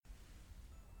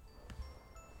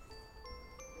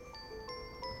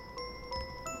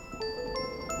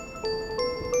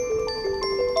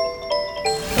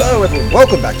Hello, everyone.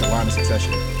 Welcome back to Line of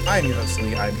Succession. I am your host,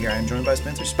 Lee. I'm here. I am joined by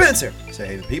Spencer. Spencer, say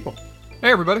hey to the people.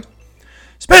 Hey, everybody.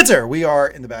 Spencer, we are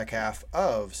in the back half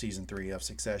of Season 3 of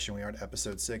Succession. We are at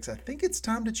Episode 6. I think it's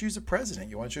time to choose a president.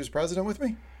 You want to choose a president with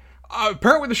me?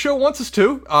 Apparently the show wants us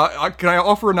to. Can I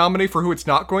offer a nominee for who it's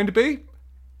not going to be?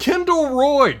 Kendall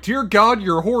Roy. Dear God,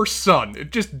 your horse son.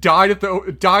 It just died at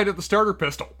the starter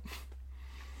pistol.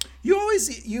 You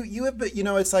always, you have, but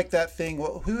it's like that thing.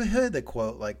 Well, who had the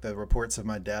quote, like the reports of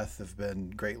my death have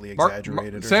been greatly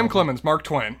exaggerated? Sam Clemens, Mark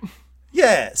Twain.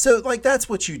 Yeah, so like that's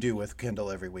what you do with Kendall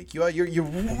every week. You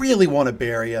really want to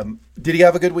bury him. Did he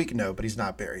have a good week? No, but he's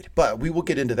not buried. But we will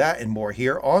get into that and more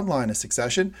here on Line of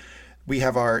Succession. We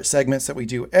have our segments that we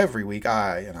do every week.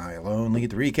 I and I alone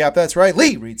lead the recap. That's right.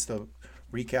 Lee reads the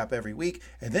recap every week,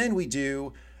 and then we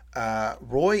do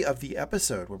Roy of the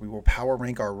episode, where we will power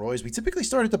rank our Roys. We typically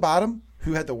start at the bottom.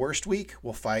 Who had the worst week?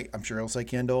 We'll fight. I'm sure he'll say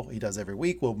Kendall. He does every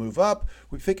week. We'll move up.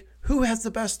 We pick who was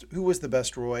the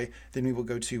best Roy. Then we will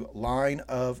go to Line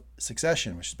of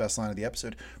Succession, which is best line of the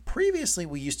episode. Previously,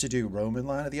 we used to do Roman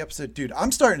line of the episode. Dude,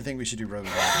 I'm starting to think we should do Roman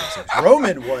line of the episode.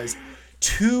 Roman was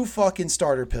two fucking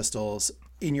starter pistols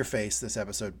in your face this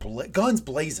episode. Guns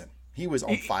blazing. He was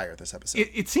on fire this episode.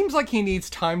 It seems like he needs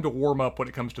time to warm up when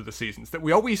it comes to the seasons. That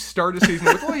we always start a season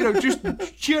with, just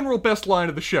general best line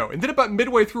of the show. And then about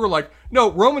midway through, we're like, no,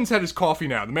 Roman's had his coffee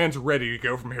now. The man's ready to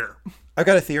go from here. I've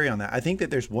got a theory on that. I think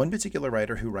that there's one particular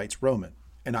writer who writes Roman.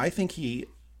 And I think he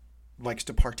likes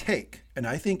to partake. And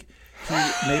I think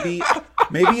he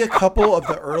maybe a couple of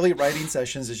the early writing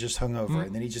sessions is just hungover,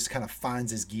 and then he just kind of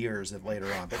finds his gears later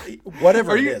on. But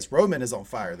whatever it is, Roman is on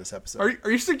fire this episode.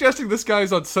 Are you suggesting this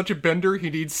guy's on such a bender he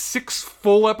needs 6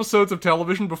 full episodes of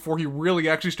television before he really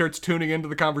actually starts tuning into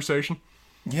the conversation?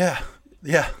 Yeah.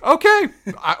 Okay,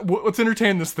 let's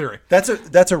entertain this theory. That's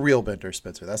a real bender,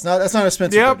 Spencer. That's not a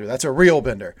Spencer bender. That's a real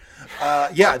bender.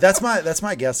 That's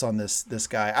my guess on this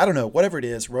guy. I don't know. Whatever it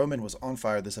is, Roman was on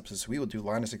fire this episode. So we will do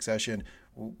Line of Succession,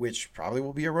 which probably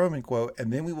will be a Roman quote,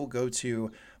 and then we will go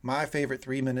to my favorite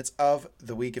 3 minutes of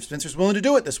the week. If Spencer's willing to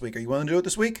do it this week, are you willing to do it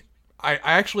this week? I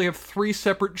actually have 3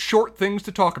 separate short things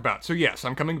to talk about. So yes,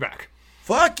 I'm coming back.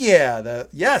 Fuck yeah. The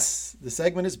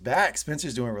segment is back.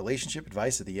 Spencer's doing relationship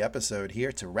advice of the episode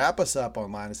here to wrap us up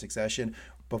on Line of Succession.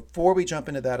 Before we jump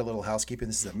into that, a little housekeeping.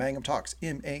 This is a Mangum Talks,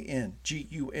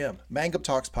 M-A-N-G-U-M, Mangum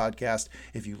Talks podcast.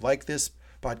 If you like this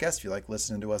podcast, if you like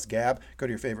listening to us gab, go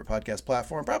to your favorite podcast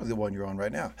platform, probably the one you're on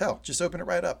right now. Hell, just open it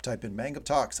right up, type in Mangum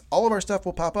Talks. All of our stuff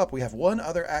will pop up. We have one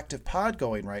other active pod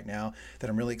going right now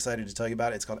that I'm really excited to tell you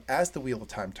about. It's called As the Wheel of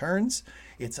Time Turns.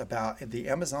 It's about the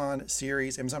Amazon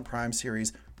Prime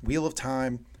series, Wheel of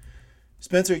Time.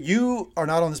 Spencer, you are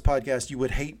not on this podcast. You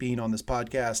would hate being on this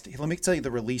podcast. Let me tell you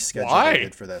the release schedule they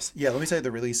did for this. Yeah, let me tell you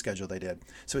the release schedule they did.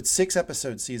 So it's 6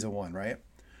 episodes, season 1, right?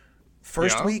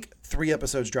 First week, 3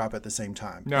 episodes drop at the same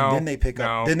time. No. And then they pick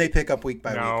up. Then they pick up week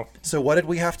by week. So what did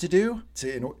we have to do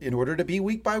in order to be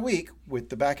week by week with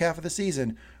the back half of the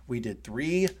season? We did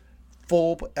 3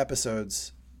 full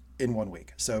episodes in 1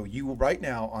 week. So you right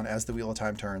now on As the Wheel of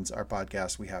Time Turns, our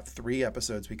podcast, we have 3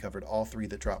 episodes. We covered all 3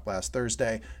 that dropped last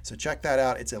Thursday. So check that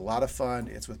out. It's a lot of fun.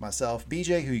 It's with myself,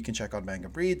 BJ, who you can check on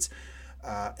Mangum Reads,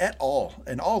 et al.,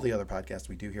 and all the other podcasts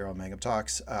we do here on Mangum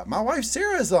Talks. My wife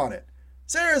Sarah is on it.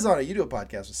 You do a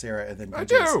podcast with Sarah, and then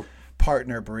BJ's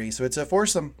partner Bree. So it's a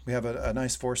foursome. We have a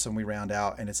nice foursome we round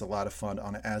out, and it's a lot of fun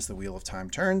on As the Wheel of Time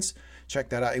Turns. Check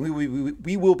that out. And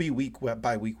we will be week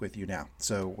by week with you now.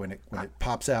 So when it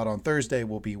pops out on Thursday,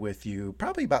 we'll be with you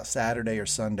probably about Saturday or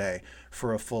Sunday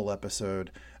for a full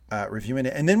episode reviewing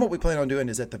it. And then what we plan on doing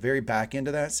is at the very back end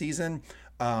of that season,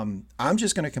 I'm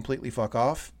just going to completely fuck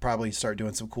off, probably start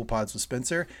doing some cool pods with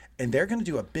Spencer, and they're going to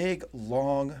do a big,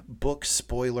 long book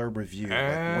spoiler review,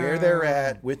 like where they're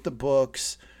at with the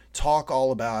books, talk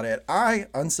all about it.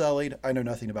 Unsullied, I know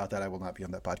nothing about that. I will not be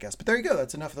on that podcast. But there you go.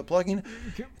 That's enough of the plugging.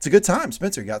 It's a good time.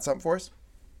 Spencer, you got something for us?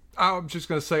 I'm just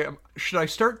going to say, should I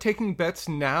start taking bets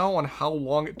now on how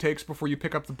long it takes before you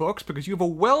pick up the books? Because you have a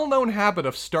well-known habit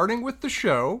of starting with the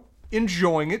show,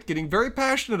 enjoying it, getting very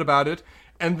passionate about it,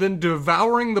 and then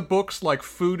devouring the books like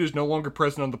food is no longer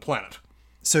present on the planet.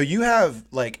 So you have,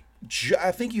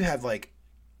 I think you have,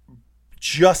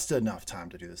 just enough time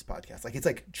to do this podcast.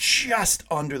 It's just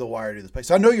under the wire to do this podcast.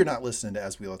 So I know you're not listening to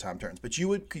As Wheel of Time Turns, but you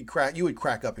would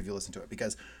crack up if you listen to it,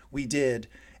 because we did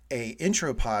a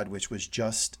intro pod, which was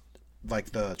just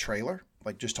like the trailer,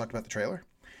 just talked about the trailer.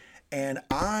 And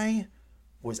I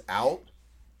was out,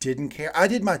 didn't care. I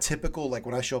did my typical,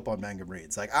 when I show up on Mangum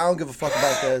Reads, I don't give a fuck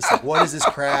about this. What is this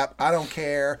crap? I don't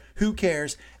care. Who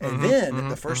cares? And then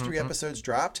the first 3 episodes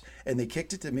dropped, and they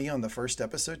kicked it to me on the first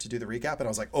episode to do the recap, and I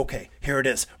was like, okay, here it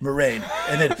is, Moraine.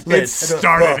 And then it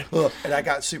started. And I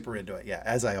got super into it, yeah,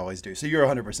 as I always do. So you're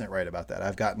 100% right about that.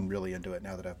 I've gotten really into it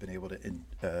now that I've been able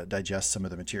to digest some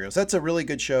of the materials. That's a really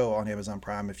good show on Amazon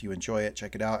Prime. If you enjoy it,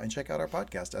 check it out, and check out our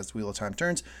podcast, As the Wheel of Time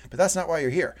Turns. But that's not why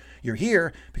you're here. You're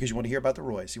here because you want to hear about the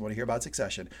Roys. You want to hear about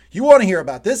Succession. You want to hear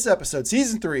about this episode,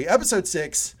 Season 3, Episode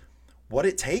 6, What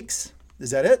It Takes.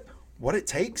 Is that it? What it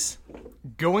takes?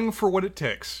 Going for what it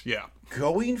takes, yeah.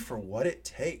 Going for what it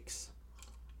takes.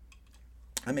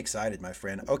 I'm excited, my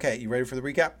friend. Okay, you ready for the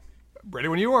recap? Ready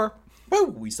when you are. Woo!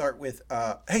 We start with,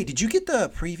 hey, did you get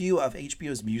the preview of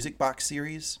HBO's Music Box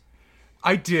series?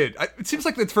 I did. It seems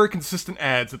like it's very consistent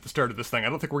ads at the start of this thing. I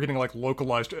don't think we're getting like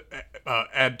localized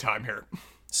ad time here.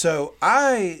 So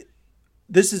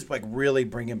this is like really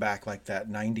bringing back like that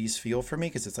 90s feel for me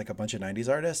because it's like a bunch of 90s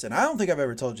artists. And I don't think I've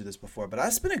ever told you this before, but I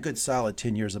spent a good solid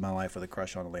 10 years of my life with a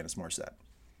crush on Alanis Morissette.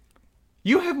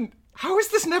 You haven't... How has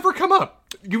this never come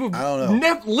up? You have I don't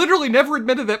know. Literally never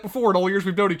admitted that before in all the years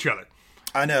we've known each other.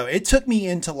 I know. It took me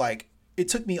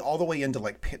all the way into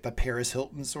like the Paris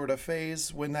Hilton sort of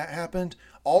phase when that happened,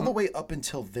 all the way up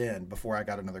until then before I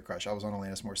got another crush. I was on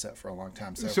Alanis Morissette for a long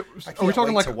time. So I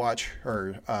can't wait to watch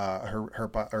her,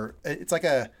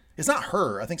 it's not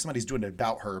her. I think somebody's doing it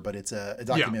about her, but it's a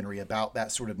documentary about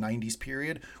that sort of 90s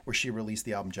period where she released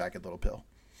the album Jagged Little Pill.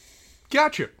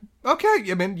 Gotcha.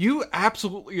 Okay, I mean, you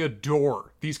absolutely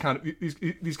adore these kind of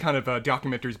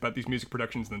documentaries about these music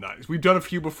productions in the 90s. We've done a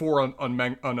few before on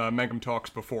Mangum Talks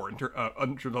before in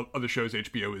terms of other shows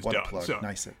HBO has done. Plug. So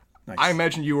nice. I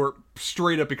imagine you are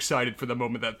straight up excited for the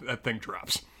moment that thing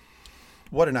drops.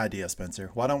 What an idea, Spencer.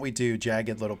 Why don't we do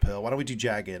Jagged Little Pill? Why don't we do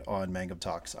Jagged on Mangum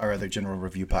Talks, our other general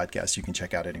review podcast you can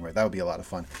check out anywhere. That would be a lot of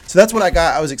fun. So that's what I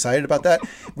got. I was excited about that.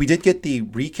 We did get the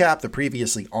recap, the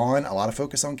previously on, a lot of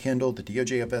focus on Kendall, the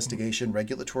DOJ investigation,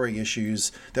 regulatory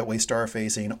issues that Waystar are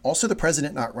facing. Also the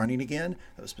president not running again.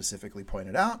 That was specifically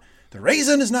pointed out. The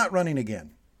Raisin is not running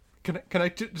again. Can I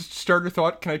just start a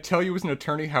thought? Can I tell you as an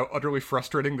attorney how utterly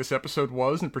frustrating this episode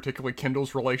was, and particularly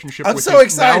Kendall's relationship with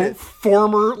his now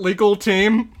former legal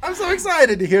team? I'm so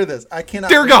excited to hear this. I cannot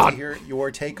wait to hear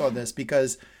your take on this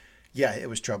because, yeah, it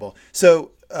was trouble.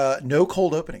 So, no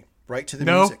cold opening, right to the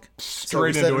music. So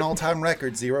we set an all-time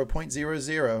record,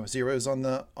 0.00. Zeros on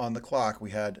the clock.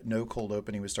 We had no cold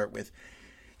opening. We start with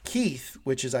Keith,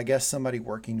 which is, I guess, somebody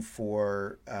working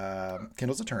for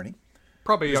Kendall's attorney.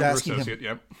 Probably a younger associate,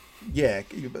 yeah. Yeah,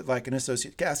 like an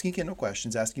associate, asking Kendall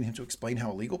questions, asking him to explain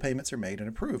how illegal payments are made and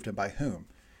approved and by whom.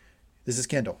 This is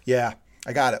Kendall. Yeah,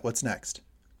 I got it. What's next?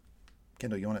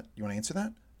 Kendall, you want to answer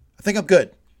that? I think I'm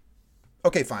good.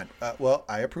 Okay, fine. Well,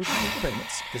 I approve of illegal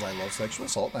payments because I love sexual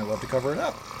assault and I love to cover it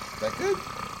up. Is that good?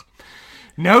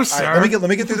 No, sir. Right, let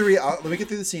me get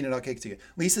through the scene and I'll kick it to you.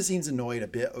 Lisa seems annoyed a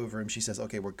bit over him. She says,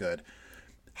 "Okay, we're good.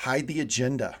 Hide the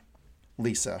agenda,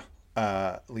 Lisa."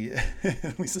 Lisa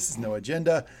says no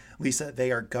agenda. Lisa, they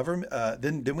are government.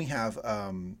 Then we have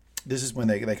this is when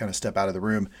they kind of step out of the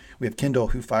room. We have Kendall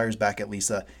who fires back at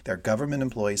Lisa. They're government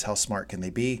employees. How smart can they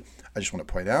be? I just want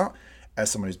to point out, as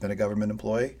someone who's been a government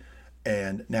employee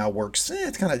and now works,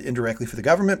 it's kind of indirectly for the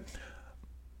government.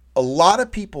 A lot of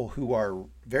people who are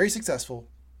very successful,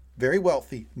 very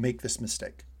wealthy, make this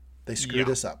mistake. They screw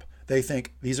this up. They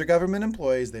think these are government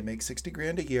employees. They make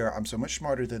 $60,000 a year. I'm so much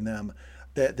smarter than them.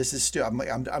 That this is still,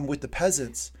 I'm with the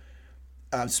peasants,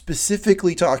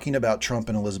 specifically talking about Trump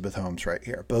and Elizabeth Holmes right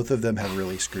here. Both of them have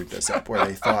really screwed this up, where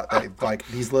they thought that like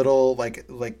these little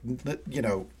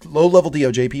low level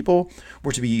DOJ people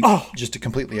were to be just to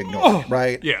completely ignored,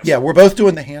 right? Yes. Yeah, we're both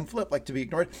doing the hand flip, like to be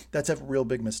ignored. That's a real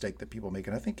big mistake that people make,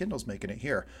 and I think Kendall's making it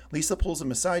here. Lisa pulls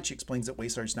him aside. She explains that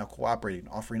Waystar is now cooperating,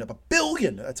 offering up $1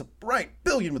 billion. That's a right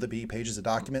billion with a B, pages of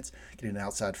documents, getting an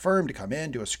outside firm to come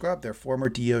in, do a scrub. They're former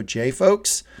DOJ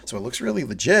folks, so it looks really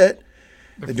legit.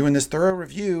 They're doing this thorough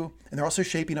review, and they're also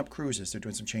shaping up cruises. They're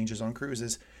doing some changes on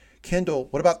cruises. Kendall,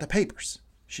 what about the papers?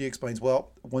 She explains,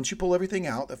 well, once you pull everything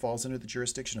out that falls under the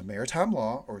jurisdiction of maritime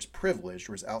law or is privileged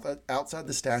or is outside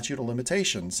the statute of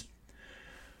limitations,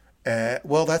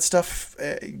 that stuff,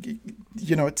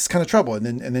 it's kind of trouble. And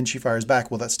then she fires back,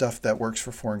 well, that stuff that works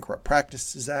for Foreign Corrupt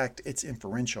Practices Act, it's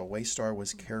inferential. Waystar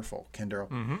was careful, Kendall.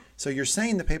 Mm-hmm. So you're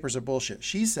saying the papers are bullshit.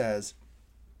 She says,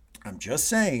 I'm just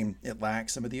saying it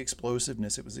lacks some of the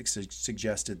explosiveness it was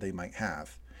suggested they might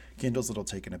have. Kendall's a little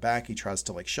taken aback. He tries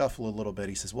to shuffle a little bit.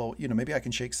 He says, well, maybe I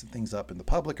can shake some things up in the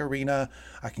public arena.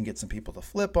 I can get some people to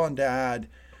flip on Dad.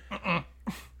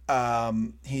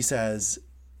 He says,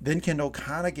 then Kendall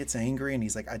kind of gets angry and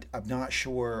he's like, I'm not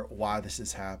sure why this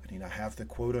is happening. I have the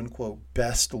quote unquote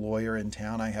best lawyer in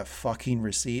town. I have fucking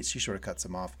receipts. She sort of cuts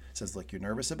him off, says, look, you're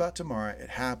nervous about tomorrow.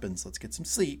 It happens. Let's get some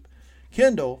sleep.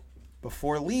 Kendall,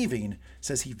 before leaving,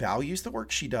 says he values the work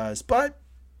she does, but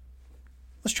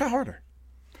let's try harder.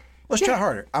 Let's try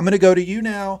harder. I'm going to go to you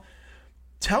now.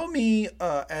 Tell me,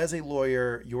 as a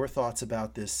lawyer, your thoughts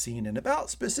about this scene and about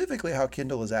specifically how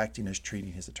Kendall is acting as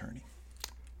treating his attorney.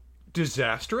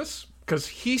 Disastrous, because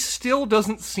he still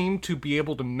doesn't seem to be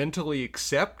able to mentally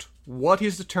accept what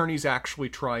his attorney's actually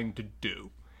trying to do.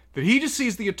 That he just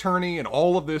sees the attorney and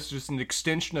all of this just an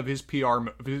extension of his PR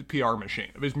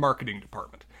machine, of his marketing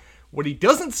department. What he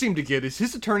doesn't seem to get is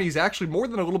his attorney is actually more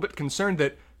than a little bit concerned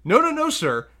that, no,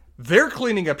 sir, they're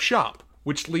cleaning up shop,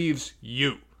 which leaves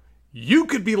you. You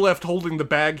could be left holding the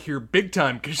bag here big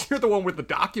time because you're the one with the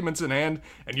documents in hand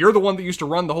and you're the one that used to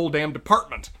run the whole damn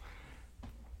department.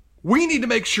 We need to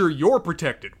make sure you're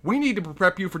protected. We need to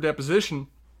prep you for deposition,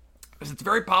 because it's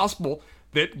very possible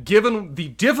that given the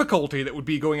difficulty that would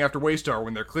be going after Waystar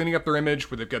when they're cleaning up their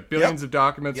image, where they've got billions of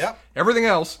documents, everything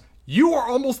else, you are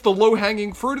almost the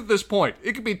low-hanging fruit at this point.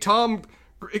 It could be Tom,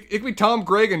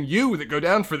 Greg, and you that go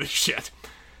down for this shit.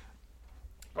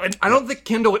 And I don't think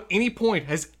Kendall at any point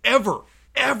has ever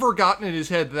gotten in his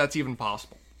head that that's even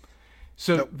possible.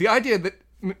 So the idea that,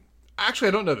 actually,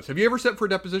 I don't know this. Have you ever sat for a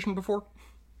deposition before?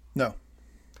 No.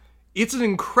 It's an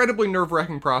incredibly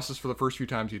nerve-wracking process for the first few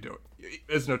times you do it.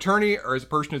 As an attorney or as a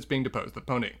person that's being deposed, the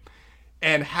pony.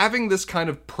 And having this kind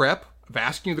of prep of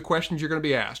asking you the questions you're going to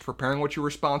be asked, preparing what your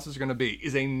responses are going to be,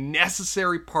 is a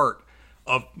necessary part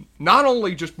of not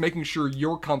only just making sure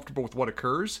you're comfortable with what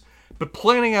occurs, but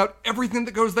planning out everything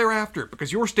that goes thereafter,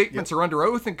 because your statements are under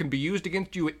oath and can be used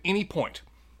against you at any point.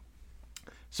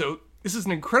 So this is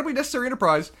an incredibly necessary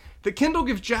enterprise that Kendall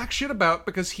gives jack shit about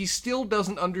because he still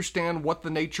doesn't understand what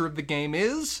the nature of the game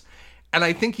is. And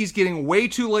I think he's getting way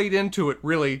too late into it,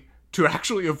 really, to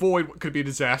actually avoid what could be a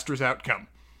disastrous outcome.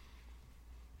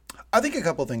 I think a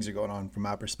couple of things are going on from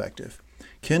my perspective.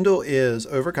 Kendall is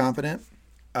overconfident.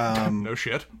 No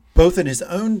shit. Both in his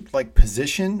own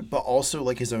position, but also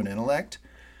his own intellect.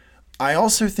 I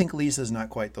also think Lisa's not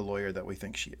quite the lawyer that we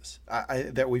think she is,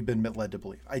 that we've been led to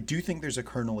believe. I do think there's a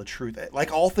kernel of truth.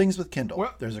 Like all things with Kendall,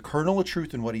 there's a kernel of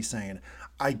truth in what he's saying.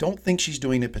 I don't think she's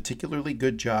doing a particularly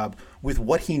good job with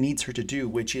what he needs her to do,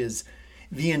 which is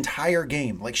the entire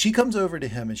game. She comes over to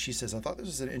him and she says, I thought this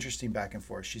was an interesting back and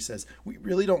forth. She says, we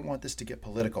really don't want this to get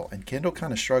political. And Kendall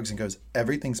kind of shrugs and goes,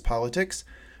 everything's politics.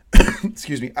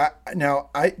 Excuse me.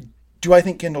 Do I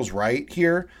think Kendall's right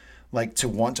here? To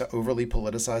want to overly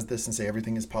politicize this and say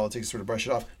everything is politics, sort of brush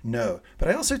it off? No. But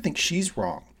I also think she's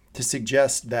wrong to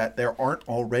suggest that there aren't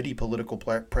already political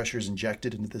pressures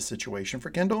injected into this situation for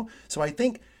Kendall. So I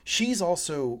think she's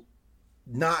also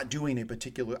not doing a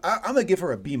particular... I'm going to give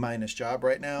her a B- job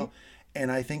right now. And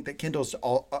I think that Kendall's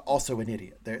also an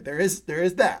idiot. There is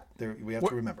that. We have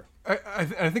to remember.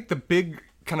 I think the big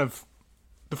kind of...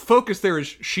 The focus there is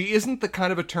she isn't the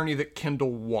kind of attorney that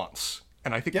Kendall wants.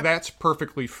 And I think that's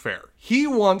perfectly fair. He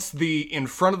wants the in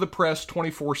front of the press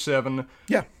 24/7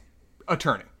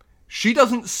 attorney. She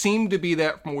doesn't seem to be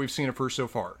that from what we've seen of her so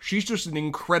far. She's just an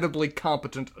incredibly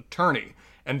competent attorney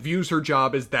and views her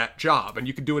job as that job. And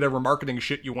you can do whatever marketing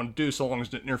shit you want to do so long as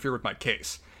it doesn't interfere with my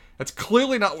case. That's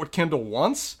clearly not what Kendall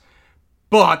wants,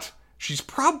 but she's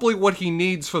probably what he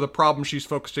needs for the problem she's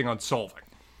focusing on solving.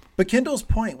 But Kendall's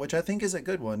point, which I think is a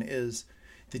good one, is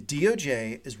the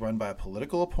DOJ is run by a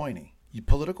political appointee.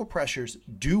 Political pressures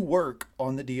do work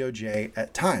on the DOJ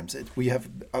at times. We have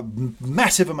a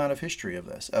massive amount of history of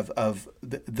this, of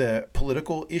the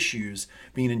political issues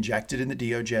being injected in the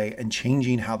DOJ and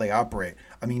changing how they operate.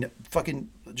 I mean, fucking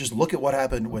just look at what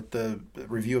happened with the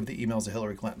review of the emails of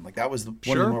Hillary Clinton. That was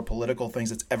one of the more political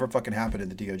things that's ever fucking happened in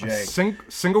the DOJ.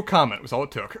 Single comment was all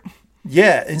it took.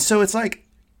 Yeah, and so it's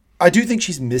I do think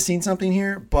she's missing something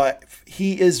here, but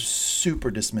he is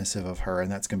super dismissive of her, and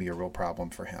that's going to be a real problem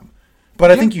for him. But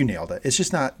I think you nailed it. It's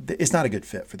just not a good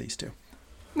fit for these two.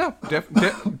 No,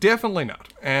 definitely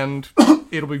not. And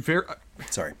it'll be very...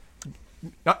 Sorry.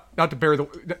 Not to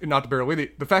bear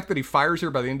away the fact that he fires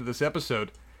her by the end of this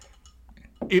episode,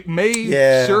 it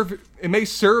may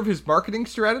serve his marketing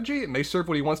strategy. It may serve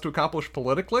what he wants to accomplish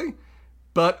politically.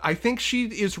 But I think she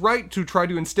is right to try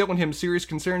to instill in him serious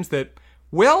concerns that,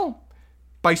 well,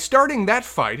 by starting that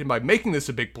fight and by making this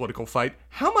a big political fight,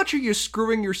 how much are you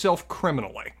screwing yourself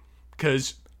criminally?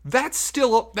 Because that's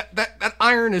still that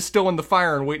iron is still in the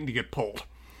fire and waiting to get pulled.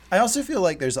 I also feel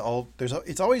like it's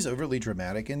always overly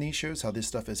dramatic in these shows how this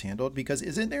stuff is handled, because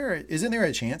isn't there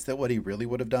a chance that what he really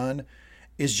would have done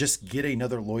is just get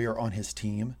another lawyer on his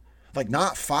team? Like,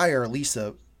 not fire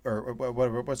Lisa, or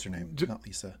what's her name? Not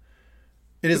Lisa.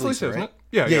 It is Lisa, right?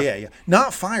 Isn't it? Yeah.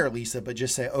 Not fire Lisa, but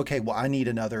just say, okay, well, I need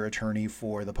another attorney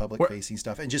for the public-facing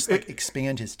stuff, and just like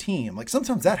expand his team. Like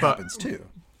sometimes that happens too.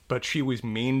 But she was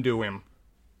mean to him,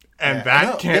 and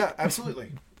that can't. Yeah,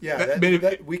 absolutely. Yeah,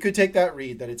 we could take that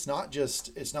read that it's not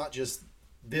just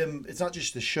them. It's not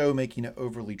just the show making it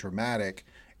overly dramatic.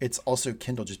 It's also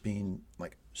Kendall just being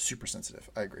like super sensitive.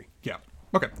 I agree. Yeah.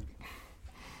 Okay.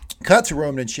 Cut to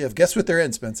Roman and Shiv. Guess what they're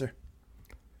in, Spencer?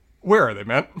 Where are they,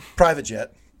 Matt? Private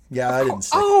jet. Yeah, I didn't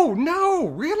say. Oh no,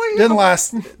 really? That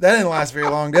didn't last very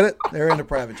long, did it? They're in a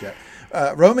private jet.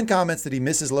 Roman comments that he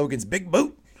misses Logan's big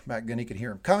boot. Back then he could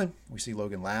hear him coming. We see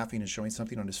Logan laughing and showing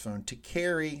something on his phone to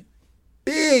Carrie.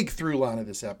 Big through line of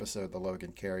this episode, the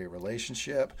Logan-Carrie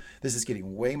relationship. This is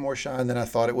getting way more shine than I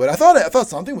thought it would. I thought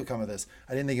something would come of this.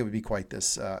 I didn't think it would be quite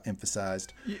this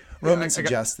emphasized. Roman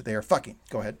suggests that they are fucking.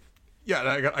 Go ahead.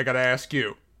 Yeah, I got to ask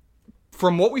you.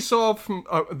 From what we saw from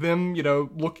them,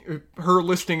 her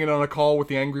listening in on a call with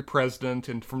the angry president,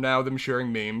 and from now them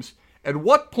sharing memes, at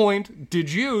what point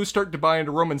did you start to buy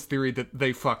into Roman's theory that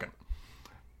they fucking?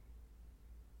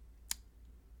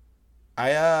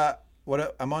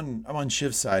 I'm on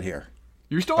Shiv's side here.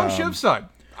 You're still on Shiv's side.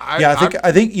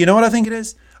 I think you know what I think it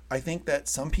is? I think that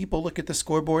some people look at the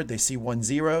scoreboard, they see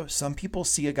 1-0. Some people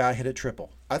see a guy hit a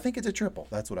triple. I think it's a triple.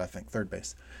 That's what I think. Third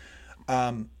base.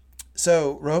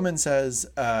 So Roman says,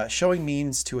 showing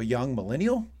memes to a young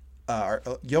millennial,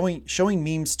 showing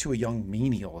memes to a young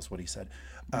menial is what he said.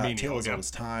 Tails all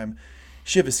his time.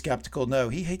 Shiv is skeptical. No,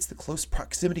 he hates the close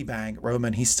proximity bang.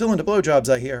 Roman, he's still into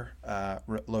blowjobs, I hear.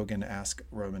 Logan asks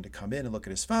Roman to come in and look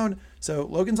at his phone. So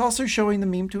Logan's also showing the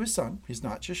meme to his son. He's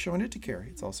not just showing it to Carrie.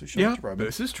 It's also showing it to Roman.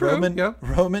 This is true.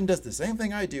 Roman does the same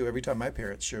thing I do every time my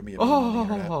parents show me a meme on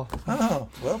the internet. Oh,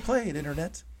 well played,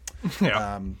 internet.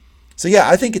 Yeah. So yeah,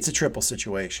 I think it's a triple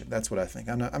situation. That's what I think.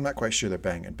 I'm not quite sure they're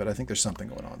banging, but I think there's something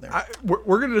going on there.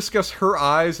 We're going to discuss her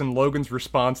eyes and Logan's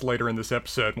response later in this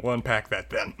episode. We'll unpack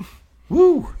that then.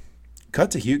 Woo!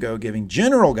 Cut to Hugo giving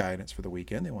general guidance for the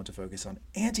weekend. They want to focus on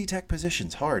anti-tech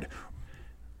positions hard.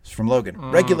 It's from Logan.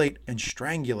 Regulate and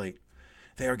strangulate.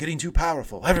 They are getting too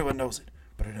powerful. Everyone knows it.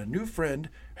 But in a new friend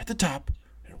at the top,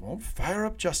 it won't fire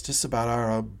up justice about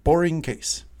our boring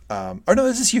case. No,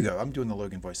 this is Hugo. I'm doing the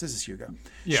Logan voice. This is Hugo.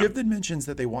 Yeah. Shiv then mentions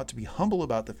that they want to be humble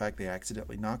about the fact they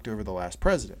accidentally knocked over the last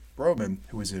president. Roman,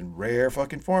 who is in rare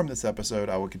fucking form this episode,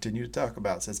 I will continue to talk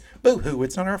about, says, boo-hoo,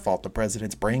 it's not our fault the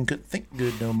president's brain couldn't think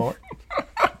good no more.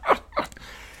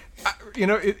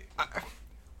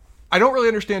 I don't really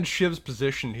understand Shiv's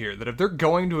position here, that if they're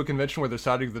going to a convention where they're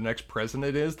deciding who the next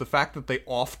president is, the fact that they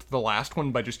offed the last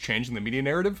one by just changing the media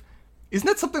narrative, isn't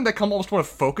that something that come almost want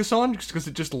to focus on just because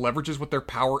it just leverages what their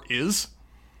power is?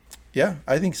 Yeah,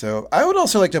 I think so. I would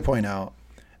also like to point out,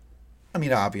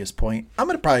 obvious point. I'm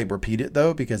going to probably repeat it,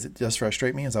 though, because it does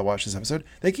frustrate me as I watch this episode.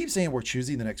 They keep saying we're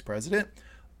choosing the next president.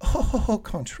 Oh,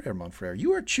 contraire, mon frere.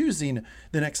 You are choosing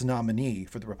the next nominee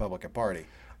for the Republican Party.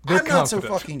 I'm not so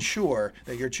fucking sure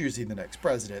that you're choosing the next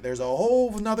president. There's a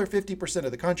whole another 50%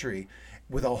 of the country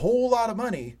with a whole lot of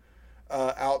money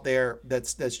out there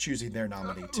that's choosing their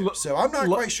nominee too. So I'm not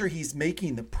quite sure he's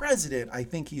making the president. I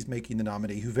think he's making the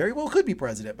nominee who very well could be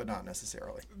president, but not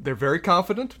necessarily. They're very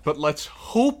confident, but let's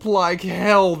hope like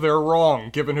hell they're wrong,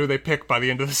 given who they pick by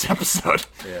the end of this episode.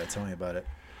 Yeah, tell me about it.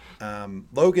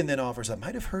 Logan then offers, I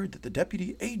might have heard that the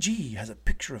deputy AG has a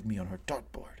picture of me on her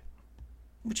dartboard,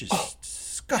 which is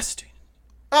disgusting.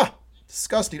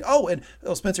 Disgusting. Oh, and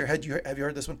Spencer, have you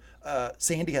heard this one?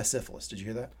 Sandy has syphilis. Did you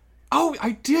hear that? Oh,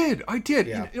 I did.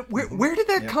 Yeah. Where did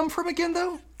that come from again,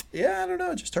 though? Yeah, I don't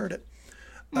know. Just heard it.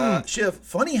 Shiv,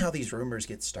 funny how these rumors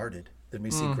get started. Then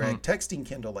we see Greg texting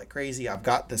Kendall like crazy. I've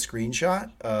got the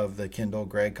screenshot of the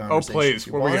Kendall-Greg conversation. Oh, please.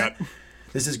 What we got?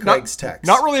 This is Greg's text.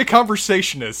 Not really a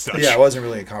conversation as such. Yeah, it wasn't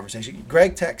really a conversation.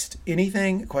 Greg text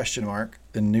anything, ?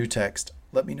 The new text.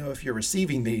 Let me know if you're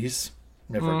receiving these.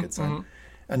 Never a good sign.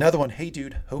 Another one. Hey,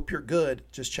 dude. Hope you're good.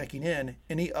 Just checking in.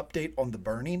 Any update on the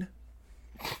burning?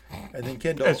 And then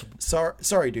Kendall,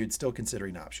 sorry, dude, still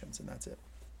considering options, and that's it.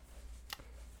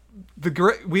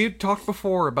 We had talked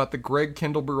before about the Greg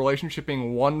Kendall relationship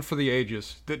being one for the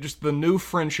ages. That just the new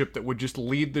friendship that would just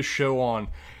lead the show on.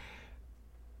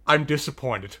 I'm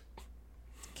disappointed.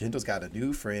 Kendall's got a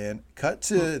new friend. Cut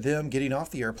to them getting off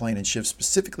the airplane, and Shiv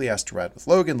specifically asked to ride with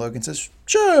Logan. Logan says,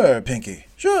 "Sure, Pinky,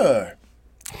 sure."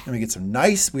 And we get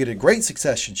we get a great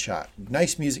succession shot.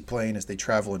 Nice music playing as they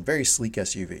travel in very sleek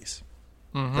SUVs.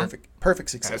 Perfect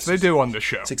succession. As they do on the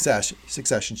show.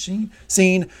 Succession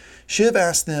scene. Shiv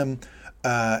asked them,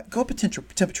 go up a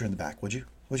temperature in the back, would you?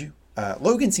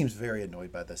 Logan seems very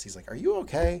annoyed by this. He's like, "Are you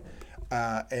okay?"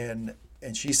 And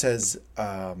she says,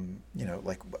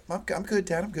 like, I'm good,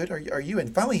 Dad. I'm good. Are you?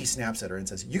 And finally he snaps at her and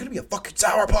says, "You're gonna be a fucking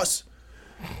sourpuss."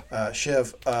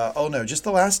 Shiv, oh no, just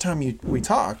the last time we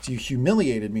talked, you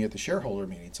humiliated me at the shareholder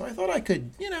meeting. So I thought I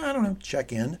could, I don't know,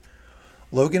 check in.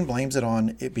 Logan blames it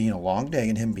on it being a long day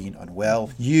and him being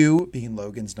unwell. You being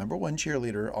Logan's number one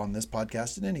cheerleader on this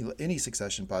podcast and any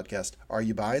Succession podcast. Are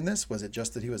you buying this? Was it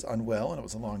just that he was unwell and it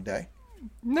was a long day?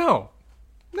 No.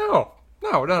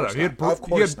 Of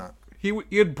course not.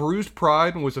 He had bruised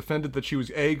pride and was offended that she was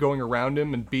A, going around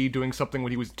him, and B, doing something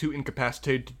when he was too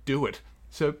incapacitated to do it.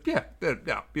 So, yeah.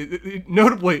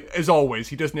 Notably, as always,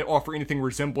 he doesn't offer anything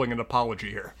resembling an apology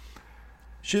here.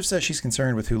 Shiv says she's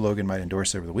concerned with who Logan might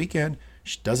endorse over the weekend.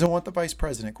 She doesn't want the vice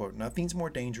president, quote, "Nothing's more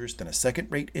dangerous than a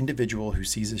second-rate individual who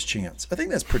sees his chance." I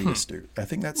think that's pretty astute. I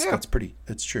think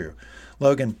that's true.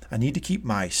 Logan, I need to keep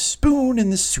my spoon in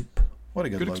the soup. What a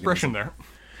good Logan expression there.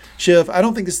 Shiv, I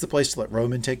don't think this is the place to let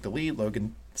Roman take the lead.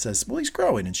 Logan says, well, he's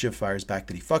growing. And Shiv fires back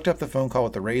that he fucked up the phone call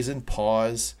with the raisin.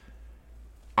 Pause.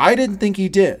 I didn't think he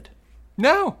did.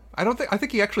 No, I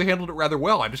think he actually handled it rather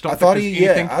well. I just don't.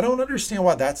 I don't understand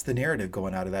why that's the narrative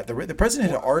going out of that. The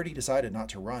president had already decided not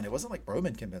to run. It wasn't like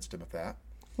Roman convinced him of that.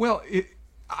 Well,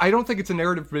 I don't think it's a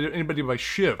narrative for anybody by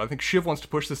Shiv. I think Shiv wants to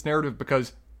push this narrative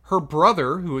because her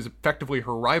brother, who is effectively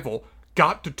her rival,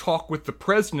 got to talk with the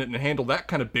president and handle that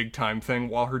kind of big time thing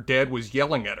while her dad was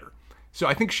yelling at her. So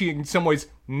I think she, in some ways,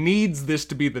 needs this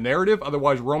to be the narrative.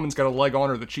 Otherwise, Roman's got a leg on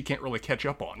her that she can't really catch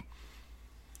up on.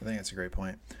 I think that's a great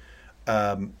point.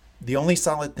 The only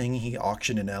solid thing he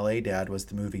auctioned in LA, Dad, was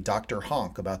the movie Dr.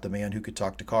 Honk about the man who could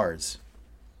talk to cars.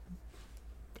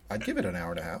 I'd give it an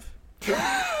hour and a half.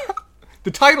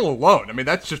 The title alone, I mean,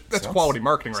 that's quality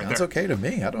marketing right there. Sounds okay to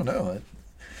me. I don't know.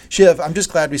 Shiv, I'm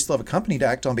just glad we still have a company to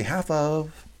act on behalf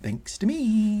of. Thanks to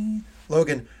me.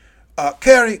 Logan,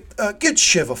 Carrie, get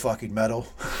Shiv a fucking medal.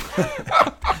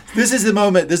 This is the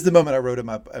moment I wrote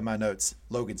in my notes.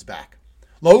 Logan's back.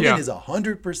 Logan is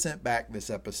 100% back this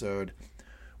episode.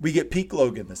 We get peak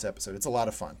Logan this episode. It's a lot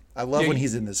of fun. I love when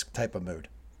he's in this type of mood.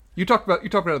 You talked about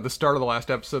at the start of the last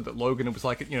episode that Logan was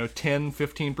like 10,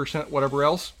 15%, whatever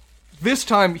else. This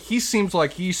time he seems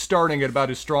like he's starting at about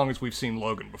as strong as we've seen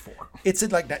Logan before. It's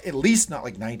at least not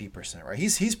like 90%, right?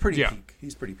 He's pretty peak.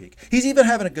 He's pretty peak. He's even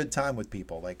having a good time with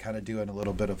people, like kind of doing a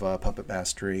little bit of puppet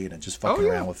mastery and just fucking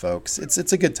around with folks. It's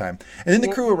a good time. And then the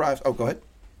crew arrives. Oh, go ahead.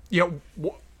 Yeah.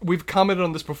 We've commented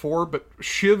on this before, but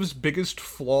Shiv's biggest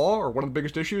flaw, or one of the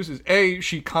biggest issues, is A,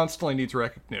 she constantly needs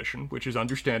recognition, which is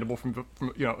understandable from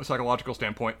a psychological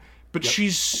standpoint, but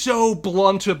she's so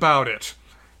blunt about it.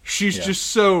 She's just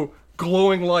so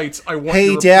glowing lights. I want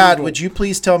Hey, Dad, would you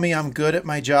please tell me I'm good at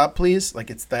my job, please? Like,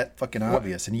 it's that fucking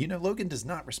obvious. And Logan does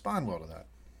not respond well to that.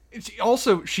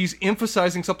 She's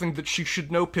emphasizing something that she should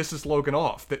know pisses Logan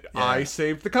off. That I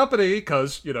saved the company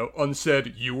because,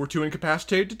 unsaid, you were too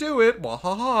incapacitated to do it.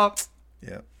 Wahaha.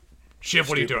 Yeah. Shiv,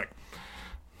 what are you doing?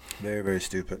 Very, very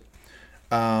stupid.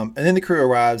 And then the crew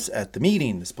arrives at the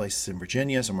meeting. This place is in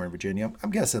Virginia, somewhere in Virginia.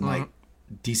 I'm guessing like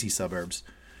DC suburbs.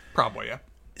 Probably, yeah.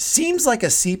 Seems like a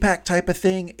CPAC type of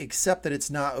thing, except that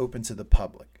it's not open to the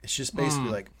public. It's just basically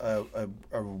like a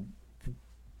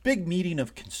big meeting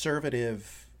of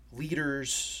conservative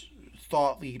leaders,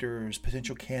 thought leaders,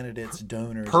 potential candidates,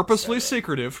 donors. Purposely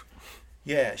secretive.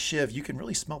 Yeah, Shiv, you can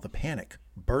really smell the panic.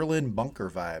 Berlin bunker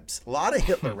vibes. A lot of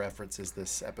Hitler references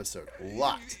this episode. A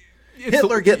lot.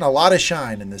 Hitler getting a lot of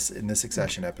shine in this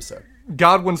Succession episode.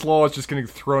 Godwin's Law is just getting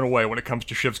thrown away when it comes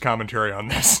to Shiv's commentary on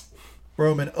this.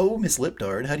 Roman, Miss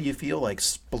Lipdard, how do you feel like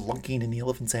spelunking in the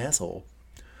elephant's asshole?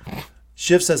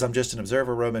 Shiv says, I'm just an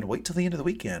observer, Roman. Wait till the end of the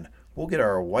weekend. We'll get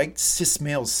our white cis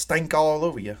males stank all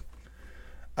over you.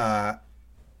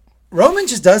 Roman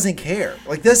just doesn't care.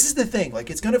 Like, this is the thing. Like,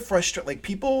 it's going to frustrate, like,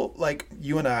 people like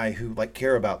you and I who, like,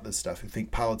 care about this stuff, who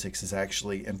think politics is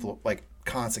actually,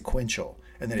 consequential,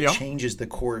 and that it changes the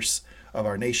course of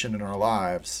our nation and our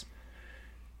lives.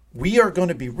 We are going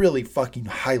to be really fucking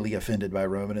highly offended by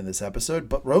Roman in this episode,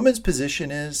 but Roman's position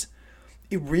is,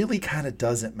 it really kind of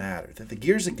doesn't matter. That the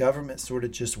gears of government sort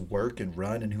of just work and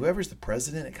run, and whoever's the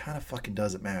president, it kind of fucking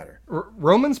doesn't matter.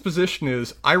 Roman's position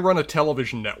is, I run a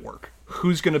television network.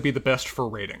 Who's going to be the best for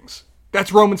ratings?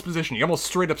 That's Roman's position. He almost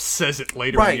straight up says it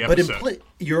later in the episode. But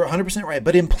you're 100% right.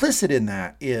 But implicit in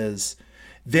that is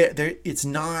that it's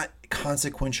not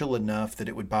consequential enough that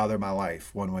it would bother my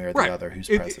life one way or the other who's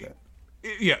president.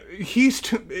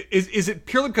 Is it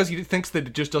purely because he thinks that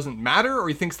it just doesn't matter, or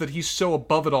he thinks that he's so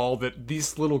above it all that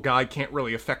this little guy can't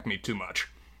really affect me too much?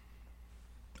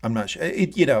 I'm not sure.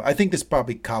 I think this is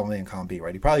probably column A and column B,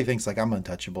 right? He probably thinks like I'm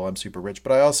untouchable, I'm super rich,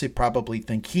 but I also probably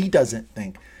think he doesn't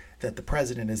think that the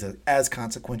president is as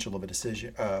consequential of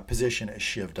a position as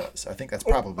Shiv does. I think that's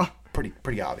probably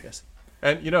pretty obvious.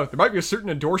 And there might be a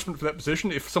certain endorsement for that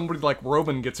position if somebody like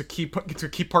Roman gets a key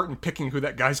part in picking who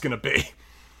that guy's going to be.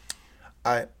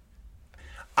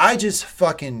 I just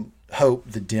fucking hope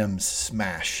the Dems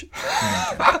smash.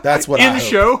 That's what I hope. In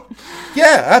show?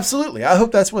 Yeah, absolutely. I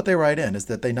hope that's what they write in, is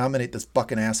that they nominate this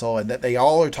fucking asshole and that they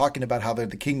all are talking about how they're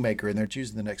the kingmaker and they're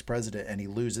choosing the next president and he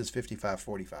loses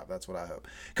 55-45. That's what I hope.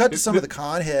 Cut to some of the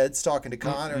con heads talking to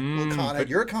Connor. Con head,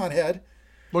 you're a con head.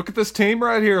 Look at this team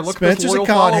right here. Look Spencer's at this loyal a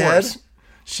con followers. head.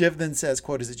 Shiv then says,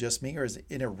 quote, "Is it just me or is it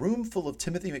in a room full of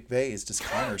Timothy McVeighs does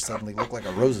Connor suddenly look like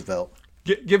a Roosevelt?"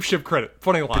 Give Shiv credit.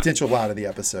 Funny line. Potential line of the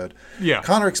episode. Yeah.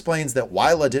 Connor explains that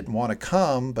Wyla didn't want to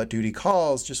come, but duty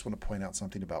calls. Just want to point out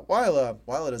something about Wyla.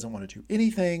 Wyla doesn't want to do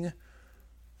anything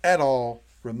at all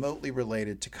remotely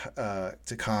related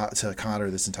to Connor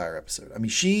this entire episode. I mean,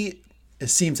 she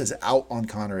seems as out on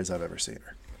Connor as I've ever seen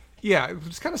her. Yeah,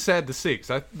 it's kind of sad to see,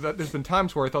 because there's been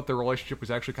times where I thought their relationship was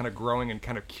actually kind of growing and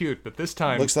kind of cute, but this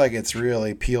time... Looks like it's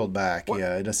really peeled back. What?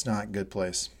 Yeah, it's not a good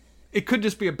place. It could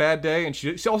just be a bad day, and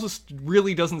she also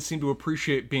really doesn't seem to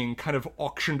appreciate being kind of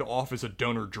auctioned off as a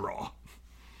donor draw.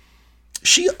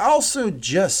 She also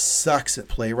just sucks at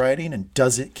playwriting and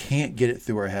can't get it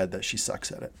through her head that she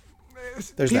sucks at it.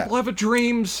 There's People have a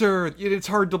dream, sir. It's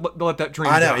hard to let that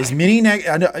dream I know. die. As many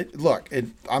look,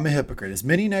 I'm a hypocrite. As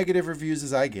many negative reviews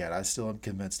as I get, I still am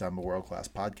convinced I'm a world-class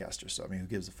podcaster. So, I mean, who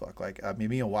gives a fuck? Like,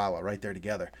 me and Wyla right there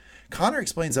together. Connor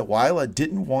explains that Wyla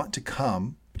didn't want to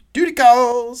come. Duty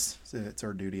calls. So it's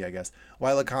her duty, I guess.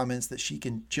 Wyla comments that she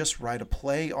can just write a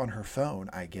play on her phone,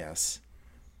 I guess.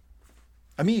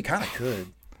 I mean, you kind of could.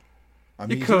 I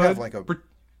mean,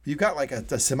 you've got like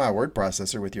a semi-word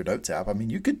processor with your notes app. I mean,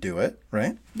 you could do it,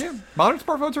 right? Yeah. Modern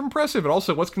smartphones are impressive. And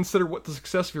also, let's consider what the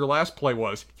success of your last play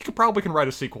was. You probably can write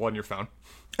a sequel on your phone.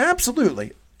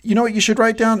 Absolutely. You know what you should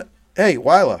write down? Hey,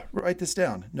 Wyla, write this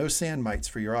down. No sand mites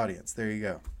for your audience. There you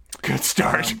go. Good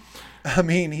start. I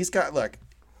mean, look,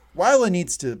 Wyla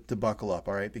needs to buckle up,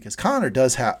 all right? Because Connor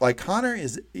does have, like, Connor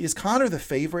is Connor the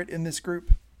favorite in this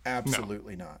group?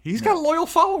 Absolutely not. He's got loyal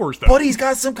followers, though. But he's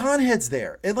got some con heads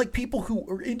there. And, like, people who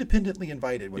are independently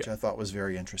invited, which I thought was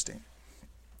very interesting.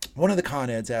 One of the con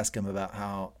heads asked him about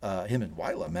how him and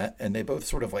Wyla met, and they both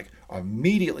sort of, like,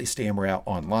 immediately stammer out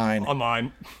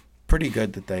online. Pretty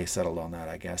good that they settled on that,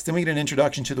 I guess. Then we get an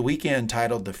introduction to the weekend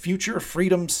titled The Future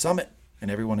Freedom Summit. And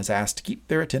everyone is asked to keep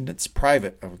their attendance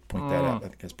private. I would point that out. I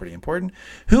think that's pretty important.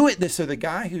 So the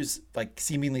guy who's like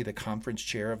seemingly the conference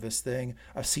chair of this thing,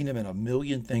 I've seen him in a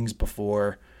million things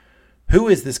before. Who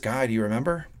is this guy? Do you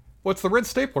remember? Well, it's the Red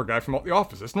Stapler guy from The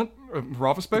Office, isn't it? From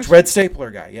Office Space? It's Red Stapler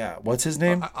guy, yeah. What's his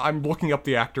name? I'm looking up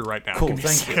the actor right now. Cool,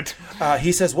 thank you.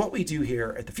 He says, what we do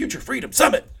here at the Future Freedom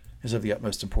Summit is of the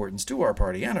utmost importance to our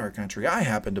party and our country. I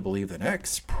happen to believe the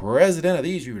next president of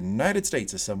these United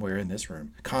States is somewhere in this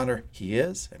room. Connor, he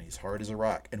is, and he's hard as a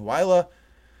rock. And Wyla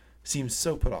seems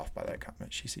so put off by that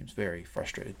comment. She seems very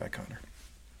frustrated by Connor.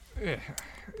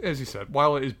 As you said,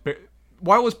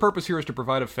 Wyla's purpose here is to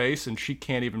provide a face, and she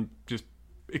can't even just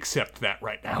accept that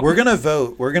right now. We're gonna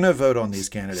vote on these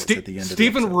candidates at the end of the episode.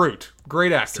 Stephen Root,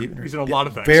 great actor. He's in a lot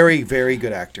of things. Very, very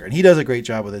good actor, and he does a great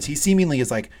job with this. He seemingly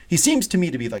is he seems to me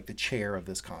to be like the chair of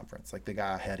this conference, like the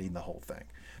guy heading the whole thing,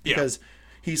 because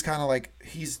he's kind of like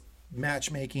he's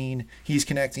matchmaking, he's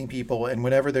connecting people, and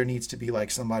whenever there needs to be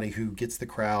like somebody who gets the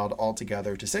crowd all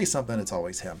together to say something, it's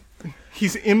always him.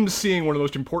 He's emceeing one of the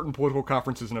most important political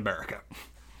conferences in America.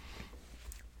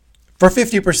 For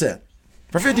 50%.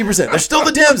 For 50%. There's still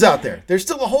the Dems out there. There's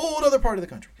still a whole other part of the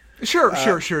country. Sure.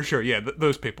 Yeah,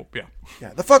 those people. Yeah.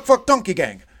 Yeah, the fuck donkey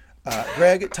gang.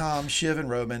 Greg, Tom, Shiv, and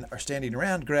Roman are standing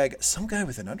around. Greg, some guy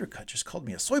with an undercut just called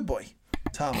me a soy boy.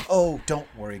 Tom, oh, don't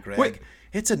worry, Greg. Wait.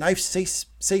 It's a nice,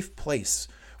 safe place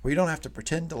where you don't have to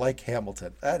pretend to like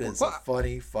Hamilton. That is a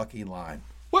funny fucking line.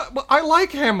 What? Well, I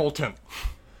like Hamilton.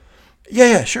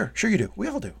 Yeah, sure you do. We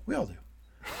all do.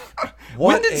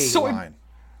 What a line.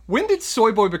 When did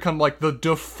Soy Boy become like the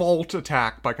default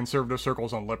attack by conservative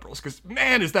circles on liberals? Because,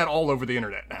 man, is that all over the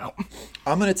internet now.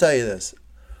 I'm going to tell you this.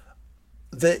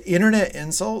 The internet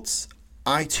insults,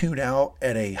 I tune out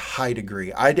at a high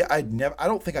degree. I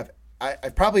don't think I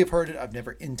probably have heard it. I've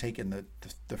never intaken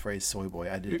the phrase soy boy.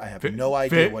 I have no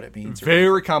idea what it means.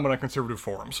 Very common on conservative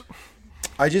forums.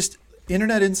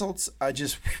 Internet insults, I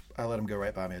let them go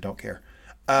right by me. I don't care.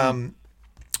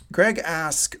 Greg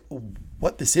asks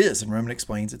what this is, and Roman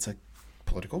explains it's a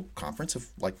political conference of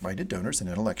like-minded donors and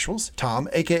intellectuals. Tom,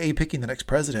 a.k.a. picking the next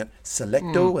president,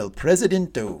 selecto el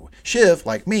presidento. Shiv,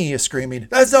 like me, is screaming,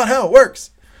 that's not how it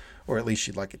works. Or at least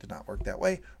she'd like it to not work that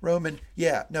way. Roman,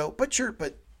 yeah,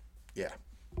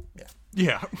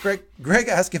 yeah. Greg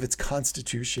asked if it's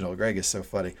constitutional. Greg is so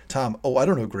funny. Tom, I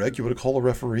don't know, Greg. You want to call a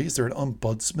referee? Is there an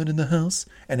ombudsman in the house?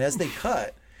 And as they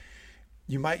cut,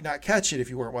 you might not catch it if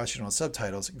you weren't watching on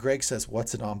subtitles. Greg says,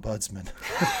 what's an ombudsman?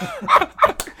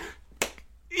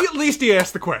 At least he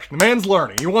asked the question. The man's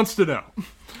learning. He wants to know.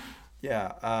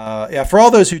 Yeah. For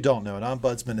all those who don't know, an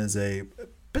ombudsman is a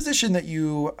position that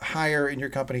you hire in your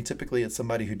company. Typically, it's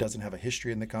somebody who doesn't have a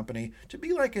history in the company to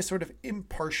be like a sort of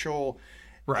impartial,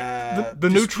 the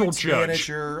neutral judge,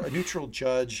 manager, a neutral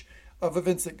judge of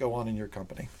events that go on in your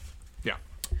company. Yeah.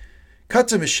 Cut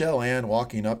to Michelle Ann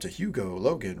walking up to Hugo,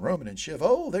 Logan, Roman, and Shiv.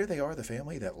 Oh, there they are, the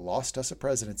family that lost us a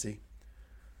presidency.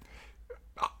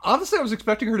 Honestly, I was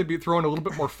expecting her to be throwing a little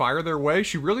bit more fire their way.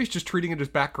 She really is just treating it as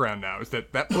background now. Is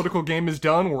that political game is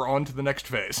done? We're on to the next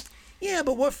phase. Yeah,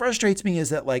 but what frustrates me is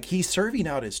that, like, he's serving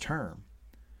out his term.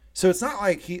 So it's not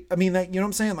like you know what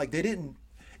I'm saying? Like, they didn't,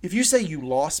 if you say you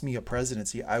lost me a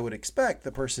presidency, I would expect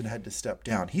the person had to step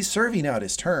down. He's serving out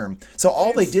his term. So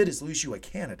all they did is lose you a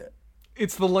candidate.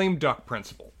 It's the lame duck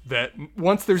principle that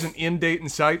once there's an end date in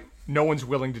sight, no one's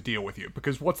willing to deal with you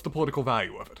because what's the political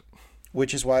value of it?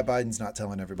 Which is why Biden's not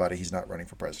telling everybody he's not running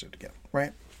for president again,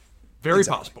 right? Very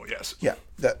possible, yes. Yeah,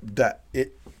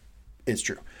 it's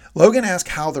true. Logan asked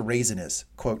how the raisin is.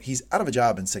 Quote, he's out of a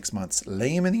job in 6 months,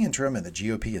 lame in the interim, and the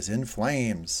GOP is in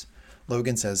flames.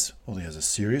 Logan says, well, he has a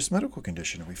serious medical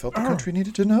condition, and we felt the country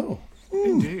needed to know.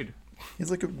 Indeed.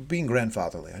 He's like being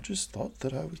grandfatherly. I just thought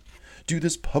that I would do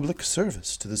this public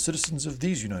service to the citizens of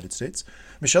these United States.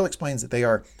 Michelle explains that they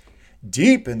are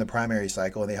deep in the primary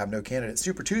cycle and they have no candidate.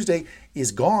 Super Tuesday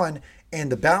is gone,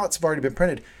 and the ballots have already been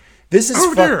printed. This is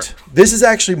fucked. Dear. This is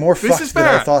actually more fucked than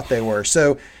I thought they were.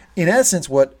 So, in essence,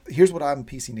 here's what I'm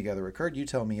piecing together. Rickard, you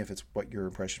tell me if it's what your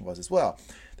impression was as well.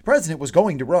 The president was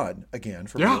going to run again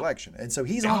for re-election. And so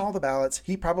he's on all the ballots.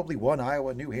 He probably won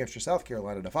Iowa, New Hampshire, South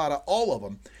Carolina, Nevada, all of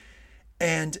them.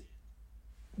 And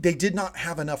they did not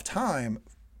have enough time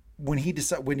when he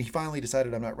finally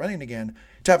decided I'm not running again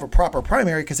to have a proper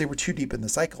primary because they were too deep in the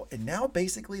cycle. And now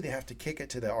basically they have to kick it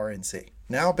to the RNC.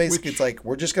 Now basically it's like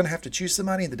we're just going to have to choose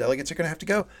somebody and the delegates are going to have to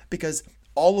go because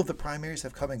all of the primaries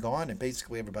have come and gone and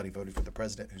basically everybody voted for the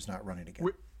president who's not running again.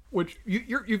 Which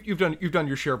you've done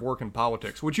your share of work in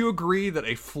politics. Would you agree that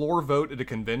a floor vote at a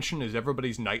convention is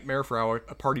everybody's nightmare for how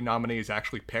a party nominee is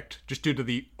actually picked, just due to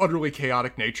the utterly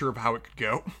chaotic nature of how it could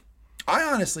go? I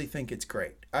honestly think it's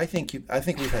great. I think we've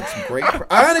had some great.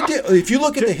 If you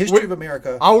look at the history of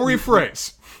America, I'll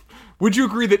rephrase. Would you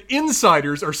agree that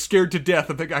insiders are scared to death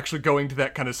of actually going to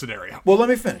that kind of scenario? Well, let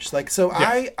me finish.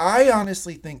 I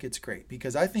honestly think it's great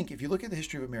because I think if you look at the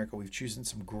history of America, we've chosen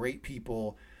some great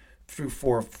people through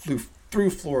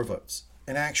floor votes,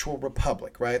 an actual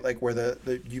republic, right? Like where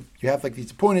you have like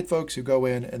these appointed folks who go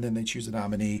in and then they choose a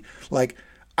nominee. Like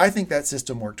I think that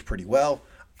system worked pretty well.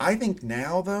 I think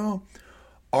now, though,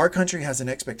 our country has an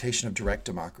expectation of direct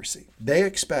democracy. They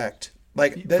expect,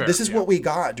 this is what we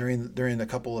got during a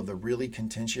couple of the really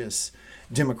contentious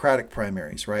Democratic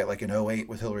primaries, right? Like in 2008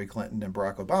 with Hillary Clinton and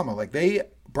Barack Obama.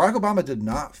 Barack Obama did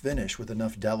not finish with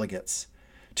enough delegates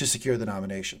to secure the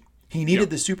nomination. He needed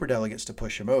the superdelegates to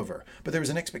push him over. But there was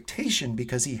an expectation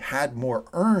because he had more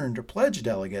earned or pledged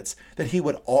delegates that he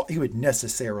would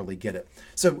necessarily get it.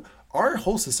 So our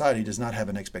whole society does not have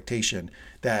an expectation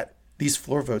that these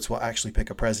floor votes will actually pick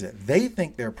a president. They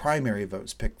think their primary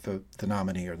votes pick the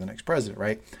nominee or the next president,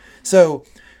 right? So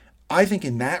I think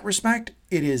in that respect,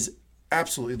 it is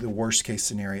absolutely the worst case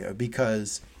scenario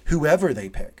because whoever they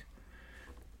pick,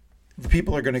 the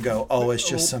people are going to go, oh, it's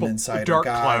just some insider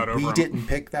guy. We didn't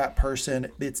pick that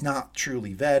person. It's not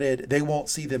truly vetted. They won't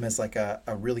see them as like a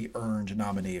really earned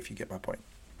nominee, if you get my point.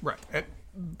 Right. And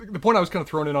the point I was kind of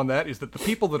throwing in on that is that the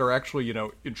people that are actually,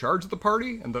 in charge of the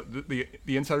party and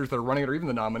the insiders that are running it or even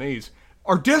the nominees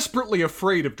are desperately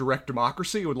afraid of direct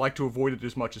democracy and would like to avoid it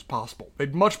as much as possible.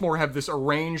 They'd much more have this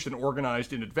arranged and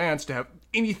organized in advance to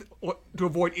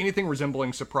avoid anything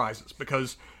resembling surprises,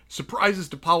 because surprises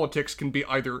to politics can be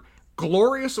either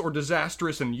glorious or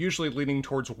disastrous and usually leaning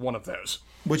towards one of those.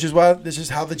 Which is why this is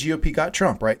how the GOP got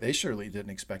Trump, right? They surely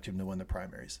didn't expect him to win the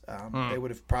primaries. They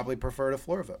would have probably preferred a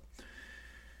floor vote.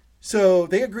 So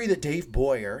they agree that Dave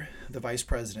Boyer, the vice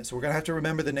president, so we're going to have to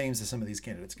remember the names of some of these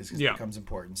candidates because it becomes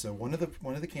important. So one of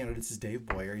the candidates is Dave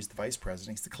Boyer. He's the vice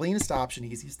president. He's the cleanest option,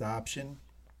 easiest option.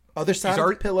 Other side of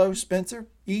the pillow, Spencer.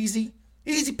 Easy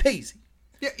peasy.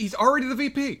 Yeah, he's already the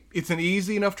VP. It's an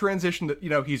easy enough transition that,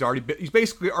 he's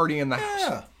basically already in the house.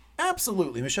 Yeah,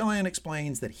 absolutely. Michelle Ann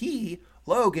explains that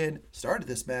Logan, started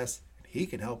this mess, and he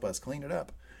can help us clean it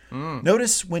up.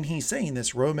 Notice when he's saying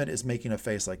this, Roman is making a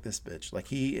face like this bitch. Like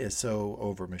he is so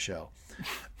over Michelle.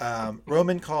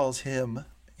 Roman calls him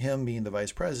being the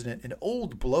vice president, an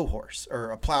old blowhorse,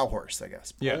 or a plow horse, I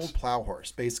guess. Yes. Old plow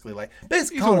horse, basically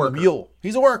calling him a mule.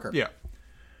 He's a worker. Yeah.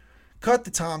 Cut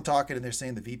to Tom talking, and they're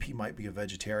saying the VP might be a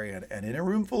vegetarian. And in a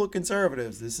room full of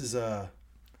conservatives, this is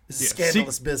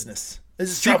scandalous business. This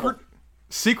is trouble.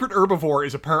 Secret herbivore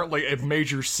is apparently a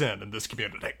major sin in this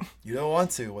community. You don't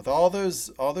want to. With all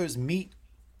those meat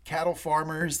cattle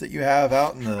farmers that you have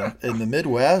out in the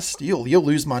Midwest, you'll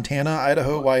lose Montana,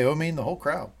 Idaho, Wyoming, the whole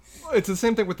crowd. It's the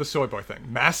same thing with the soy boy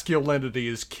thing. Masculinity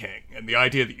is king, and the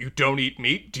idea that you don't eat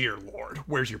meat, dear Lord,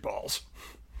 where's your balls?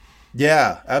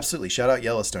 Yeah, absolutely. Shout out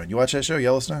Yellowstone. You watch that show,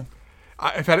 Yellowstone?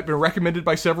 I've had it been recommended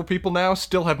by several people now,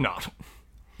 still have not.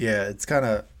 Yeah, it's kind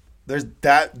of, there's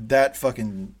that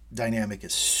fucking dynamic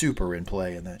is super in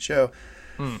play in that show.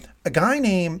 A guy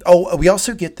named, we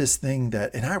also get this thing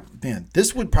that,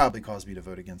 this would probably cause me to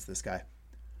vote against this guy.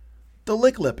 The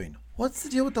lick-lipping. What's the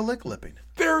deal with the lick-lipping?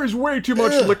 There is way too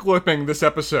much lick-lipping this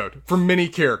episode for many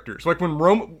characters. Like when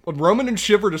Roman and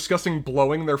Shiv are discussing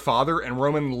blowing their father and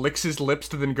Roman licks his lips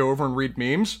to then go over and read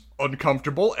memes.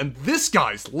 Uncomfortable. And this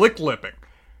guy's lick-lipping.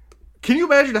 Can you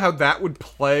imagine how that would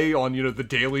play on, The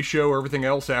Daily Show or everything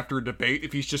else after a debate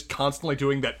if he's just constantly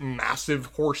doing that massive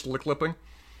horse lick-lipping?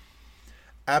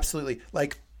 Absolutely.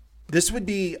 Like, this would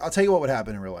be, I'll tell you what would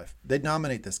happen in real life. They'd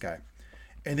nominate this guy.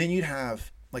 And then you'd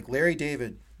have, like, Larry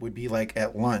David would be, like,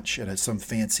 at lunch at some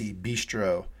fancy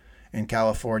bistro in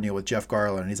California with Jeff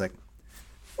Garland. And he's like,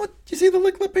 what? You see the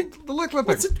lick-lipping? The lick-lipping.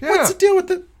 What's the deal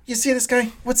with you see this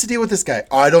guy? What's the deal with this guy?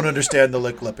 I don't understand the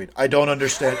lick-lipping. I don't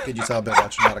understand. Could you tell I've been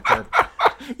watching Not a Curb?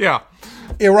 Yeah.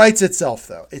 It writes itself,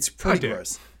 though. It's pretty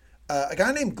gross. A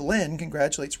guy named Glenn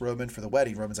congratulates Roman for the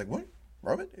wedding. Roman's like, what?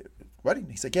 Roman? Wedding?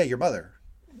 He's like, yeah, your mother.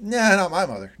 Nah, not my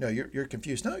mother. No, you're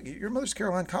confused. No, your mother's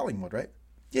Caroline Collingwood, right?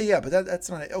 Yeah, but that's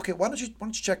not it. Okay, why don't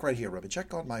you check right here, Roman?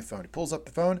 Check on my phone. He pulls up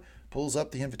the phone, pulls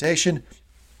up the invitation.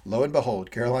 Lo and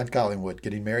behold, Caroline Collingwood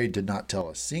getting married did not tell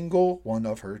a single one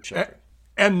of her children.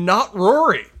 And not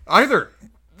Rory either.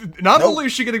 Not only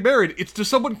is she getting married, it's to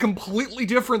someone completely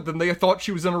different than they thought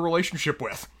she was in a relationship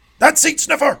with. That's seat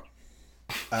sniffer!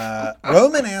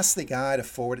 Roman asks the guy to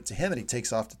forward it to him, and he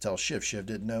takes off to tell Shiv. Shiv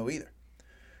didn't know either.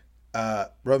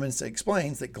 Roman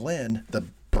explains that Glenn, the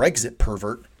Brexit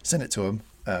pervert, sent it to him.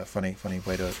 Funny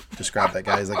way to describe that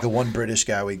guy. He's like the one British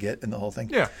guy we get in the whole thing.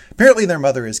 Yeah. Apparently their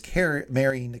mother is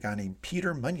marrying a guy named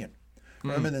Peter Munyon.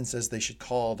 Roman then says they should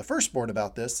call the firstborn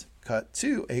about this. Cut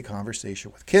to a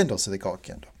conversation with Kendall. So they call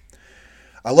Kendall.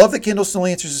 I love that Kendall still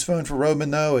answers his phone for Roman,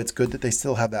 though. It's good that they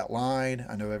still have that line.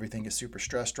 I know everything is super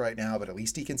stressed right now, but at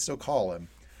least he can still call him.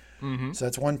 Mm-hmm. So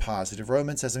that's one positive.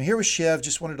 Roman says, I'm here with Shiv.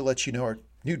 Just wanted to let you know our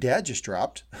new dad just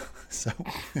dropped. So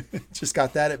just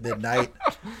got that at midnight.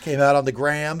 Came out on the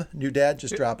gram. New dad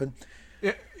just dropping.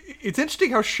 It's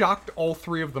interesting how shocked all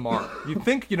three of them are. You'd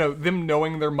think, them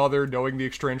knowing their mother, knowing the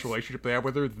estranged relationship they have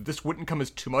with her, this wouldn't come as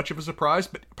too much of a surprise.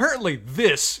 But apparently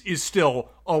this is still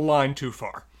a line too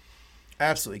far.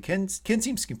 Absolutely. Ken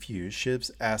seems confused. Shiv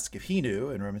asks if he knew,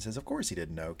 and Roman says, of course he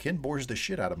didn't know. Ken bores the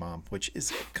shit out of Mom, which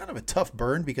is kind of a tough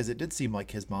burn because it did seem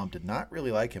like his mom did not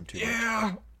really like him too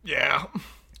much. Yeah.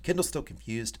 Kendall's still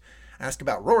confused. Ask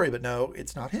about Rory, but no,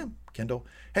 it's not him. Kendall,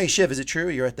 hey, Shiv, is it true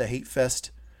you're at the Hate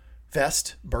Fest,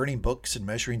 burning books and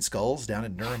measuring skulls down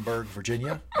in Nuremberg,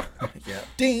 Virginia? Yeah.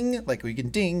 Ding. Like we can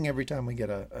ding every time we get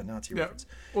a Nazi reference.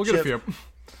 We'll get Shiv, a few.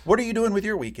 What are you doing with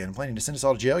your weekend? Planning to send us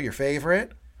all to jail? Your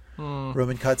favorite?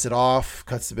 Roman cuts it off,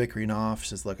 cuts the bickering off,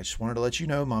 says, look, I just wanted to let you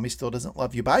know Mommy still doesn't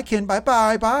love you. Bye, Ken.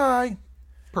 Bye.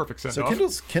 Perfect send So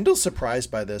off. Kendall's surprised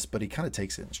by this, but he kind of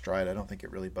takes it in stride. I don't think it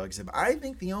really bugs him. I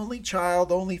think the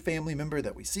only family member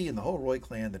that we see in the whole Roy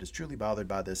clan that is truly bothered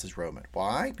by this is Roman.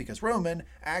 Why? Because Roman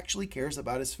actually cares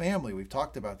about his family. We've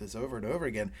talked about this over and over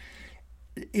again.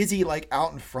 Is he like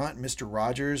out in front, Mr.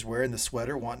 Rogers, wearing the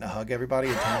sweater, wanting to hug everybody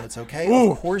and tell him it's okay?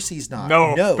 Ooh, of course he's not.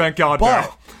 No, thank God, but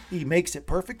no. He makes it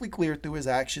perfectly clear through his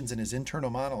actions and his internal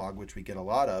monologue, which we get a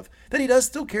lot of, that he does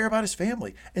still care about his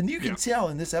family. And you can tell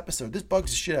in this episode, this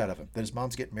bugs the shit out of him, that his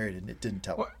mom's getting married and it didn't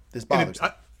tell him. This bothers him.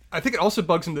 I think it also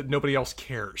bugs him that nobody else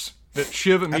cares. That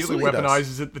Shiv immediately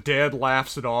weaponizes it, the dad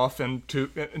laughs it off, and to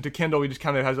Kendall, he just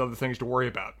kind of has other things to worry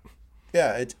about.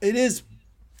 Yeah, it is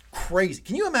crazy.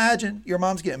 Can you imagine your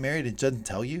mom's getting married and doesn't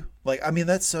tell you? Like, I mean,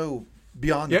 that's so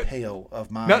beyond the pale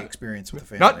of my experience with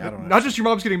the family. Not just your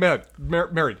mom's getting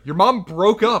married. Your mom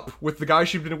broke up with the guy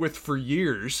she'd been with for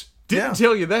years. Didn't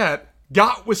tell you that.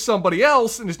 got with somebody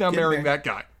else and is now marrying that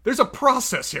guy. There's a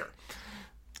process here.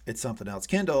 It's something else.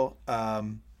 Kendall,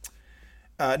 cut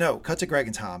to Greg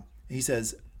and Tom.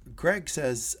 Greg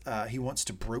says he wants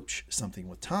to broach something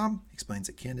with Tom. He explains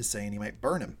that Ken is saying he might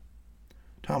burn him.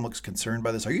 Tom looks concerned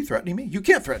by this. Are you threatening me? You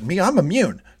can't threaten me. I'm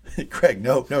immune. Greg,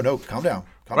 no. Calm down.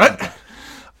 Calm down.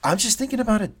 I'm just thinking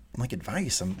about it like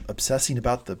advice. I'm obsessing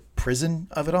about the prison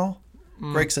of it all.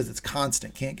 Greg says it's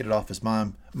constant. Can't get it off his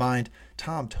mind.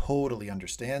 Tom totally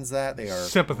understands that. They are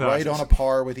right on a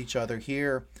par with each other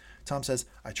here. Tom says,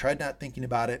 I tried not thinking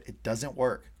about it. It doesn't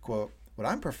work. Quote, what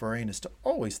I'm preferring is to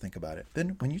always think about it.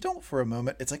 Then when you don't for a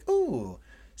moment, it's like, ooh,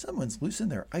 someone's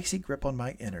loosened their icy grip on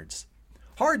my innards.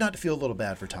 Hard not to feel a little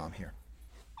bad for Tom here.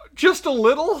 Just a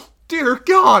little? Dear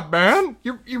God, man.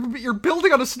 You're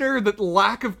building on a scenario that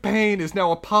lack of pain is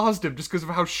now a positive just because of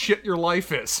how shit your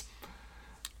life is.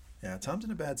 Yeah, Tom's in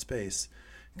a bad space.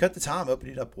 Cut to Tom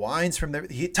opening up wines from there.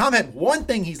 Tom had one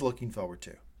thing he's looking forward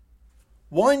to.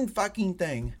 One fucking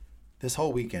thing this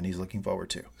whole weekend he's looking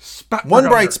forward to. One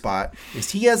bright spot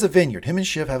is he has a vineyard. Him and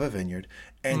Shiv have a vineyard,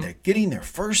 and they're getting their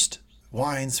first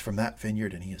wines from that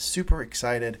vineyard, and he is super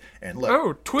excited. And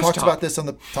look, talked about this on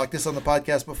the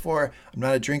podcast before. I'm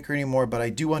not a drinker anymore, but I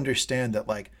do understand that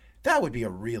that would be a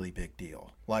really big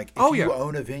deal. Like if you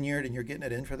own a vineyard and you're getting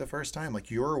it in for the first time, like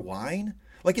your wine.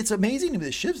 Like it's amazing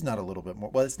that Shiv's not a little bit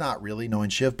more. Well, it's not really knowing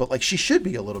Shiv, but like she should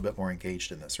be a little bit more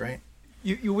engaged in this, right?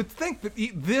 You would think that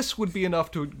this would be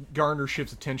enough to garner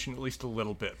Shiv's attention at least a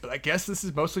little bit, but I guess this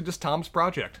is mostly just Tom's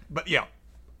project. But yeah,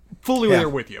 fully there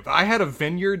with you. If I had a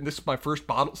vineyard and this is my first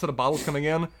set of bottles coming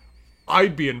in,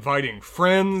 I'd be inviting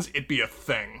friends. It'd be a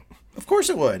thing. Of course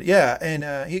it would. Yeah,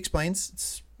 and he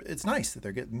explains it's nice that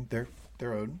they're getting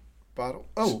their own bottle.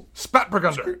 Oh,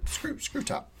 Spätburgunder. Screw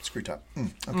top.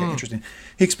 Okay, interesting.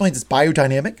 He explains it's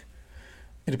biodynamic.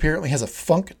 It apparently has a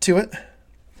funk to it.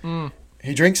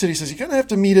 He drinks it. He says you kind of have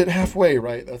to meet it halfway,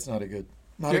 right? That's not a good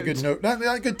note.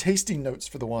 Not good tasting notes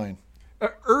for the wine.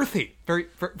 Earthy, very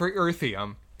very earthy.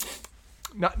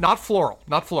 Not floral.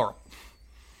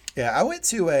 Yeah, I went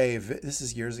to this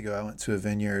is years ago. I went to a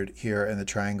vineyard here in the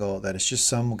Triangle that is just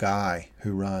some guy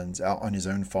who runs out on his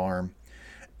own farm.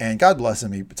 And God bless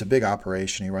him, it's a big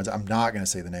operation. He runs, I'm not going to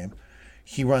say the name.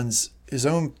 He runs his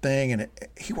own thing, and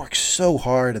he works so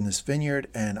hard in this vineyard.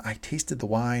 And I tasted the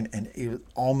wine, and it was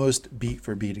almost beat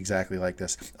for beat exactly like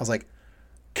this. I was like,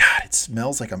 God, it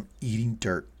smells like I'm eating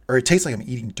dirt. Or it tastes like I'm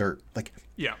eating dirt. Like,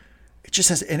 yeah. It just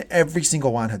says, and every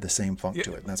single wine had the same funk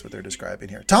to it. And that's what they're describing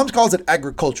here. Tom calls it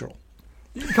agricultural.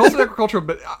 He calls it agricultural,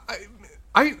 but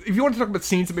if you want to talk about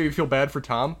scenes that made me feel bad for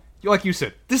Tom, like you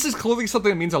said, this is clearly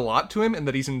something that means a lot to him and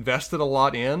that he's invested a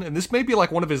lot in. And this may be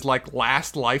like one of his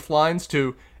last lifelines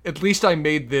to, at least I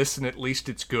made this and at least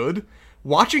it's good.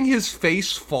 Watching his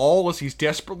face fall as he's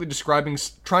desperately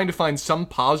trying to find some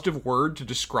positive word to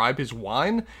describe his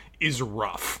wine is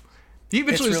rough. He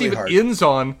eventually ends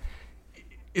on,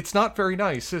 it's not very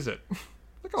nice, is it?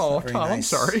 Like, oh, Tom, nice. I'm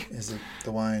sorry. Is it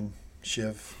the wine,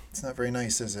 Shiv? It's not very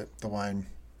nice, is it? The wine.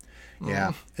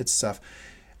 Yeah, it's tough.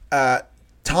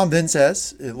 Tom then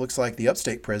says, it looks like the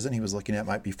upstate prison he was looking at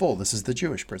might be full. This is the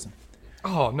Jewish prison.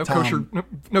 Oh, no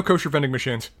kosher vending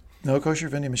machines. No kosher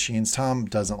vending machines. Tom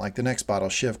doesn't like the next bottle.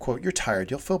 Shiv, quote, you're tired.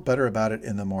 You'll feel better about it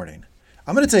in the morning.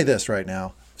 I'm going to say this right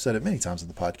now. I've said it many times in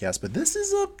the podcast, but this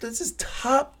is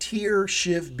top tier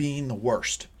Shiv being the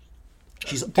worst.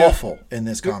 She's awful in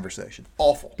this conversation.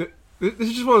 Awful. This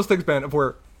is just one of those things, Ben, of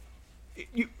where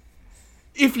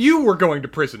if you were going to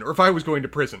prison, or if I was going to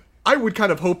prison, I would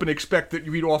kind of hope and expect that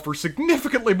you'd offer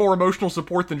significantly more emotional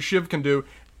support than Shiv can do,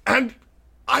 and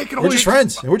I can only... We're just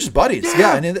friends. We're just buddies.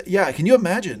 Yeah, can you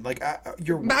imagine? Like,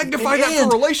 you're... Magnify that for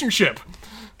a relationship.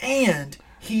 And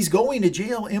he's going to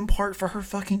jail in part for her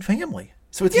fucking family.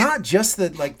 So it's not just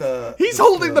that, like, He's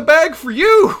holding the bag for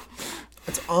you!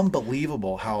 It's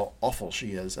unbelievable how awful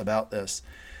she is about this.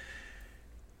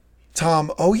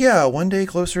 Tom, oh yeah, one day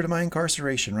closer to my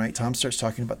incarceration, right? Tom starts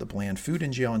talking about the bland food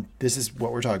in jail, and this is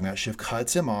what we're talking about. Shiv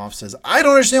cuts him off, says, I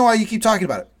don't understand why you keep talking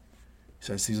about it. He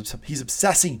says he's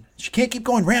obsessing. She can't keep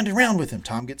going round and round with him.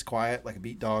 Tom gets quiet like a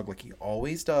beat dog, like he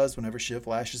always does whenever Shiv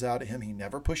lashes out at him. He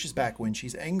never pushes back when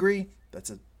she's angry. That's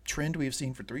a trend we've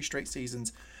seen for 3 straight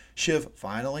seasons. Shiv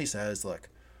finally says, look,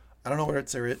 I don't know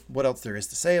what else there is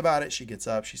to say about it. She gets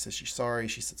up. She says she's sorry.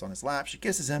 She sits on his lap. She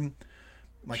kisses him.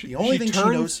 Like the only thing she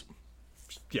knows...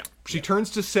 Yeah, she turns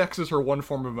to sex as her one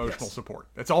form of emotional support.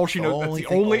 That's all she knows. That's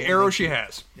the only arrow she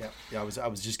has. Yeah. I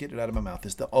was just getting it out of my mouth.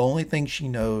 It's the only thing she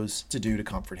knows to do to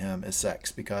comfort him is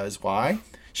sex. Because why?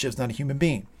 Shiv's not a human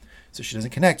being, so she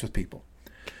doesn't connect with people.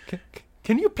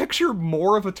 Can you picture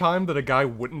more of a time that a guy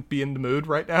wouldn't be in the mood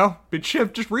right now? But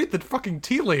Shiv, just read the fucking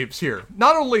tea leaves here.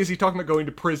 Not only is he talking about going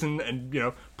to prison and,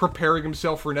 preparing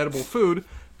himself for inedible food,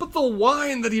 but the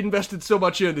wine that he invested so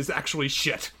much in is actually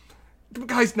shit. The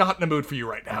guy's not in the mood for you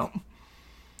right now.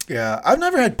 Yeah, I've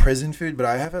never had prison food, but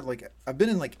I've been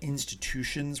in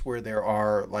institutions where there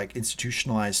are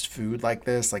institutionalized food like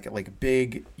this, like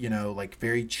big,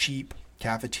 very cheap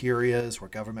cafeterias where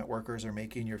government workers are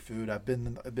making your food. I've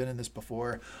been in this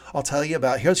before. I'll tell you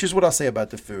about here's what I'll say about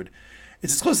the food.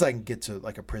 It's as close as I can get to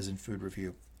a prison food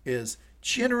review. Is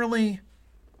generally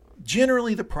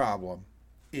the problem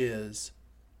is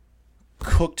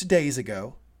cooked days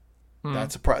ago.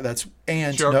 That's not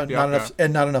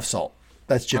enough salt.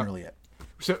 That's generally it.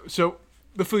 So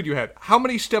the food you had, how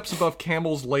many steps above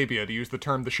camel's labia, to use the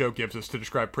term the show gives us to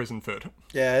describe prison food?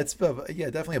 Yeah, it's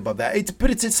definitely above that. It's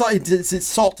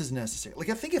salt is necessary.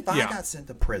 I think if I got sent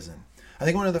to prison, I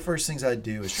think one of the first things I'd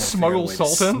do is smuggle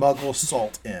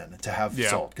salt in to have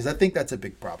salt, because I think that's a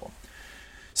big problem.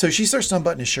 So she starts to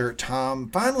unbutton his shirt. Tom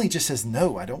finally just says,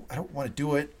 "No, I don't want to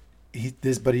do it."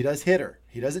 But he does hit her.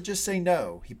 He doesn't just say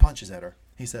no. He punches at her.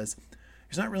 He says,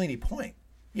 "There's not really any point.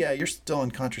 Yeah, you're still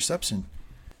on contraception.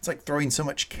 It's like throwing so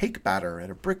much cake batter at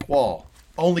a brick wall."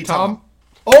 Only Tom.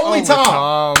 Only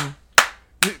Tom.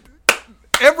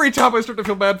 Every time I start to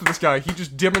feel bad for this guy, he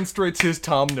just demonstrates his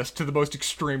Tomness to the most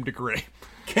extreme degree.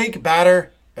 Cake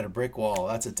batter at a brick wall.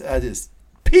 That is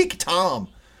peak Tom.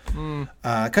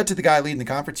 Cut to the guy leading the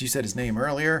conference. You said his name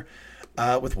earlier.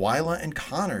 With Wyla and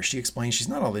Connor. She explains she's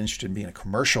not all interested in being a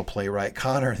commercial playwright.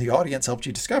 Connor, the audience helped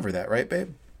you discover that, right,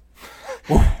 babe?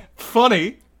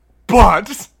 Funny,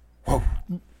 but... Whoa.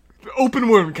 Open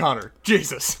wound, Connor.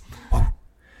 Jesus. Whoa.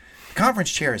 The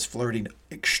conference chair is flirting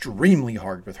extremely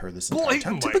hard with her this entire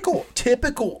time.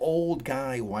 Typical old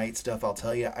guy white stuff, I'll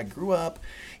tell you. I grew up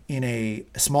in a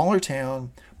smaller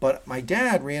town, but my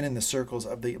dad ran in the circles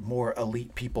of the more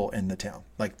elite people in the town.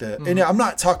 And I'm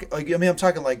not talking I'm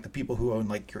talking like the people who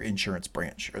own your insurance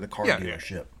branch or the car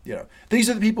dealership. Yeah. These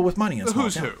are the people with money in a small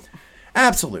town. Who's who.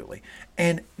 Absolutely.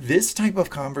 And this type of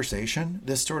conversation,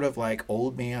 this sort of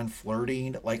old man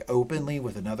flirting openly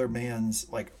with another man's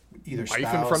either wife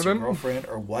spouse in front of him? Or girlfriend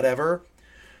or whatever.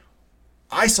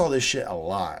 I saw this shit a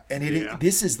lot. And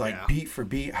this is beat for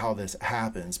beat how this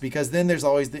happens. Because then there's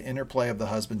always the interplay of the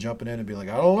husband jumping in and being like,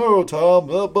 "I don't know, Tom,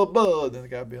 blah, blah, blah." And then the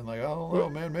guy being like, "I don't know,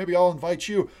 man, maybe I'll invite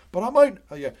you. But I might,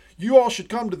 you all should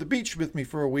come to the beach with me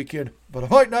for a weekend. But I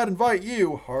might not invite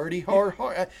you." Hardy, hard.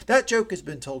 That joke has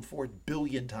been told 4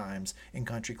 billion times in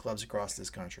country clubs across this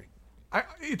country.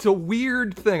 It's a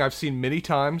weird thing I've seen many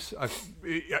times.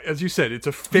 As you said, it's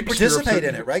a fixture. You participate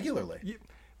in it regularly.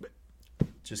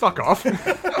 Fuck off.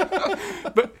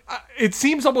 But it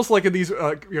seems almost like in these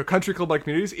country club-like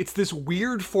communities, it's this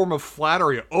weird form of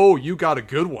flattery. "Oh, you got a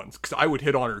good one, because I would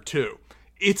hit on her too."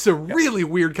 It's a really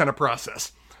weird kind of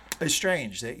process. It's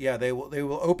strange. They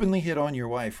will openly hit on your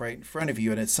wife right in front of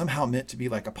you, and it's somehow meant to be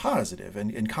a positive.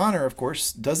 And Connor, of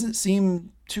course, doesn't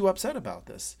seem too upset about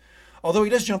this, although he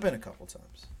does jump in a couple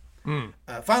times.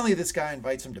 Finally, this guy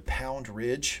invites him to Pound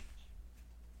Ridge.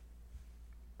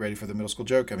 Ready for the middle school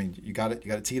joke? I mean, you got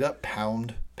it teed up.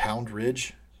 Pound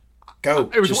Ridge.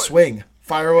 Go. Swing.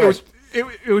 Fire away.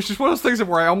 It was just one of those things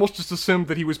where I almost just assumed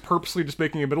that he was purposely just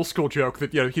making a middle school joke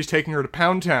that he's taking her to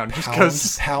Pound Town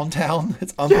because Pound Town.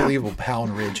 It's unbelievable. Yeah.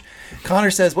 Pound Ridge. Connor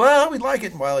says, "Well, we'd like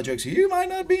it," and Wyla jokes, "You might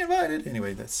not be invited."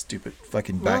 Anyway, that stupid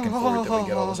fucking back and forth that we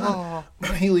get all the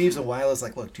time. He leaves, and Wyla's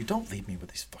like, "Look, dude, don't leave me with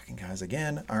these fucking guys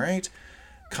again. All right."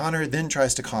 Connor then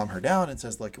tries to calm her down and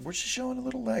says, "We're just showing a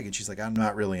little leg," and she's like, "I'm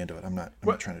not really into it. I'm not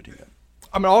trying to do that."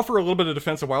 I'm going to offer a little bit of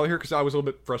defense a while here because I was a little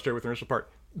bit frustrated with the initial part.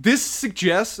 This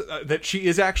suggests that she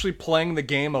is actually playing the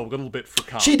game a little bit for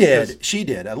Connor. She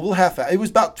did. A little half. It was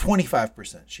about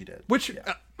 25% she did. Which,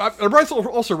 I'm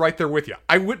also right there with you.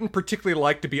 I wouldn't particularly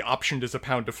like to be optioned as a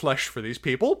pound of flesh for these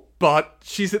people, but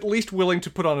she's at least willing to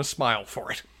put on a smile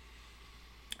for it.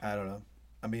 I don't know.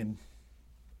 I mean...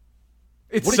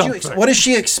 What does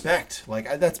she expect?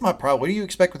 That's my problem. What do you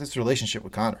expect with this relationship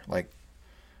with Connor?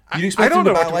 You expect him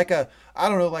to buy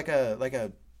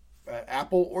a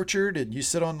apple orchard and you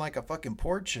sit on a fucking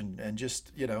porch and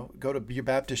just, go to your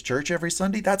Baptist church every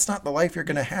Sunday? That's not the life you're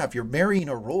going to have. You're marrying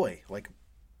a Roy.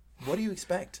 What do you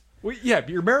expect? Well, yeah,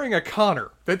 but you're marrying a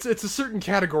Connor. It's a certain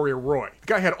category of Roy. The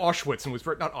guy had Auschwitz and was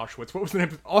not Auschwitz. What was the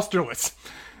name? Austerlitz.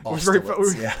 Was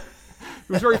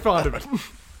very fond of it.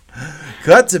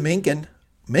 Cut to Mencken.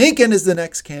 Mencken is the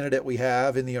next candidate we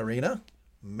have in the arena.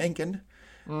 Mencken.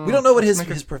 We don't know what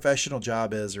his professional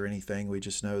job is or anything. We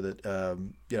just know that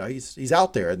he's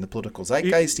out there in the political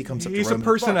zeitgeist. He comes up to Roman. He's a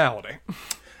personality.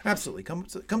 Absolutely.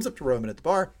 Comes up to Roman at the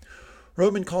bar.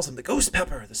 Roman calls him the ghost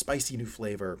pepper, the spicy new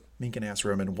flavor. Mencken asks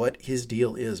Roman what his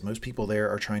deal is. Most people there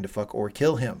are trying to fuck or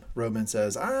kill him. Roman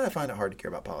says, I find it hard to care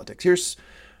about politics.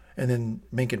 And then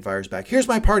Mencken fires back, here's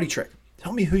my party trick.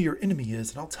 Tell me who your enemy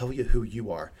is, and I'll tell you who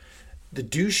you are. The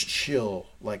douche chill,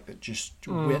 like that, just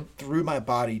went through my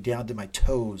body down to my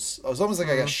toes. It was almost like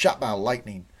I got shot by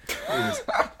lightning. It was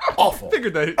awful.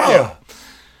 Figured that. Yeah.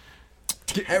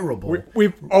 Terrible.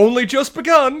 We've only just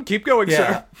begun. Keep going,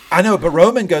 sir. I know, but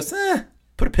Roman goes,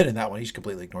 put a pin in that one. He just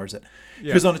completely ignores it.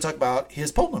 He goes on to talk about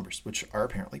his poll numbers, which are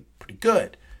apparently pretty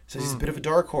good. So he's a bit of a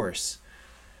dark horse.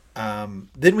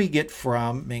 Then we get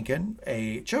from Mencken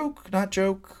a joke, not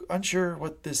joke, unsure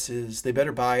what this is. They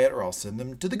better buy it or I'll send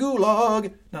them to the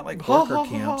gulag. Not like worker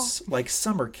camps, like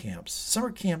summer camps.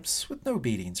 Summer camps with no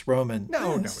beatings. Roman,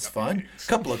 this is fun. A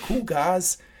couple of cool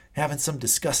guys having some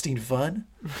disgusting fun.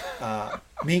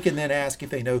 Mencken then asks if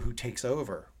they know who takes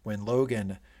over when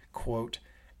Logan, quote,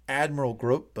 Admiral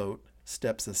Gropeboat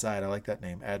steps aside. I like that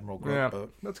name, Admiral Gropeboat.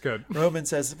 That's good. Roman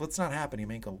says, what's not happening?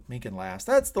 Mencken laughs.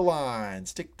 That's the line.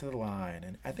 Stick to the line.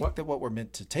 And I think that what we're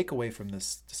meant to take away from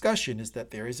this discussion is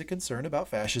that there is a concern about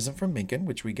fascism from Mencken,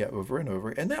 which we get over and over.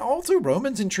 And that also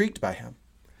Roman's intrigued by him.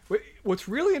 What's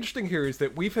really interesting here is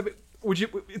that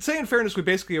it's say in fairness, we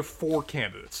basically have 4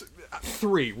 candidates.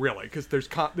 3, really, because there's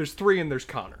 3 and there's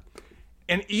Connor.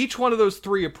 And each one of those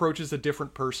 3 approaches a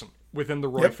different person within the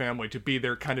Roy family to be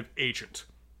their kind of agent.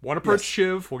 One approached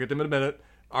Shiv. We'll get them in a minute.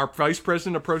 Our vice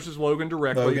president approaches Logan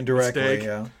directly.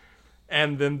 Yeah.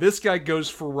 And then this guy goes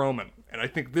for Roman. And I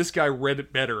think this guy read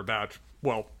it better about,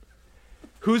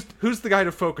 who's the guy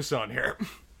to focus on here?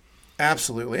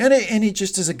 Absolutely. And it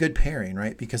just is a good pairing,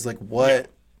 right? Because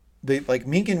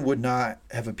Mencken would not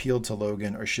have appealed to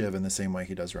Logan or Shiv in the same way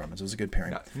he does Roman. So it was a good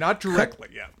pairing. Not directly,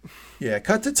 Yeah,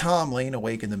 cut to Tom laying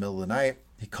awake in the middle of the night.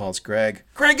 He calls Greg.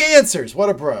 Greg answers. What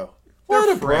a bro.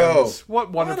 What a bro.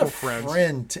 What wonderful friends. What a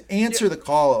friend to answer the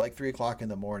call at like 3 o'clock in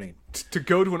the morning. To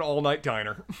go to an all-night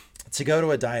diner. To go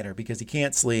to a diner because he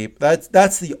can't sleep. That's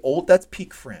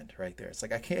peak friend right there. It's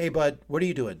like, hey, bud, what are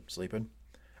you doing? Sleeping?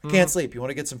 I can't sleep. You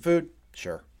want to get some food?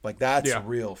 Sure. Like, that's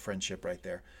real friendship right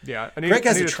there. Yeah. Greg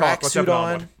has a tracksuit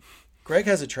on. Greg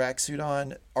has a tracksuit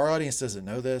on. Our audience doesn't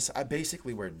know this. I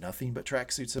basically wear nothing but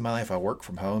tracksuits in my life. I work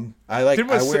from home. I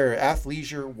wear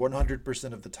athleisure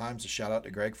 100% of the time. So shout out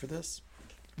to Greg for this.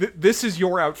 This is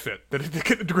your outfit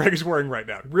that Greg is wearing right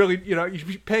now. Really,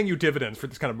 he's paying you dividends for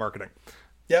this kind of marketing.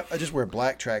 Yep, I just wear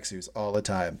black tracksuits all the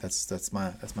time. That's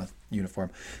my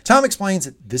uniform. Tom explains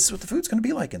that this is what the food's going to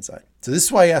be like inside. So this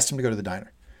is why he asked him to go to the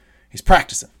diner. He's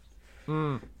practicing.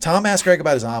 Tom asked Greg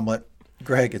about his omelet.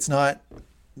 Greg, it's not.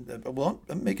 Well,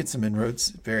 I'm making some inroads.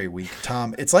 Very weak.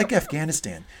 Tom, it's like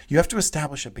Afghanistan. You have to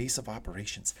establish a base of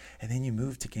operations, and then you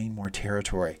move to gain more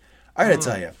territory. I got to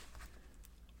tell you,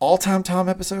 all-time Tom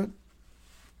episode.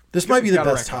 This might be the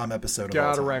best Tom episode of all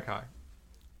time. Gotta rank high.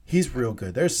 He's real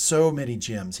good. There's so many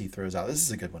gems he throws out. This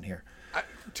is a good one here.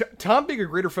 Tom being a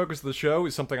greater focus of the show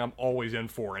is something I'm always in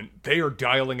for, and they are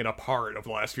dialing it up hard over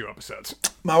the last few episodes.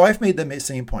 My wife made the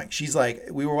same point. She's like,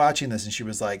 we were watching this, and she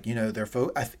was like,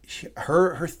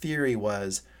 her theory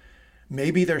was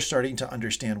maybe they're starting to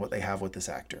understand what they have with this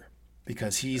actor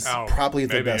because he's probably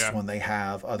the best one they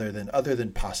have, other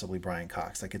than possibly Brian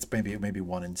Cox. Like it's maybe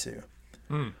 1 and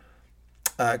 2.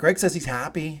 Greg says he's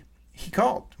happy. He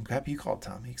called. I'm happy you called,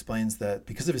 Tom. He explains that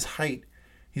because of his height,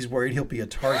 he's worried he'll be a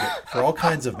target for all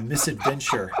kinds of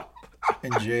misadventure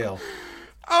in jail.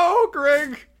 Oh,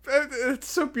 Greg. It's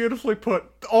so beautifully put.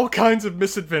 All kinds of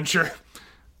misadventure.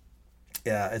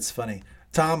 Yeah, it's funny.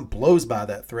 Tom blows by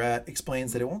that threat,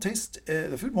 explains that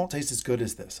the food won't taste as good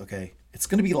as this, okay? It's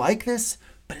going to be like this,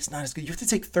 but it's not as good. You have to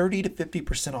take 30 to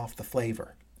 50% off the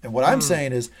flavor. And what I'm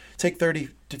saying is take 30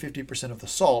 to 50% of the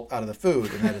salt out of the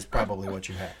food, and that is probably what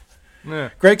you have.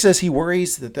 Yeah. Greg says he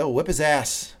worries that they'll wipe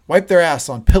their ass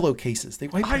on pillowcases. They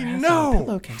wipe their ass on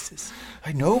pillowcases.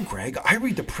 I know, Greg. I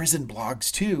read the prison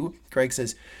blogs too. Greg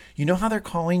says, you know how they're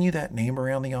calling you that name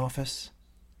around the office?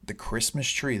 The Christmas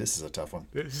tree. This is a tough one.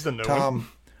 This is a no Tom, one.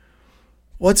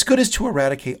 What's good is to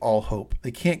eradicate all hope.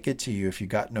 They can't get to you if you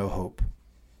got no hope.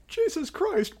 Jesus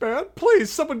Christ, man.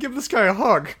 Please, someone give this guy a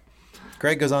hug.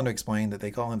 Greg goes on to explain that they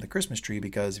call him the Christmas tree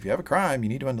because if you have a crime, you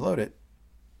need to unload it.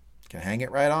 Can hang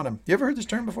it right on him. You ever heard this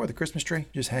term before, the Christmas tree?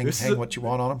 Just hang what you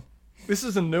want on him? This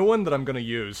is a new one that I'm going to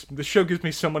use. This show gives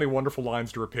me so many wonderful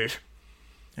lines to repeat.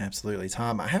 Absolutely.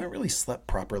 Tom, I haven't really slept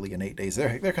properly in 8 days.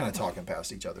 They're kind of talking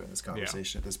past each other in this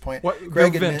conversation at this point.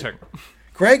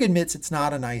 Greg admits it's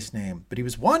not a nice name, but he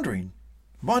was wondering,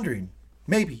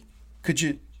 maybe,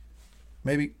 could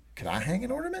I hang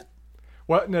an ornament?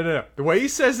 What? No. The way he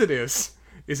says it is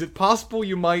Is it possible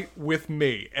you might with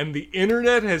me? And the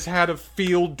internet has had a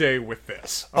field day with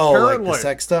this. Oh, apparently, like the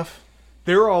sex stuff?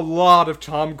 There are a lot of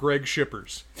Tom Greg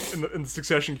shippers in the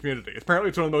Succession community. Apparently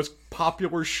it's one of the most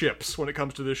popular ships when it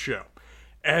comes to this show.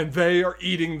 And they are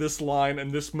eating this line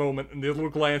and this moment and the little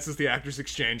glances the actors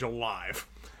exchange alive.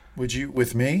 Would you,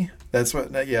 with me? That's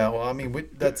what, yeah, well, I mean,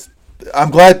 I'm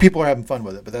glad people are having fun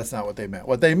with it, but that's not what they meant.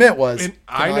 What they meant was, can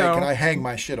I hang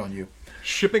my shit on you?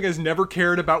 Shipping has never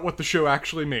cared about what the show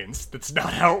actually means. That's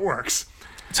not how it works.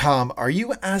 Tom, are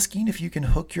you asking if you can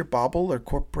hook your bauble or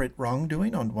corporate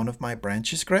wrongdoing on one of my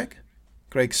branches, Greg?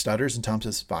 Greg stutters and Tom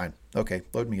says, fine. Okay,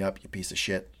 load me up, you piece of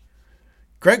shit.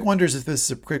 Greg wonders if this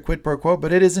is a quid pro quo,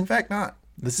 but it is in fact not.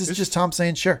 This is just Tom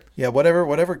saying, sure. Yeah,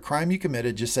 whatever crime you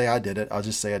committed, just say I did it. I'll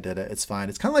just say I did it. It's fine.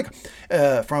 It's kind of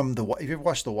like from if you ever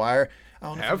watched The Wire, I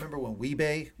don't know if you remember when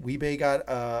Wee-Bey got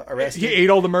arrested. He ate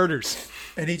all the murders.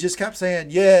 And he just kept saying,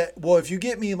 yeah, well, if you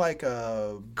get me like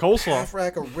a coleslaw, half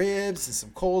rack of ribs and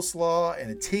some coleslaw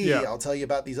and a tea, I'll tell you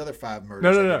about these other 5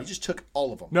 murders. No. He just took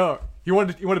all of them. No, he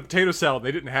wanted potato salad.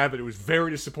 They didn't have it. He was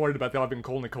very disappointed about there being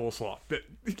only coleslaw. But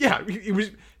yeah, he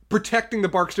was protecting the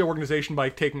Barksdale organization by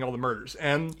taking all the murders,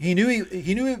 and he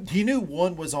knew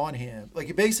one was on him.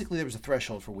 Like basically, there was a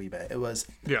threshold for Wee-Bey. It was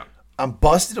I'm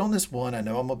busted on this one. I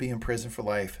know I'm gonna be in prison for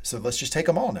life, so let's just take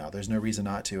them all now. There's no reason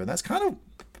not to, and that's kind of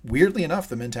weirdly enough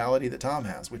the mentality that Tom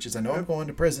has, which is I know I'm going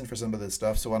to prison for some of this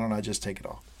stuff, so why don't I just take it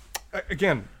all?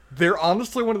 Again, they're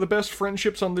honestly one of the best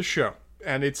friendships on this show,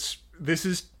 and this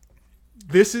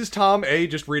is Tom,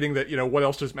 just reading that, what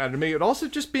else does matter to me, and also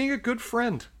just being a good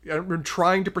friend and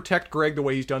trying to protect Greg the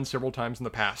way he's done several times in the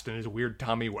past in his weird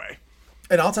Tommy way.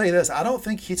 And I'll tell you this, I don't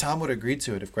think Tom would have agreed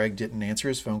to it if Greg didn't answer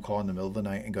his phone call in the middle of the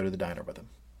night and go to the diner with him.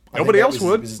 Nobody else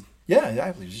would.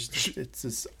 It's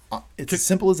as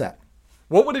simple as that.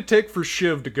 What would it take for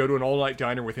Shiv to go to an all-night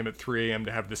diner with him at 3 a.m.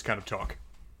 to have this kind of talk?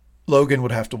 Logan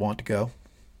would have to want to go.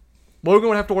 Logan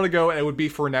would have to want to go, and it would be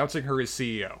for announcing her as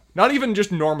CEO. Not even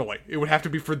just normally. It would have to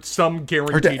be for some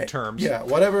guaranteed terms. Yeah,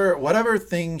 whatever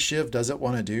thing Shiv doesn't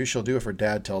want to do, she'll do if her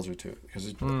dad tells her to.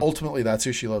 Because ultimately, that's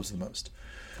who she loves the most.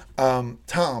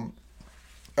 Tom,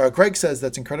 Greg says,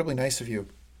 that's incredibly nice of you.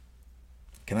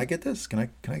 Can I get this?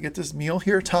 Can I get this meal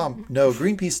here? Tom, no,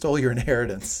 Greenpeace stole your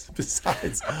inheritance.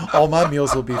 Besides, all my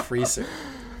meals will be free soon.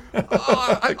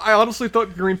 I honestly thought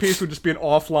Greenpeace would just be an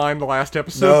offline the last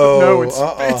episode. No,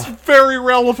 it's very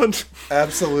relevant.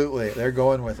 Absolutely. They're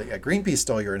going with it. Yeah, Greenpeace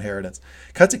stole your inheritance.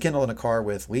 Cut to Kendall in a car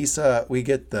with Lisa. We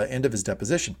get the end of his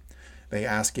deposition. They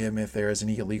ask him if there is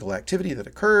any illegal activity that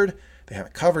occurred. They have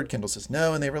it covered. Kendall says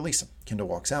no, and they release him. Kendall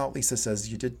walks out. Lisa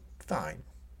says, you did fine.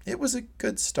 It was a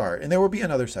good start. And there will be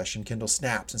another session. Kendall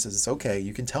snaps and says, it's okay.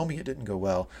 You can tell me it didn't go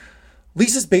well.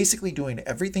 Lisa's basically doing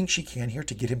everything she can here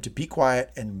to get him to be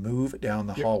quiet and move down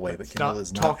the hallway, but Kendall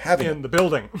is not having it. In the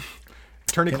building.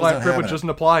 Attorney-client privilege doesn't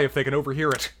apply if they can overhear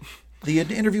it. The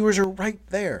interviewers are right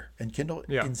there, and Kendall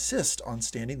insists on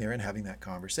standing there and having that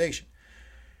conversation.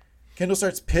 Kendall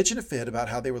starts pitching a fit about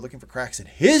how they were looking for cracks in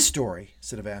his story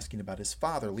instead of asking about his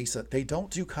father. Lisa, they don't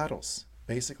do cuddles.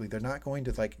 Basically, they're not going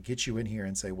to get you in here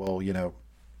and say, well,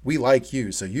 we like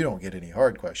you, so you don't get any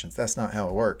hard questions. That's not how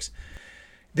it works.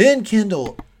 Then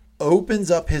Kendall opens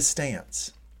up his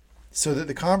stance so that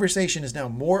the conversation is now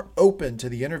more open to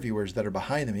the interviewers that are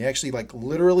behind him. He actually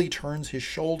literally turns his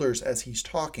shoulders as he's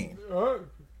talking.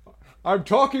 I'm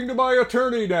talking to my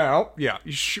attorney now. Yeah,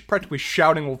 he's practically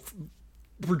shouting,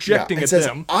 projecting at says,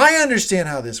 them. I understand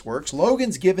how this works.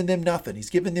 Logan's given them nothing. He's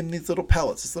given them these little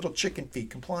pellets, this little chicken feed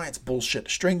compliance bullshit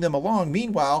to string them along.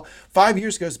 Meanwhile, 5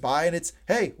 years goes by and it's,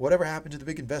 hey, whatever happened to the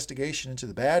big investigation into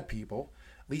the bad people?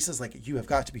 Lisa's like, you have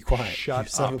got to be quiet. Shut you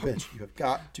son of a bitch. You have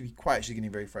got to be quiet. She's getting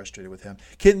very frustrated with him.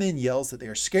 Ken then yells that they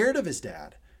are scared of his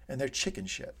dad and they're chicken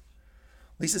shit.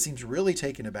 Lisa seems really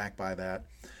taken aback by that.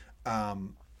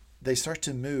 They start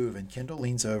to move and Kendall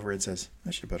leans over and says,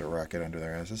 I should put a rocket under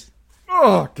their asses.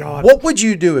 Oh, God. What would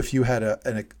you do if you had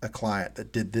a client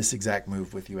that did this exact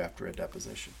move with you after a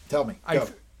deposition? Tell me.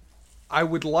 I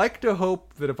would like to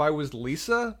hope that if I was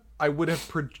Lisa, I would have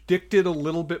predicted a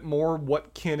little bit more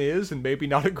what Ken is and maybe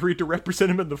not agreed to represent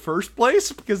him in the first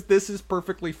place, because this is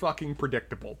perfectly fucking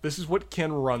predictable. This is what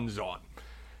Ken runs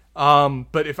on.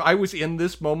 But if I was in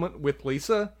this moment with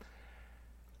Lisa,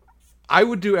 I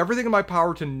would do everything in my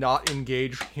power to not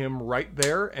engage him right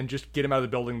there and just get him out of the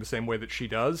building the same way that she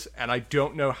does. And I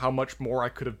don't know how much more I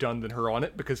could have done than her on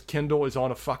it, because Kendall is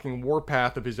on a fucking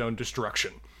warpath of his own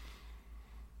destruction.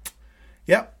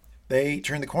 Yep. They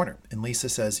turn the corner, and Lisa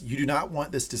says, you do not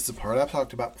want this is the part I've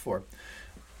talked about before.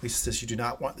 Lisa says, you do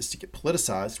not want this to get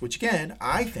politicized, which again,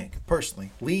 I think,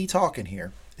 personally, Lee talking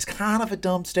here is kind of a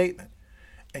dumb statement.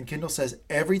 And Kendall says,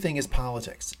 everything is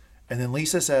politics. And then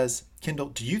Lisa says, Kendall,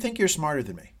 do you think you're smarter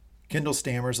than me? Kendall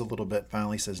stammers a little bit,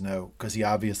 finally says no, because he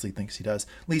obviously thinks he does.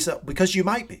 Lisa, because you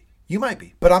might be. You might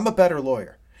be. But I'm a better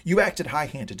lawyer. You acted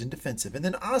high-handed and defensive and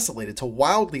then oscillated to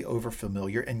wildly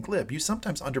overfamiliar and glib. You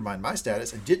sometimes undermined my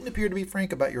status and didn't appear to be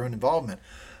frank about your own involvement.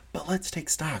 But let's take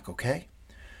stock, okay?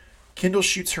 Kendall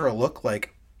shoots her a look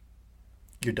like,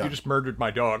 you're done. You just murdered my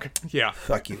dog. Yeah.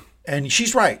 Fuck you. And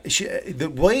she's right.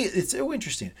 It's so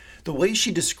interesting. The way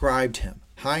she described him,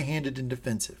 high-handed and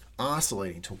defensive,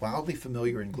 oscillating to wildly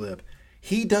familiar and glib,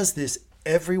 he does this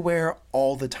everywhere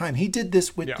all the time. He did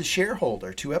this with the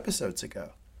shareholder 2 episodes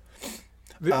ago.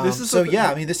 This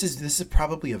is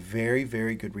probably a very,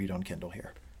 very good read on Kendall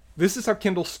here. This is how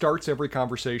Kendall starts every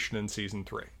conversation in season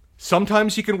 3.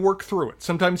 Sometimes he can work through it.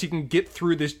 Sometimes he can get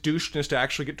through this doucheness to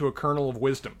actually get to a kernel of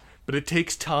wisdom. But it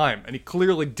takes time, and he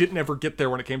clearly didn't ever get there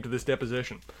when it came to this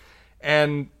deposition.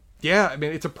 And yeah, I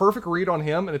mean, it's a perfect read on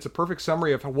him, and it's a perfect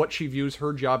summary of what she views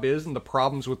her job is and the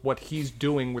problems with what he's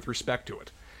doing with respect to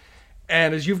it.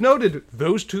 And as you've noted,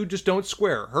 those two just don't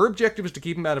square. Her objective is to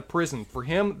keep him out of prison. For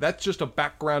him, that's just a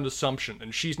background assumption,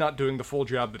 and she's not doing the full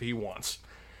job that he wants.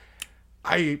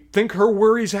 I think her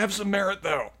worries have some merit,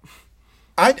 though.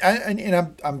 I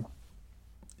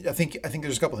think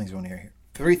there's a couple things going on here.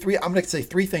 Three. I'm going to say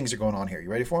 3 things are going on here.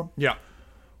 You ready for them? Yeah.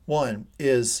 1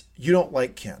 is you don't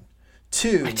like Ken.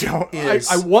 2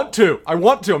 I want to.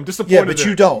 I'm disappointed. Yeah, but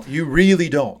you don't. You really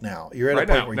don't now. You're at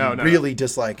a point where you really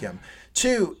dislike him.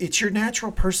 2, it's your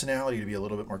natural personality to be a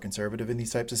little bit more conservative in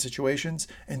these types of situations.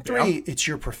 And 3, it's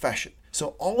your profession.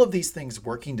 So all of these things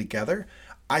working together,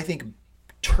 I think,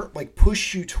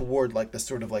 push you toward like the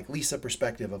sort of like Lisa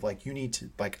perspective of like you need to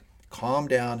like calm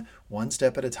down, one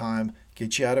step at a time,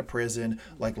 get you out of prison.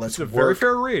 Like let's work. It's a very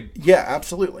fair read. Yeah,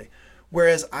 absolutely.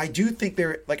 Whereas I do think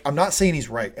I'm not saying he's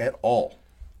right at all,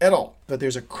 but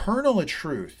there's a kernel of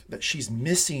truth that she's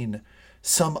missing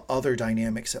some other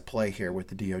dynamics at play here with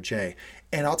the DOJ.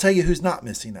 And I'll tell you who's not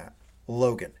missing that.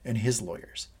 Logan and his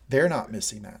lawyers. They're not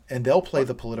missing that. And they'll play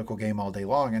the political game all day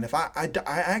long. And if I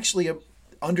actually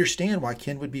understand why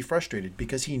Ken would be frustrated,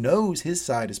 because he knows his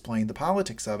side is playing the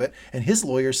politics of it and his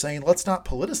lawyer's saying, let's not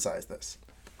politicize this.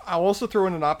 I'll also throw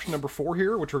in an option number 4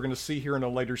 here, which we're going to see here in a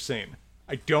later scene.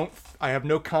 I have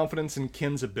no confidence in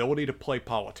Ken's ability to play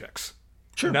politics.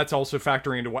 Sure. And that's also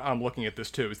factoring into what I'm looking at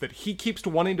this too, is that he keeps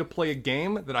wanting to play a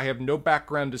game that I have no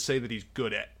background to say that he's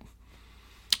good at.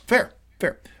 Fair.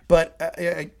 But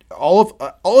all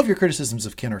of your criticisms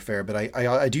of Ken are fair, but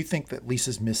I do think that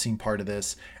Lisa's missing part of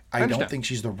this. I don't think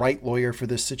she's the right lawyer for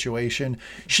this situation.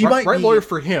 She might be lawyer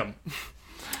for him.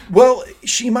 Well,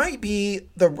 she might be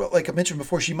like I mentioned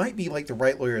before, she might be like the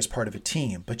right lawyer as part of a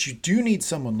team, but you do need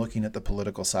someone looking at the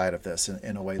political side of this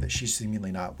in a way that she's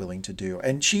seemingly not willing to do.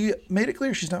 And she made it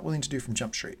clear she's not willing to do from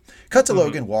Jump Street. Cut to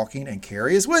Logan walking and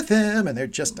Carrie is with him and they're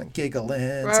just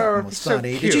giggling. Something was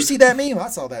funny. Did you see that meme? I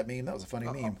saw that meme. That was a funny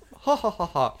meme. Ha ha ha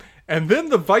ha. And then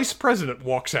the vice president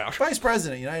walks out. Vice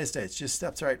president of the United States just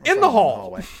steps right in the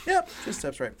hallway. Yep, just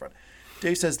steps right in front.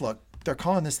 Dave says, look, they're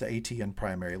calling this the ATN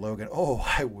primary. Logan,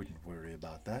 I wouldn't worry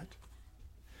about that.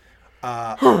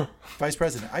 Vice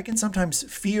President, I can sometimes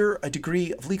fear a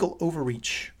degree of legal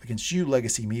overreach against you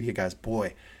legacy media guys.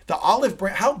 Boy, the olive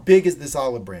branch, how big is this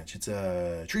olive branch? It's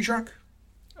a tree trunk?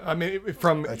 I mean,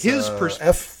 from his perspective.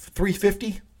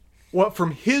 F-350? Well,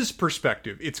 from his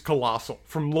perspective, it's colossal.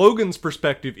 From Logan's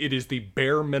perspective, it is the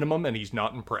bare minimum, and he's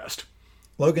not impressed.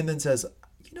 Logan then says,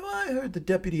 I heard the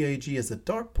deputy AG has a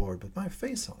dartboard with my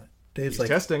face on it. Dave's He's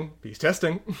testing.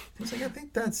 He's like, I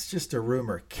think that's just a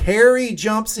rumor. Carrie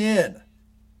jumps in.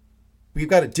 We've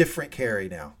got a different Carrie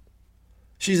now.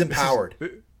 She's empowered.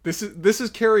 This is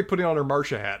Carrie putting on her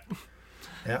Marcia hat.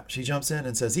 Yeah, she jumps in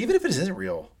and says, even if it isn't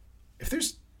real, if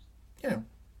there's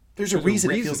a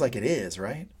reason it feels like it is,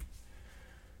 right?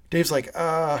 Dave's like,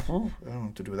 I don't know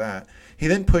what to do with that. He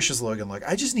then pushes Logan like,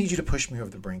 I just need you to push me over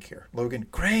the brink here. Logan,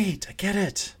 great, I get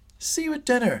it. See you at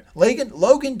dinner.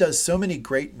 Logan does so many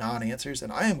great non-answers,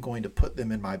 and I am going to put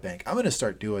them in my bank. I'm going to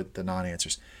start doing the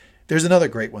non-answers. There's another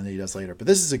great one that he does later, but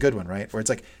this is a good one, right? Where it's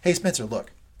like, hey, Spencer,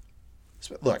 look,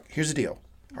 here's the deal.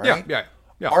 All right?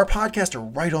 Yeah. Our podcasts are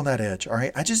right on that edge, all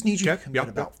right? I just need you to commit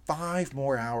about 5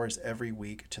 more hours every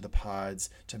week to the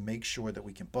pods to make sure that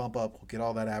we can bump up. We'll get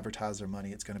all that advertiser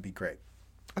money. It's going to be great.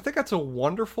 I think that's a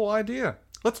wonderful idea.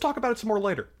 Let's talk about it some more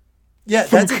later. Yeah,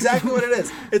 that's exactly what it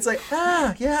is. It's like,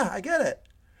 yeah, I get it.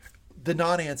 The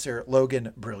non-answer,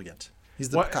 Logan, brilliant. He's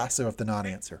the Picasso of the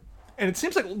non-answer. And it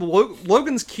seems like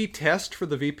Logan's key test for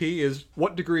the VP is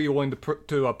what degree you're willing to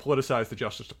politicize the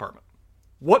Justice Department.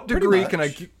 What degree can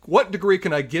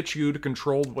I get you to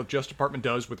control what Justice Department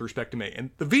does with respect to me? And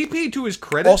the VP, to his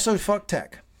credit, also fuck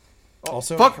tech.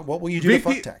 Also, what will you do to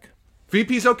fuck tech?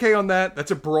 VP's okay on that.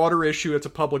 That's a broader issue. It's a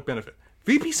public benefit.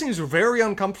 VP seems very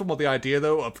uncomfortable with the idea,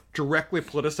 though, of directly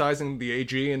politicizing the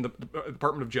AG and the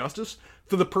Department of Justice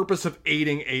for the purpose of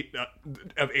aiding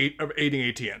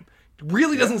ATN.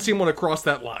 Really doesn't seem to want to cross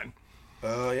that line.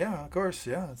 Yeah, of course.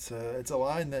 Yeah, it's a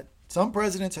line that some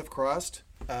presidents have crossed,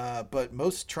 but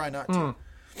most try not to.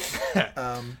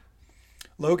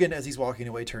 Logan, as he's walking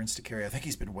away, turns to Carrie. I think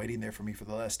he's been waiting there for me for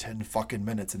the last 10 fucking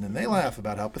minutes, and then they laugh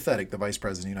about how pathetic the Vice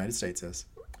President of the United States is.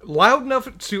 Loud enough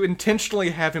to intentionally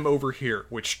have him over here,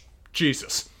 which,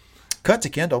 Jesus. Cut to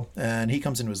Kendall, and he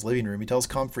comes into his living room. He tells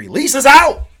Comfrey, Lisa's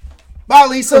out! Bye,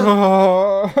 Lisa!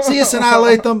 See you, Sanaa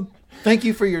Latham. Thank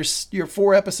you for your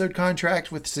 4-episode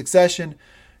contract with Succession.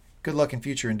 Good luck in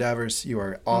future endeavors. You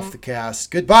are off the cast.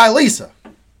 Goodbye, Lisa!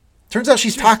 Turns out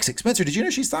she's toxic. Spencer, did you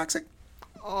know she's toxic?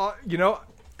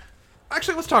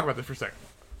 Actually, let's talk about this for a second.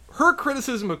 Her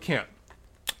criticism of Ken.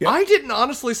 Yep. I didn't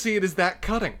honestly see it as that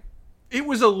cutting. It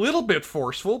was a little bit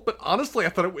forceful, but honestly, I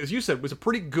thought it, as you said, was a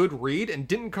pretty good read and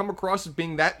didn't come across as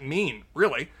being that mean,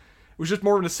 really. It was just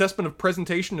more of an assessment of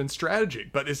presentation and strategy.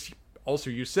 But as also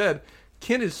you said,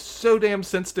 Ken is so damn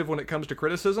sensitive when it comes to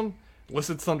criticism,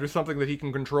 listens under something that he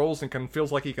can control and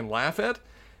feels like he can laugh at,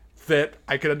 that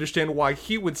I could understand why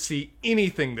he would see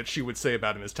anything that she would say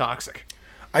about him as toxic.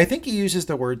 I think he uses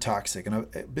the word toxic,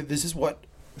 but this is what...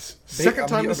 Second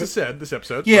time this is said, this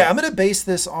episode. Yeah, I'm going to base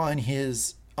this on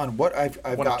what I've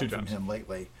gotten from him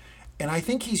lately. And I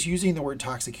think he's using the word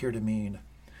toxic here to mean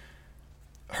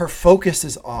her focus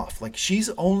is off. Like, she's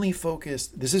only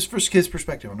focused... This is from his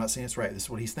perspective. I'm not saying it's right. This is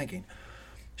what he's thinking.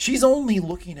 She's only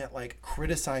looking at, like,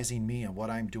 criticizing me and what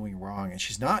I'm doing wrong, and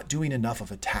she's not doing enough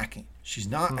of attacking. She's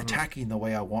not attacking the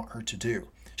way I want her to do.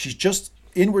 She's just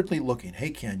inwardly looking. Hey,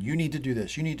 Ken, you need to do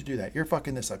this. You need to do that. You're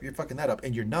fucking this up. You're fucking that up.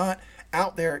 And you're not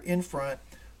out there in front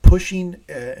pushing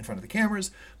in front of the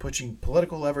cameras, pushing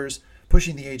political levers,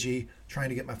 pushing the AG, trying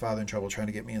to get my father in trouble, trying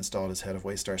to get me installed as head of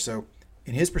Waystar. So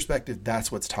in his perspective,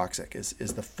 that's what's toxic, is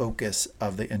the focus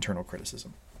of the internal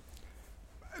criticism.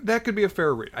 That could be a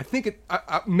fair read. I think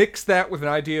I mix that with an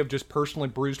idea of just personally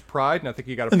bruised pride, and I think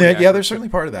you got to. Yeah, there's certainly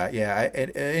part of that. Yeah.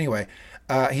 Anyway,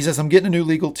 he says I'm getting a new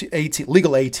legal A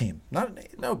team,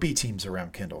 no B teams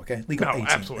around Kendall. Okay, legal A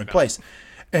team in place.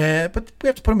 But we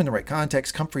have to put them in the right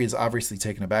context. Comfrey is obviously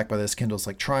taken aback by this. Kendall's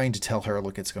like trying to tell her,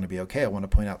 look, it's going to be okay. I want to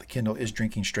point out that Kendall is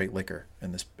drinking straight liquor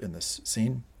in this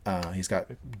scene. He's got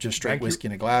just straight whiskey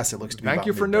in a glass. It looks to be. Thank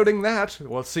you for noting that.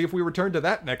 Let's see if we return to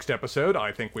that next episode.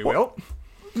 I think we will.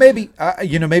 Maybe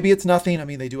maybe it's nothing. I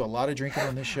mean, they do a lot of drinking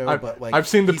on this show, but like I've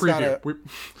seen the preview.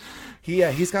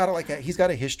 He's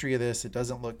got a history of this. It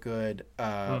doesn't look good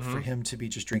for him to be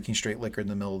just drinking straight liquor in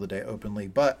the middle of the day openly.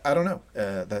 But I don't know.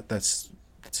 That's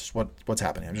just what's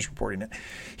happening. I'm just reporting it.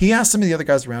 He asked some of the other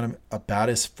guys around him about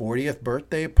his 40th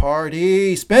birthday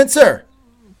party. Spencer,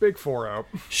 big 4-0.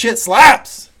 Shit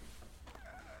slaps.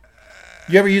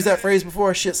 You ever used that phrase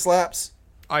before? Shit slaps.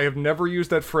 I have never used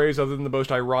that phrase other than the most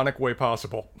ironic way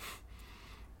possible.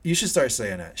 You should start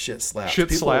saying that. Shit slaps. Shit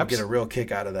People slaps. will get a real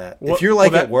kick out of that. If you're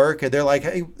like at work and they're like,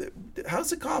 hey, how's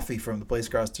the coffee from the place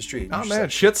across the street? Oh, man,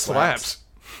 shit slaps.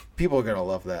 People are going to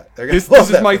love that. They're this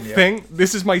is my thing.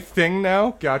 This is my thing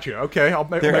now. Gotcha. Okay.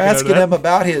 They're asking him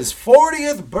about his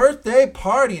 40th birthday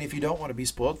party. And if you don't want to be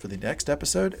spoiled for the next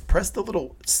episode, press the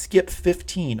little skip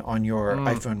 15 on your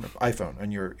iPhone,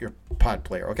 on your pod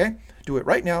player. Okay? Do it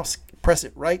right now. Press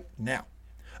it right now.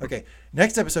 Okay,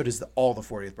 next episode is all the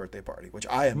 40th birthday party, which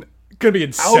I am gonna be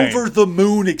insane, over the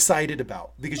moon excited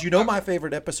about, because my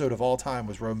favorite episode of all time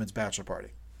was Roman's bachelor party.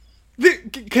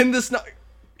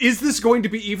 Is this going to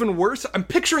be even worse? I'm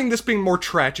picturing this being more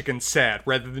tragic and sad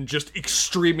rather than just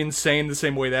extreme insane the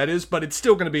same way that is, but it's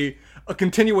still going to be a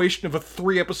continuation of a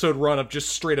 3-episode run of just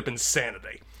straight up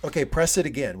insanity. Okay, press it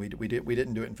again. We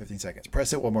didn't do it in 15 seconds.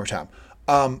 Press it one more time.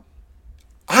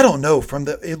 I don't know.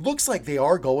 It looks like they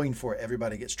are going for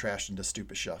everybody gets trashed into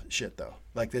stupid shit though.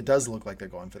 Like it does look like they're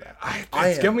going for that.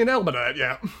 It's giving me an element of that,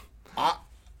 yeah.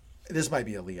 This might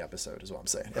be a Lee episode, is what I'm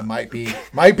saying. It might be.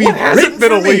 What hasn't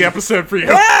been a Lee episode for you?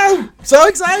 Wow, so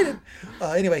excited.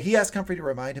 Anyway, he asked Comfrey to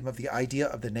remind him of the idea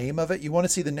of the name of it. You want to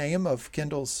see the name of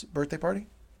Kendall's birthday party?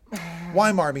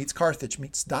 Weimar meets Carthage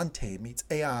meets Dante meets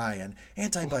AI and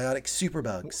antibiotic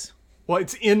superbugs. Well,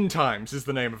 it's End Times is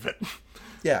the name of it.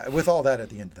 Yeah, with all that at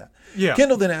the end of that. Yeah.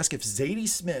 Kendall then asked if Zadie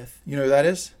Smith, you know who that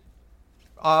is?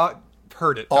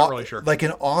 Heard it. Not really sure. Like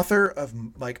an author of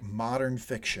like modern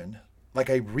fiction,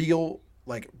 like a real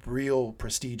like real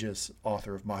prestigious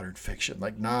author of modern fiction,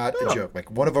 like not a joke, like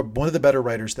one of the better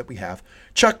writers that we have.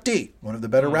 Chuck D, one of the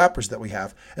better rappers that we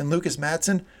have, and Lucas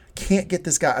Madsen. Can't get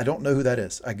this guy. I don't know who that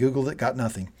is. I Googled it, got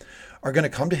nothing. Are going to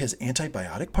come to his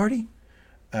antibiotic party.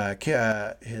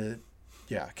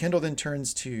 Kendall then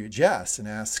turns to Jess and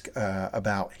asks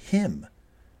about him.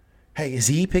 Hey, is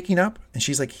he picking up? And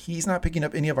she's like, he's not picking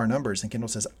up any of our numbers. And Kendall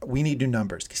says, we need new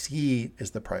numbers because he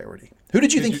is the priority. Who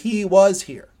did you think he was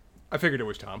here? I figured it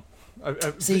was Tom. I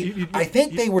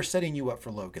think they were setting you up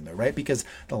for Logan, though, right? Because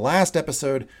the last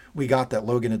episode, we got that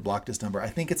Logan had blocked his number. I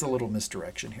think it's a little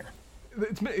misdirection here.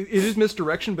 It is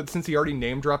misdirection, but since he already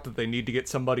name dropped that they need to get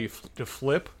somebody to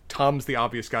flip, Tom's the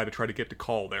obvious guy to try to get to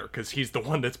call there because he's the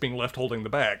one that's being left holding the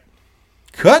bag.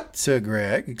 Cut to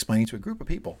Greg explaining to a group of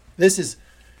people. Is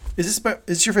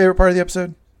this your favorite part of the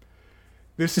episode?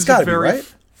 This is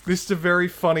a very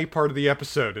funny part of the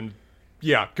episode, and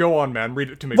yeah, go on, man.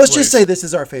 Read it to me. Let's just say this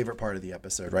is our favorite part of the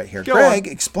episode right here. Greg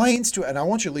explains to, and I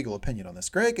want your legal opinion on this.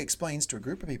 Greg explains to a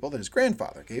group of people that his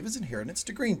grandfather gave his inheritance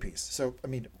to Greenpeace. So, I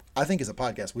mean, I think as a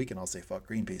podcast, we can all say fuck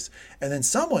Greenpeace. And then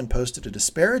someone posted a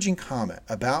disparaging comment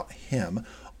about him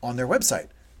on their website.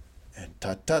 And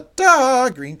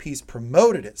Greenpeace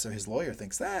promoted it. So his lawyer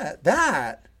thinks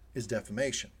that is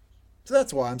defamation. So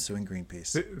that's why I'm suing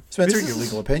Greenpeace. Spencer, your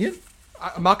legal opinion?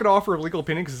 I'm not going to offer a legal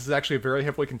opinion because this is actually a very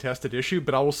heavily contested issue,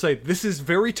 but I will say this is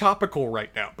very topical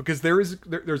right now because there's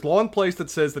law in place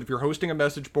that says that if you're hosting a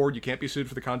message board, you can't be sued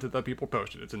for the content that people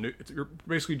posted. You're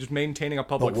basically just maintaining a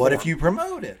public forum. But what if forum. you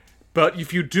promote it? But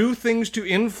if you do things to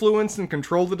influence and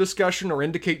control the discussion or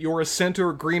indicate your assent or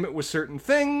agreement with certain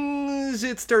things,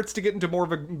 it starts to get into more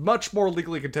of a much more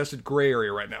legally contested gray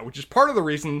area right now, which is part of the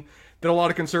reason that a lot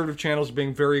of conservative channels are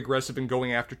being very aggressive in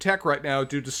going after tech right now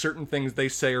due to certain things they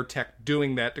say are tech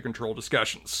doing that to control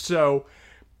discussions. So,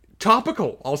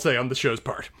 topical, I'll say, on the show's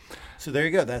part. So there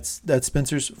you go. That's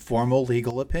Spencer's formal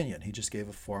legal opinion. He just gave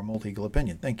a formal legal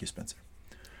opinion. Thank you, Spencer.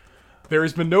 There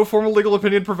has been no formal legal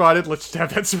opinion provided. Let's just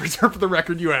have that reserved for the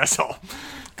record, you asshole.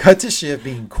 Cut to Shiv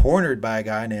being cornered by a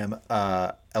guy named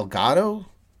Salgado?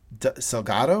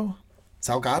 Salgado?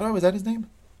 Is that his name?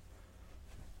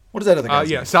 What is that other guy's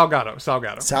name?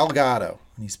 Salgado.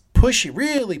 And he's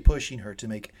really pushing her to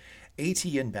make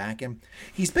ATN back him.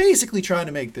 He's basically trying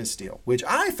to make this deal, which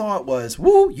I thought was,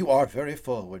 woo, you are very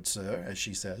forward, sir, as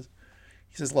she says.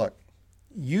 He says, look,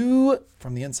 you,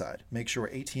 from the inside, make sure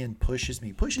ATN pushes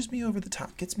me over the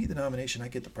top, gets me the nomination, I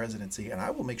get the presidency, and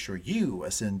I will make sure you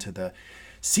ascend to the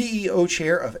CEO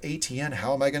chair of ATN.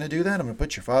 How am I going to do that? I'm going to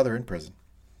put your father in prison.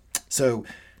 So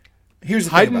here's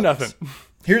the thing about this.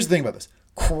 Here's the thing about this.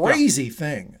 Crazy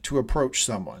thing to approach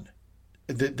someone.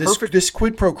 This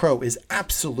quid pro quo is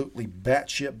absolutely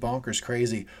batshit bonkers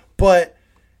crazy, but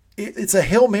it's a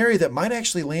Hail Mary that might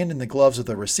actually land in the gloves of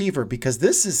the receiver because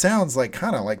sounds like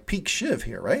kind of like peak Shiv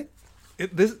here, right?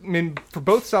 For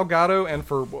both Salgado and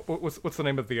for what's the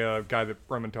name of the guy that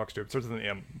Roman talks to? It starts with an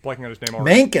M. Blanking on his name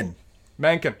already.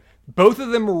 Mencken. Both of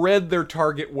them read their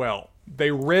target well. They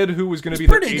read who was going to be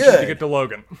the agent to get to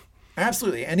Logan.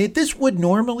 Absolutely. And this would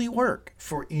normally work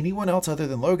for anyone else other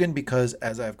than Logan because,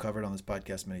 as I've covered on this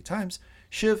podcast many times,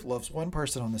 Shiv loves one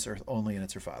person on this earth only, and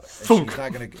it's her father.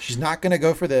 She's not gonna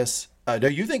go for this. No,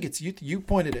 you think it's you. You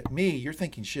pointed at me. You're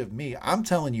thinking Shiv me. I'm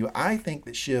telling you, I think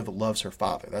that Shiv loves her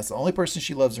father. That's the only person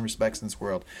she loves and respects in this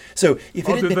world. So if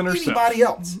it had been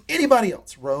anybody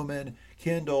else, Roman,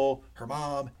 Kendall, her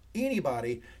mom,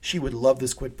 anybody, she would love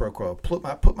this quid pro quo.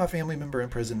 Put my family member in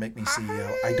prison, make me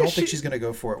CEO. I don't think she's going to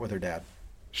go for it with her dad.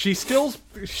 She still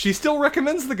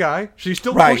recommends the guy. She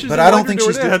still right, pushes but I don't think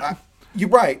she's doing. You're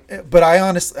right, but I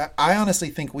honestly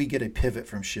think we get a pivot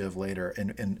from Shiv later,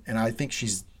 and I think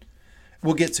she's.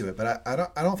 We'll get to it, but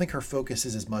I don't think her focus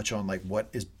is as much on like what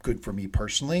is good for me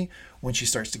personally when she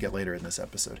starts to get later in this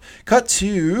episode. Cut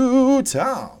to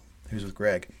Tom, who's with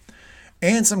Greg.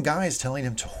 And some guys telling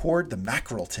him to hoard the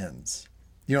mackerel tins.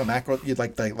 You know, mackerel, you'd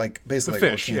like basically the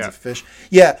like fish, cans of fish.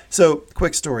 Yeah. So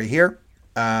quick story here.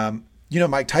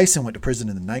 Mike Tyson went to prison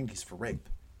in the 90s for rape.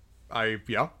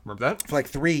 Remember that? For like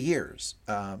 3 years,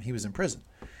 he was in prison.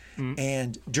 Mm-hmm.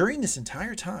 And during this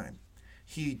entire time,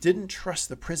 he didn't trust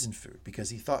the prison food because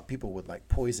he thought people would like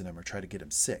poison him or try to get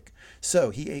him sick.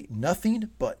 So he ate nothing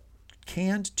but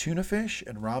canned tuna fish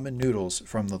and ramen noodles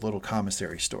from the little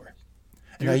commissary store.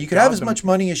 Now you could have as much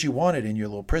money as you wanted in your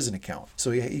little prison account, so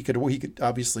he could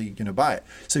obviously buy it.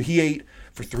 So he ate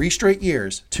for 3 straight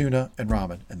years tuna and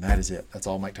ramen, and that is it. That's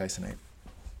all Mike Tyson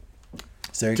ate.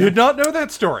 So did not know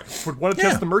that story. Would want to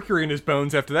test the mercury in his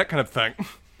bones after that kind of thing.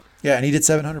 Yeah, and he did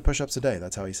 700 push-ups a day.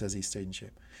 That's how he says he stayed in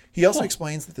shape. He also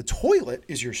explains that the toilet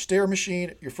is your stair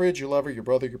machine, your fridge, your lover, your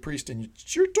brother, your priest, and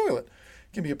it's your toilet.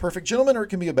 It can be a perfect gentleman or it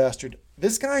can be a bastard.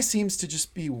 This guy seems to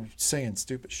just be saying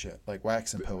stupid shit, like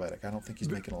waxing poetic. I don't think he's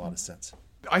making a lot of sense.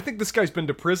 I think this guy's been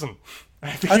to prison.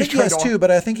 I think he has too,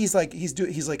 but I think he's like,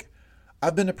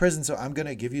 I've been to prison, so I'm going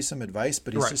to give you some advice,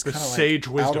 but he's just kind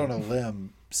of like out on a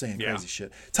limb saying crazy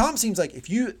shit. Tom seems like if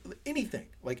you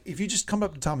just come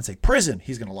up to Tom and say prison,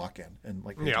 he's going to lock in and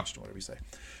like whatever you say.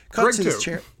 Cut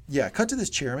to this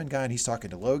chairman guy, and he's talking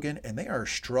to Logan, and they are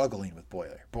struggling with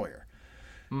Boyer.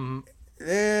 Mm-hmm.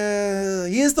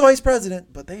 He is the vice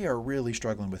president, but they are really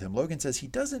struggling with him. Logan says he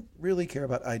doesn't really care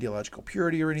about ideological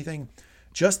purity or anything,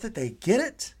 just that they get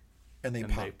it and they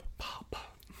pop.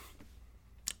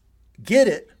 Get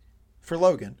it for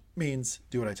Logan means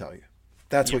do what I tell you.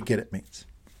 That's what get it means.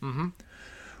 Mm-hmm.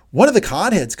 One of the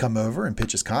conheads come over and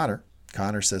pitches Connor.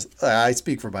 Connor says, I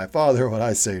speak for my father when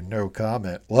I say no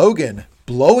comment. Logan,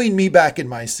 blowing me back in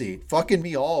my seat, fucking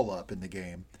me all up in the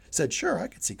game, said, sure, I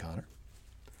could see Connor.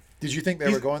 Did you think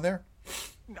they were going there?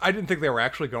 I didn't think they were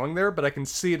actually going there, but I can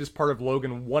see it as part of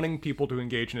Logan wanting people to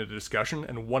engage in a discussion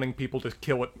and wanting people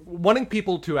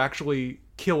to actually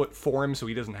kill it for him so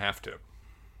he doesn't have to.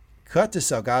 Cut to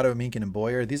Salgado, Mencken, and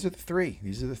Boyer. These are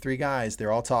the three guys.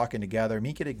 They're all talking together.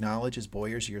 Mencken acknowledges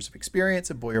Boyer's years of experience,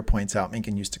 and Boyer points out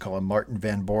Mencken used to call him Martin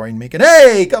Van Boring. Mencken,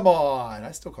 hey, come on.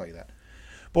 I still call you that.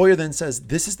 Boyer then says,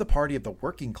 this is the party of the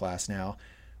working class now,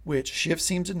 which Schiff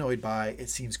seems annoyed by. It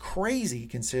seems crazy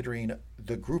considering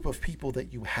the group of people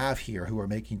that you have here who are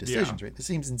making decisions, right? This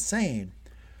seems insane.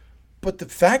 But the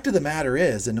fact of the matter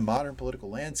is, in the modern political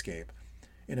landscape,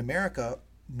 in America,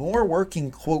 more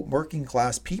working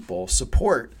class people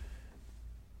support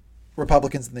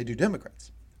Republicans than they do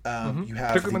Democrats. You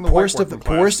have the poorest of the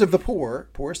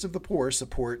poor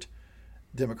support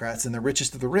Democrats, and the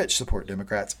richest of the rich support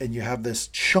Democrats. And you have this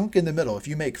chunk in the middle. If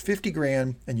you make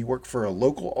 $50,000 and you work for a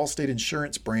local Allstate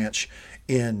insurance branch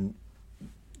in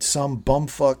some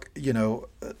bumfuck,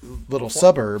 little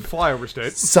suburb, flyover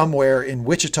state, somewhere in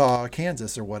Wichita,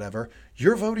 Kansas, or whatever,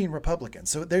 you're voting Republican.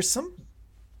 So there's some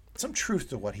truth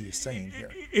to what he's saying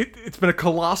here. It's been a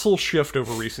colossal shift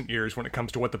over recent years when it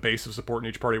comes to what the base of support in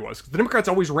each party was. The Democrats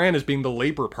always ran as being the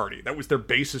Labor Party. That was their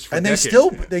basis for decades.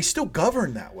 And they still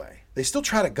govern that way. They still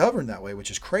try to govern that way, which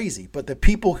is crazy. But the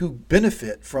people who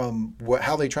benefit from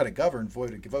how they try to govern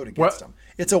vote against them.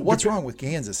 It's a what's wrong with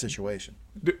Kansas situation.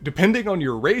 Depending on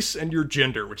your race and your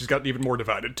gender, which has gotten even more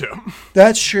divided too.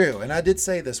 That's true. And I did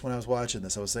say this when I was watching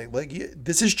this. I was saying,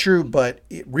 this is true, but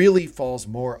it really falls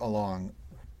more along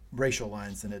racial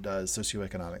lines than it does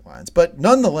socioeconomic lines. But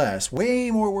nonetheless,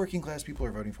 way more working class people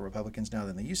are voting for Republicans now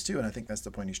than they used to, and I think that's the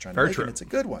point he's trying to make, and it's a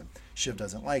good one. Schiff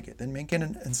doesn't like it. Then Mencken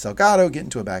and Salgado get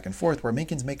into a back and forth where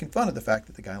Mencken's making fun of the fact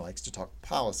that the guy likes to talk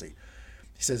policy.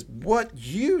 He says, what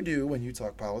you do when you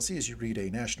talk policy is you read a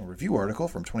National Review article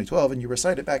from 2012 and you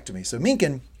recite it back to me. So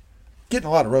Mencken, getting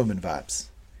a lot of Roman vibes.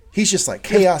 He's just like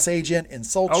chaos agent,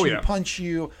 insults you, punch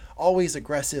you, always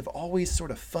aggressive, always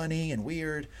sort of funny and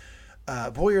weird.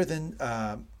 Boyer then,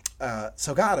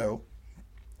 Salgado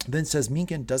then says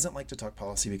Mencken doesn't like to talk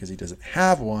policy because he doesn't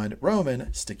have one.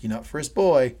 Roman, sticking up for his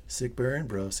boy, sick burn,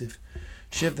 brosif.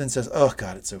 Shiv then says, oh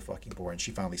God, it's so fucking boring.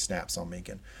 She finally snaps on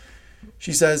Mencken.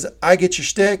 She says, I get your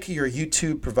shtick. You're a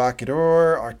YouTube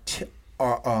provocateur.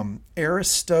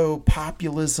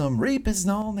 Aristopopulism. Rape isn't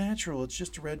all natural. It's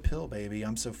just a red pill, baby.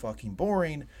 I'm so fucking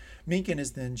boring. Mencken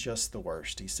is then just the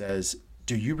worst. He says,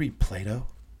 do you read Plato?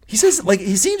 He says,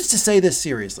 he seems to say this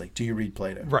seriously. Do you read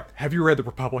Plato? Right. Have you read The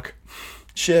Republic?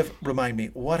 Shiv, remind me,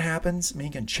 what happens?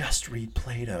 Mencken, just read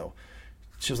Plato.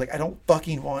 She was like, I don't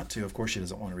fucking want to. Of course she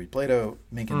doesn't want to read Plato.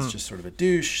 Mencken's just sort of a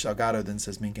douche. Salgado then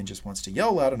says Mencken just wants to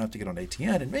yell loud enough to get on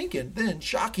ATN. And Mencken, then,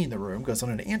 shocking the room, goes on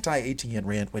an anti-ATN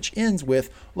rant, which ends with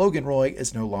Logan Roy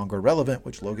is no longer relevant,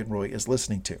 which Logan Roy is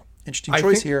listening to. Interesting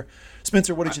choice here.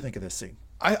 Spencer, what did you think of this scene?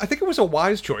 I think it was a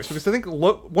wise choice because I think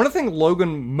one of the things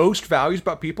Logan most values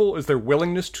about people is their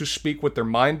willingness to speak what their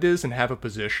mind is and have a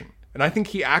position. And I think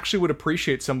he actually would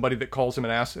appreciate somebody that calls him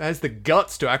an ass, has the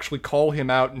guts to actually call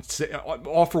him out and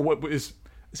offer what is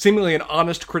seemingly an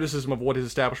honest criticism of what his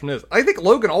establishment is. I think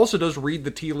Logan also does read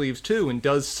the tea leaves too and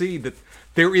does see that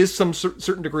there is some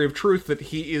certain degree of truth that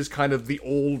he is kind of the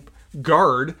old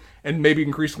guard and maybe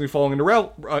increasingly falling into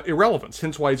irrelevance,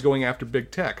 hence why he's going after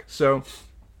big tech. So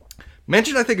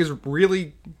Mencken, I think, is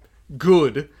really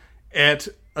good at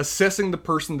assessing the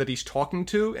person that he's talking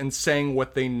to and saying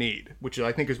what they need, which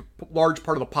I think is a large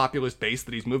part of the populist base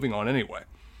that he's moving on anyway.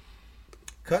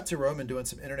 Cut to Roman doing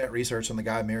some internet research on the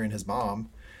guy marrying his mom,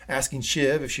 asking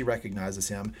Shiv if she recognizes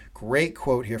him. Great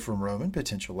quote here from Roman,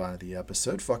 potential line of the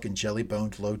episode. Fucking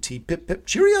jelly-boned, low-T, pip-pip,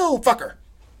 cheerio, fucker.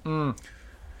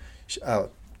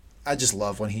 I just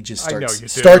love when he just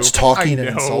starts talking and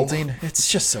insulting.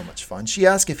 It's just so much fun. She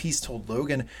asks if he's told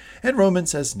Logan, and Roman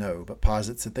says no, but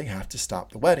posits that they have to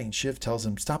stop the wedding. Shiv tells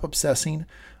him, stop obsessing.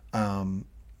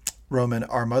 Roman,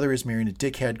 our mother is marrying a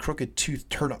dickhead, crooked-toothed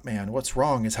turnip man. What's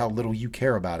wrong is how little you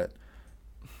care about it.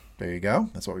 There you go.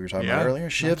 That's what we were talking about earlier.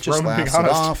 Shiv just laughs it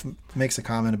off, makes a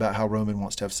comment about how Roman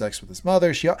wants to have sex with his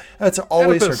mother. That's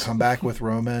always her comeback with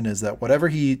Roman, is that whatever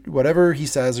he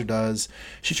says or does,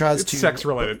 she tries to sex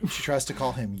related. She tries to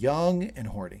call him young and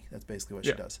horny. That's basically what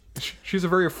she does. She's a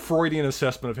very Freudian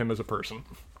assessment of him as a person.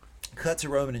 Cut to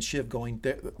Roman and Shiv going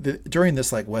during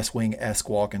this like West Wing-esque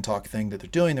walk and talk thing that they're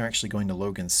doing. They're actually going to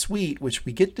Logan's suite, which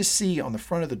we get to see on the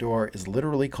front of the door is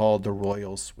literally called the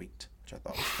Royal Suite, which I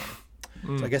thought was funny.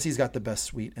 So I guess he's got the best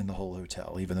suite in the whole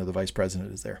hotel, even though the vice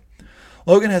president is there.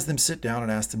 Logan has them sit down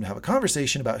and asks them to have a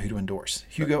conversation about who to endorse.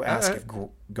 Hugo asks if... Go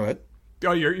ahead.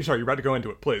 Oh, you're about to go into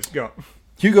it. Please, go.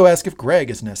 Hugo asks if Greg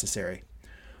is necessary.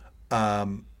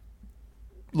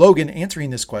 Logan, answering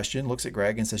this question, looks at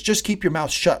Greg and says, just keep your mouth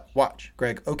shut. Watch.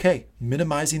 Greg, okay.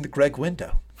 Minimizing the Greg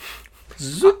window.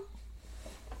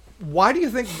 Why do you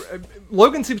think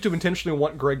Logan seems to intentionally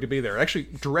want Greg to be there? Actually,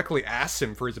 directly asks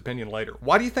him for his opinion later.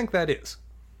 Why do you think that is?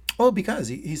 Well, because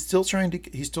he's still trying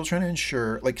to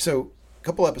ensure. Like, so a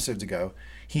couple episodes ago,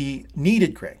 he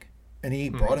needed Greg, and he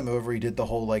brought him over. He did the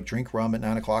whole like drink rum at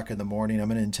 9:00 in the morning. I'm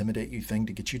going to intimidate you thing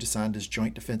to get you to sign this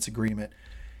joint defense agreement.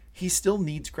 He still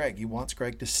needs Greg. He wants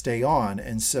Greg to stay on,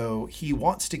 and so he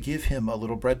wants to give him a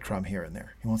little breadcrumb here and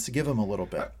there. He wants to give him a little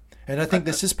bit. And I think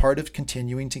this is part of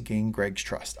continuing to gain Greg's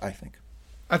trust, I think.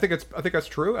 I think that's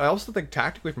true. I also think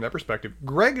tactically from that perspective,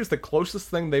 Greg is the closest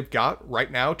thing they've got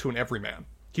right now to an everyman.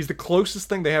 He's the closest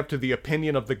thing they have to the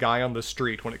opinion of the guy on the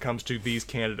street when it comes to these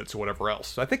candidates or whatever else.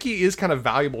 So I think he is kind of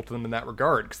valuable to them in that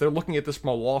regard, because they're looking at this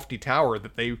from a lofty tower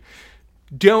that they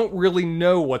don't really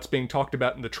know what's being talked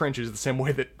about in the trenches the same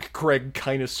way that Greg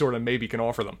kind of sort of maybe can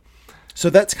offer them. So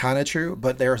that's kind of true,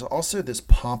 but there's also this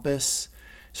pompous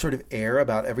sort of air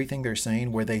about everything they're saying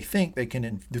where they think they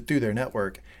can, through their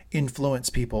network, influence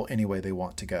people any way they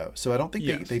want to go. So I don't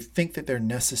think they think that they're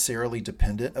necessarily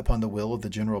dependent upon the will of the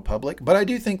general public, but I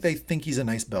do think they think he's a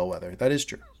nice bellwether. That is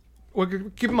true. Well,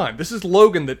 keep in mind, this is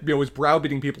Logan that was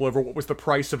browbeating people over what was the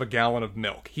price of a gallon of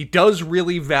milk. He does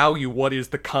really value what is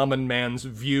the common man's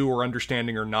view or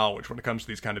understanding or knowledge when it comes to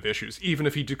these kind of issues, even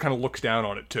if he kind of looks down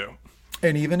on it too.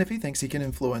 And even if he thinks he can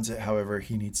influence it however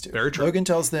he needs to. Very true. Logan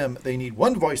tells them they need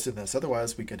one voice in this,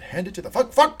 otherwise we could hand it to the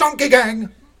fuck donkey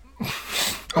gang.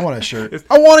 I want a shirt.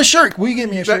 I want a shirt. Will you give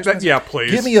me a shirt? Yeah,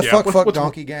 please. Give me a fuck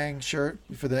donkey gang shirt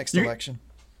for the next election.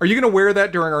 Are you going to wear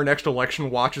that during our next election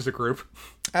watch as a group?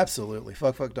 Absolutely.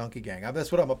 Fuck donkey gang.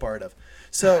 That's what I'm a part of.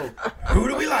 So, who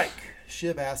do we like?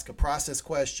 Shiv asks a process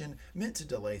question meant to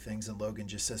delay things, and Logan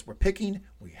just says, we're picking.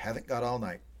 We haven't got all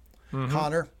night. Mm-hmm.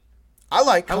 Connor. I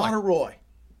like Connor Roy.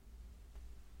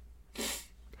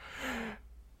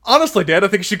 Honestly, Dad, I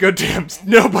think he should go Dims.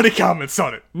 Nobody comments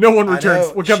on it. No one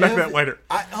returns. We'll come back to that later.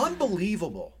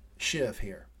 Unbelievable Shiv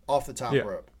here, off the top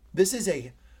rope. This is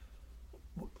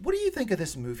what do you think of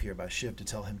this move here by Shiv to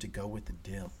tell him to go with the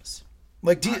Dims?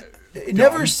 Like, it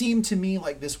never seemed to me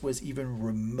like this was even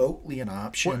remotely an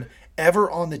option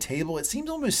ever on the table. It seems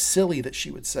almost silly that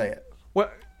she would say it.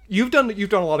 What? You've done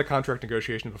a lot of contract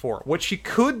negotiations before. What she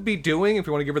could be doing, if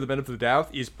you want to give her the benefit of the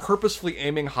doubt, is purposefully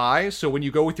aiming high, so when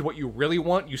you go with what you really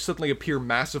want, you suddenly appear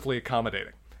massively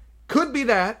accommodating. Could be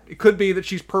that. It could be that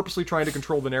she's purposely trying to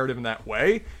control the narrative in that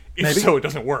way. If so, it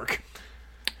doesn't work.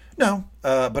 No,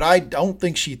 but I don't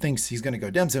think she thinks he's going to go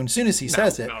Dems. And as soon as he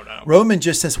says it, Roman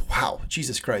just says, wow,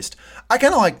 Jesus Christ. I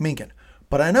kind of like Minkin,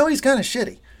 but I know he's kind of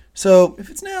shitty. So if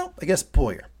it's now, I guess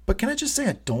Boyer. But can I just say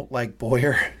I don't like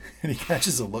Boyer? And he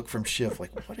catches a look from Shiv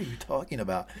like, what are you talking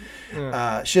about?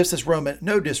 Shiv says, Roman,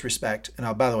 no disrespect.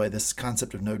 And by the way, this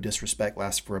concept of no disrespect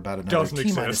lasts for about another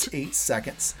T-minus 8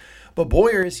 seconds. But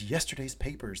Boyer is yesterday's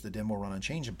papers. The Dim will run on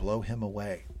change and blow him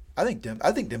away. I think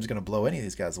Dim's going to blow any of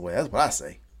these guys away. That's what I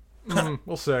say.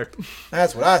 We'll see.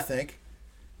 That's what I think.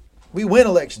 We win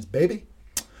elections, baby.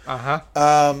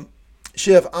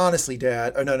 Shiv, honestly,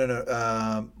 Dad. Oh,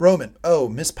 no. Roman. Oh,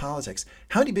 Miss Politics.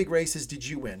 How many big races did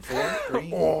you win? 4, 3,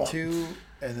 2,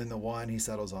 and then the one he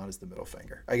settles on is the middle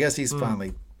finger. I guess he's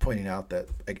finally pointing out that,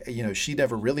 she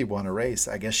never really won a race.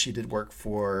 I guess she did work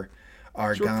for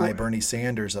our guy, Bernie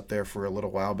Sanders, up there for a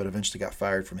little while, but eventually got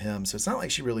fired from him. So it's not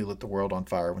like she really lit the world on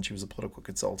fire when she was a political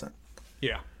consultant.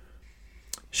 Yeah.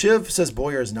 Shiv says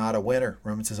Boyer is not a winner.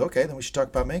 Roman says, okay, then we should talk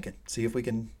about Mencken. See if we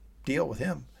can deal with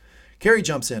him. Carrie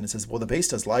jumps in and says, well, the base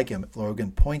does like him.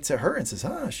 Logan points at her and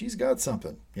says, she's got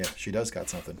something. Yeah, she does got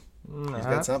something. She's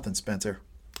got something, Spencer.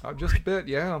 Just a bit,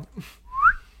 yeah.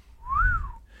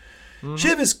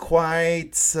 Shiv is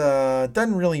quite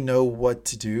doesn't really know what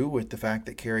to do with the fact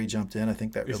that Carrie jumped in. I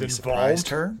think that really surprised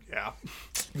her.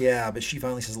 Yeah, but she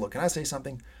finally says, "Look, can I say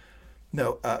something?"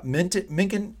 No,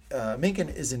 Minkin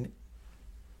is an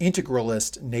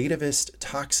integralist, nativist,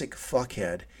 toxic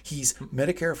fuckhead. He's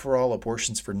Medicare for all,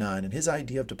 abortions for none, and his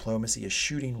idea of diplomacy is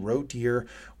shooting roe deer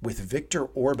with Viktor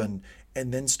Orban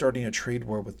and then starting a trade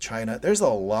war with China. There's a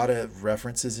lot of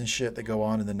references and shit that go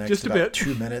on in the next about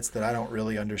 2 minutes that I don't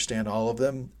really understand all of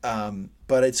them.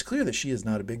 But it's clear that she is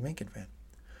not a big Mencken fan.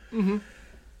 Mm-hmm.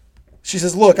 She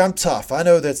says, look, I'm tough. I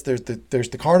know that there's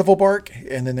the carnival bark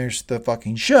and then there's the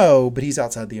fucking show, but he's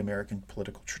outside the American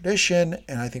political tradition.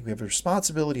 And I think we have a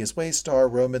responsibility as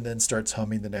Waystar. Roman then starts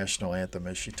humming the national anthem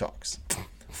as she talks.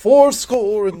 80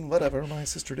 and whatever my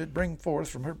sister did bring forth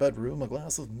from her bedroom a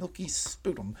glass of milky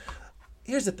sputum.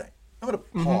 Here's the thing. I'm going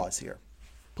to pause here.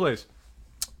 Please.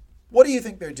 What do you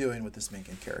think they're doing with this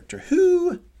Mencken character?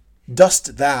 Who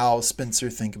dost thou, Spencer,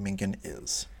 think Mencken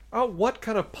is? Oh, what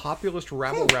kind of populist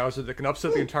rabble-rouser that can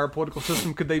upset the entire political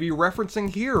system could they be referencing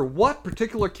here? What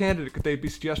particular candidate could they be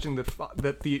suggesting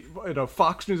that the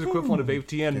Fox News equivalent of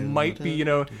ATN might be,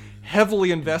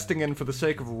 heavily investing in for the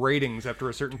sake of ratings after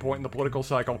a certain point in the political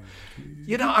cycle?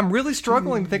 I'm really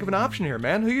struggling to think of an option here,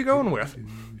 man. Who are you going with?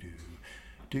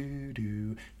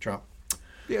 Trump.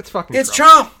 Yeah, it's fucking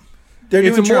Trump. They're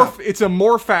doing Trump. It's a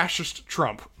more fascist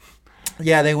Trump.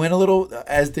 Yeah, they went a little,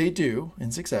 as they do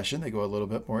in succession, they go a little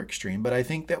bit more extreme. But I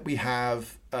think that we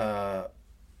have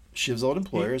Shiv's old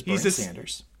employer is Bernie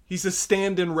Sanders. He's a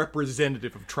stand-in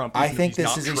representative of Trump. I think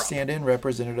this is a stand-in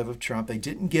representative of Trump. They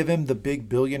didn't give him the big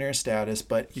billionaire status,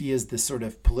 but he is this sort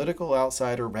of political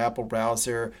outsider,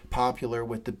 rabble-rouser, popular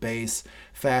with the base,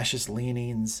 fascist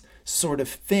leanings sort of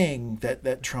thing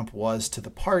that Trump was to the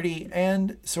party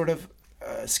and sort of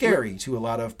scary to a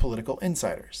lot of political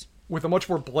insiders. With a much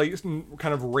more blatant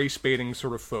kind of race-baiting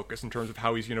sort of focus in terms of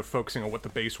how he's, focusing on what the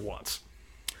base wants.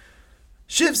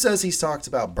 Shiv says he's talked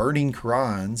about burning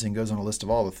Qurans and goes on a list of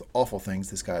all the awful things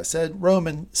this guy said.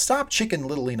 Roman, stop chicken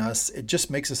littling us. It just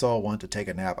makes us all want to take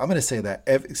a nap. I'm going to say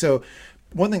that. So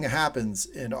one thing that happens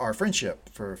in our friendship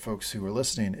for folks who are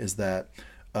listening is that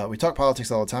we talk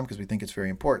politics all the time because we think it's very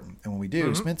important. And when we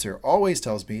do, Spencer always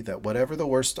tells me that whatever the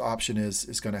worst option is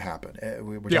going to happen.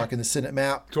 We're talking the Senate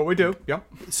map. That's what we do. Yep.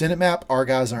 Senate map, our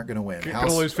guys aren't going to win.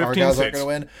 House, our guys aren't going to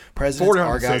win. Presidents,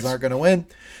 our guys aren't going to win.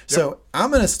 So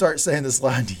I'm going to start saying this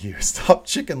line to you. Stop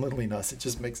chicken littling us. It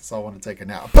just makes us all want to take a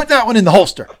nap. Put that one in the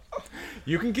holster.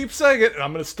 You can keep saying it, and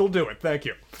I'm going to still do it. Thank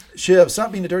you. Shiv,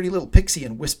 stop being a dirty little pixie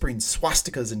and whispering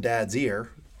swastikas in Dad's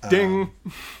ear. Ding.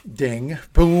 Ding.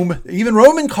 Boom. Even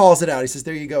Roman calls it out. He says,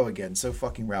 there you go again. So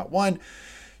fucking Route 1.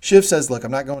 Shiv says, look,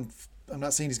 I'm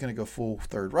not saying he's going to go full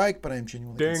Third Reich, but I'm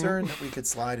genuinely concerned that we could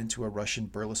slide into a Russian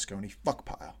Berlusconi fuck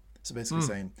pile. So basically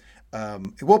saying,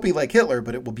 it won't be like Hitler,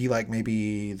 but it will be like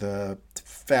maybe the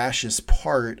fascist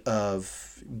part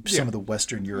of some of the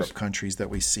Western Europe countries that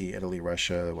we see, Italy,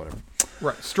 Russia, whatever.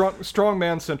 Right. Strong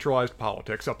man centralized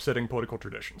politics, upsetting political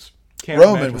traditions.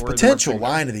 Roman with potential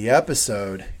line of the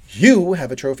episode. You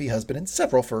have a trophy husband and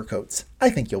several fur coats. I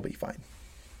think you'll be fine.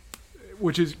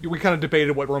 Which is, we kind of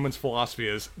debated what Roman's philosophy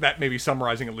is. That may be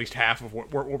summarizing at least half of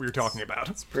what we were talking about.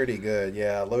 It's pretty good,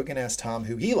 yeah. Logan asked Tom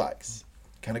who he likes.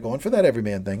 Kind of going for that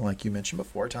everyman thing like you mentioned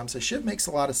before. Tom says Shiv makes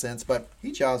a lot of sense, but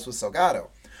he jobs with Salgado.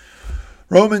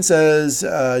 Roman says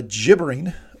gibbering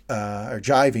or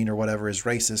jiving or whatever is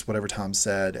racist, whatever Tom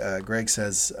said. Greg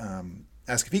says,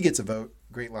 ask if he gets a vote.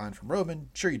 Great line from Roman.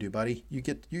 Sure you do, buddy. You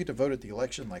get to vote at the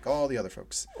election like all the other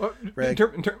folks. In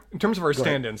terms of our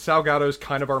stand-in, Salgado's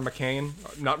kind of our McCain.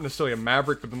 Not necessarily a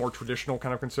maverick, but the more traditional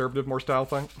kind of conservative, more style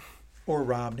thing. Or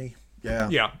Romney. Yeah.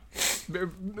 Yeah.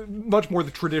 Much more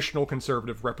the traditional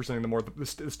conservative representing the more the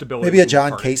stability. Maybe a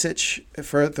John Kasich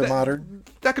for the modern.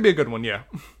 That could be a good one, yeah.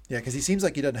 Yeah, because he seems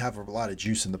like he doesn't have a lot of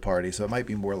juice in the party, so it might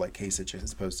be more like Kasich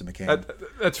as opposed to McCain.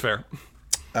 That's fair.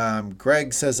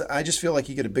 Greg says, I just feel like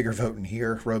you get a bigger vote in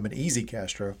here. Roman, easy,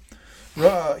 Castro.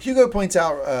 Hugo points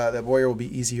out that Boyer will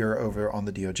be easier over on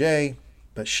the DOJ,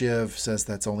 but Shiv says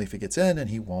that's only if he gets in, and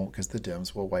he won't because the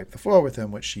Dems will wipe the floor with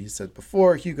him, which she said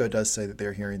before. Hugo does say that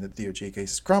they're hearing that the DOJ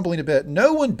case is crumbling a bit.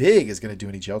 No one big is going to do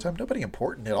any jail time. Nobody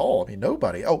important at all. I mean,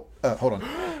 nobody. Oh, hold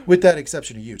on. With that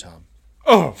exception of you, Tom.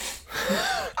 Oh.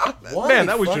 Man,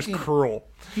 that was just cruel.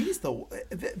 He's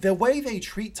the way they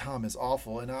treat Tom is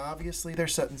awful, and obviously they're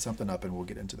setting something up, and we'll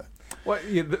get into that. Well,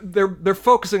 yeah, they're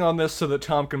focusing on this so that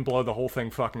Tom can blow the whole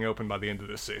thing fucking open by the end of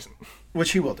this season.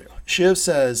 Which he will do. Shiv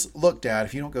says, look, Dad,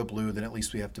 if you don't go blue, then at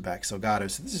least we have to back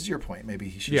Salgado. So this is your point. Maybe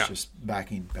he's just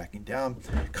backing down.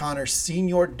 Connor,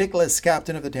 Senior Dickless,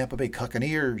 captain of the Tampa Bay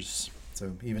Buccaneers.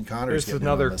 So even Connor's getting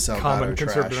another in on the common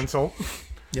conservative insult.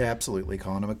 Yeah, absolutely.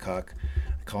 Calling him a cuck.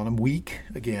 Calling him weak,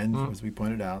 again, as we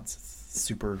pointed out. It's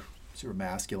super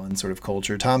masculine sort of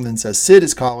culture. Tom then says, Sid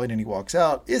is calling, and he walks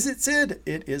out. Is it Sid?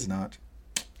 It is not.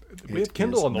 We have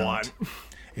Kendall on the line.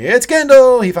 It's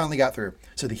Kendall. He finally got through.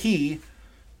 So the he,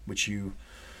 which you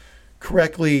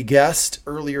correctly guessed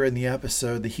earlier in the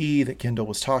episode, the he that Kendall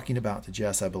was talking about to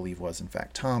Jess, I believe, was in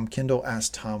fact Tom. Kendall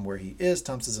asked Tom where he is.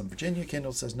 Tom says, I'm in Virginia.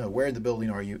 Kendall says, no, where in the building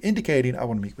are you? Indicating, I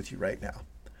want to meet with you right now.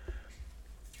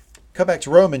 Come back to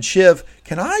Roman. Shiv,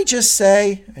 can I just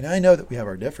say, and I know that we have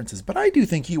our differences, but I do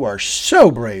think you are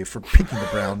so brave for picking the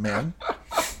brown man.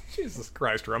 Jesus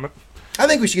Christ, Roman. I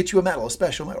think we should get you a medal, a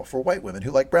special medal for white women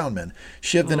who like brown men.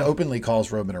 Shiv then openly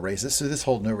calls Roman a racist, so this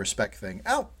whole no respect thing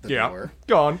out the door.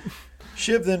 Gone.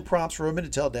 Shiv then prompts Roman to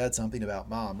tell Dad something about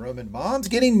Mom. Roman, Mom's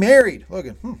getting married.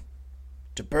 Logan,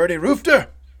 to Bertie Roofter.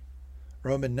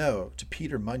 Roman, no, to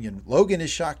Peter Munyon. Logan is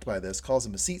shocked by this, calls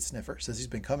him a seat sniffer, says he's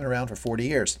been coming around for 40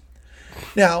 years.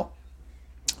 Now,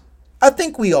 I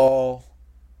think we all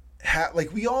have,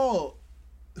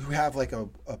 who have like a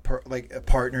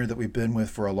partner that we've been with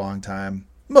for a long time,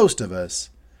 most of us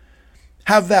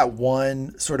have that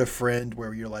one sort of friend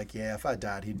where you're like, yeah, if I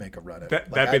died, he'd make a run at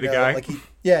it. That'd be the guy.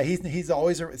 He's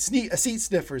always a seat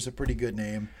sniffer is a pretty good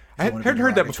name. I hadn't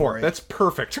heard that before. That's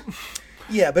perfect.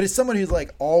 Yeah, but it's someone who's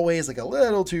like always like a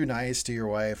little too nice to your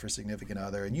wife or significant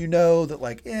other, and you know that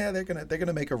like, yeah, they're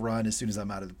gonna make a run as soon as I'm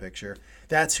out of the picture.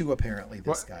 That's who apparently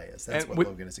this guy is. That's what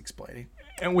Logan is explaining.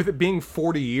 And with it being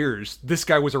 40 years, this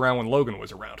guy was around when Logan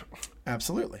was around.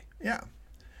 Absolutely, yeah.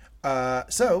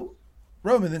 So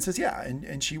Roman then says, yeah,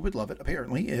 and she would love it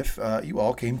apparently if you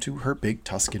all came to her big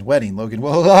Tuscan wedding. Logan,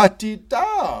 well,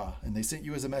 la-di-da, and they sent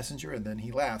you as a messenger, and then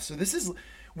he laughs. So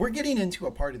we're getting into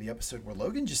a part of the episode where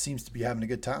Logan just seems to be having a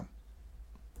good time.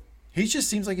 He just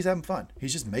seems like he's having fun.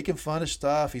 He's just making fun of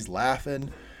stuff. He's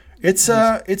laughing. It's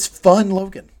fun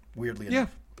Logan, weirdly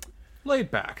enough. Yeah,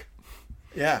 laid back.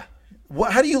 Yeah.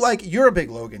 How do you like, you're a big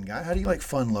Logan guy. How do you like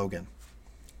fun Logan?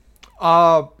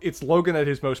 It's Logan at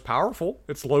his most powerful.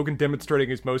 It's Logan demonstrating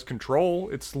his most control.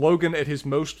 It's Logan at his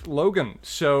most Logan.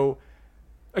 So,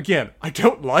 again, I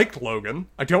don't like Logan.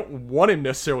 I don't want him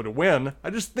necessarily to win. I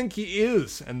just think he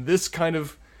is. And this kind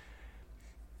of...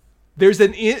 There's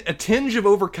a tinge of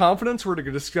overconfidence we're going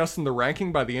to discuss in the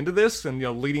ranking by the end of this, and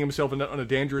leading himself on a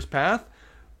dangerous path.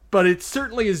 But it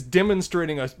certainly is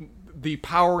demonstrating the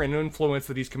power and influence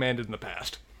that he's commanded in the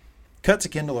past. Cut to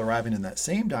Kendall arriving in that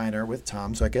same diner with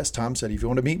Tom. So I guess Tom said, if you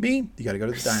want to meet me, you got to go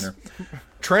to the diner.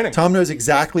 Training. Tom knows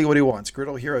exactly what he wants.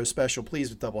 Griddle Hero special, please,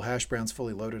 with double hash browns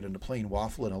fully loaded and a plain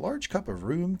waffle and a large cup of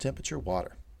room temperature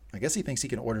water. I guess he thinks he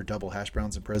can order double hash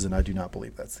browns in prison. I do not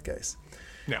believe that's the case.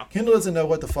 No. Kendall doesn't know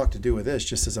what the fuck to do with this,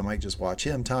 just says I might just watch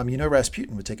him. Tom, you know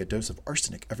Rasputin would take a dose of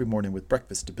arsenic every morning with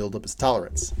breakfast to build up his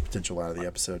tolerance. Potential line of the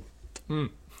episode.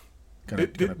 Gonna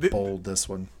bold this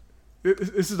one.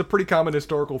 This is a pretty common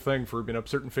historical thing for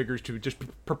certain figures to just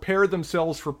prepare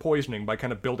themselves for poisoning by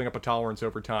kind of building up a tolerance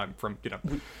over time from,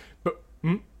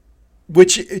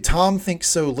 Which Tom thinks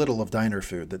so little of diner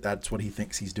food that's what he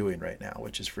thinks he's doing right now,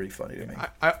 which is pretty funny to me.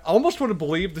 I almost want to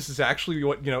believe this is actually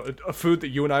what, a food that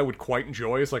you and I would quite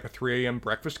enjoy is like a 3 a.m.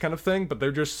 breakfast kind of thing, but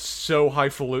they're just so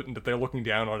highfalutin that they're looking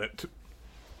down on it.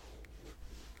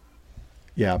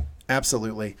 Yeah,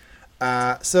 absolutely.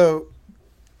 So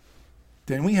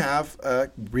then we have a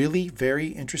really very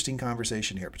interesting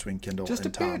conversation here between Kendall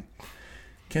and Tom.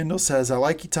 Kendall says, I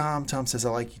like you, Tom. Tom says,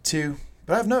 I like you too,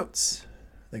 but I have notes.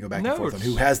 They go back and forth on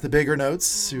who has the bigger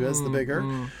notes, who has the bigger.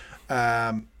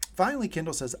 Finally,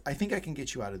 Kendall says, I think I can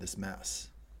get you out of this mess.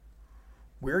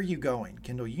 Where are you going?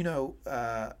 Kendall,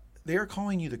 they are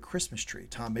calling you the Christmas tree.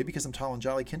 Tom, maybe because I'm tall and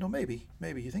jolly. Kendall, maybe.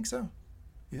 You think so?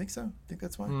 Think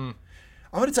that's why? I'm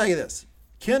going to tell you this.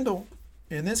 Kendall,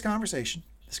 in this conversation,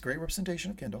 this great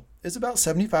representation of Kendall, is about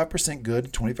 75%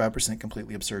 good, 25%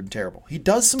 completely absurd and terrible. He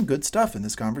does some good stuff in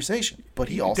this conversation, but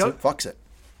he also fucks it.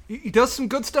 He does some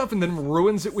good stuff and then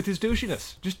ruins it with his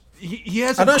douchiness. He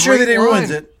has. I'm not sure that he ruins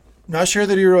it. Not sure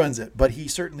that he ruins it, but he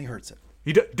certainly hurts it.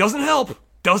 He doesn't help.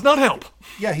 Does not help.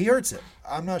 Yeah, he hurts it.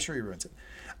 I'm not sure he ruins it.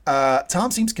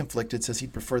 Tom seems conflicted. Says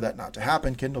he'd prefer that not to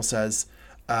happen. Kendall says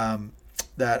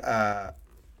that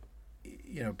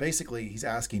basically he's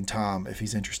asking Tom if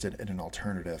he's interested in an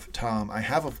alternative. Tom, I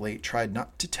have of late tried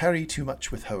not to tarry too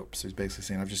much with hope. So he's basically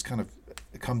saying I've just kind of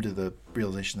come to the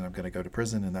realization that I'm going to go to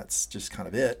prison, and that's just kind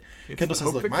of it. Kendall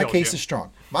says, look, my case is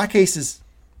strong. My case is,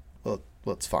 well,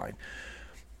 it's fine.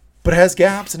 But it has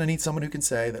gaps, and I need someone who can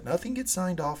say that nothing gets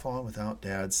signed off on without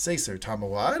Dad's say-so. Tom,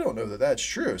 well, I don't know that that's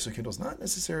true. So Tom's not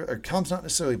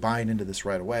necessarily buying into this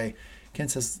right away. He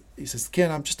says,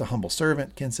 Ken, I'm just a humble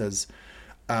servant. Ken says,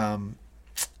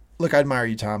 look, I admire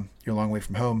you, Tom. You're a long way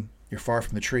from home. You're far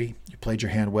from the tree. You played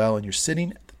your hand well, and you're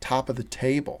sitting at the top of the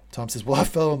table. Tom says, well, I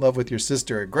fell in love with your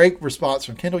sister. A great response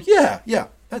from Kendall. Yeah,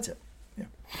 that's it. Yeah.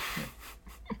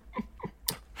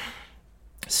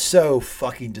 So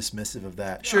fucking dismissive of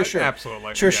that. Sure.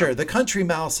 Absolutely. Sure. The country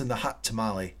mouse and the hot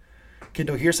tamale.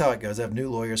 Kendall, here's how it goes. I have new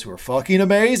lawyers who are fucking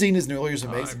amazing. His new lawyers are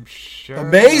amazing. I'm sure.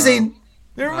 Amazing.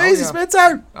 They're amazing,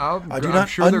 Spencer.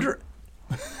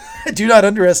 Do not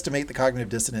underestimate the cognitive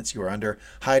dissonance you are under.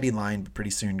 Hiding line, but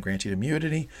pretty soon grant you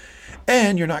immunity.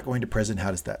 And you're not going to prison.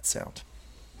 How does that sound?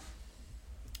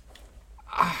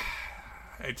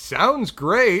 It sounds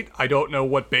great. I don't know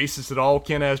what basis at all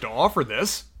Ken has to offer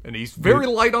this. And he's very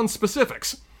light on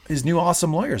specifics. His new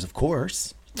awesome lawyers, of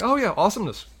course. Oh, yeah.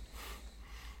 Awesomeness.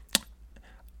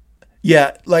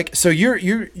 Yeah, like, so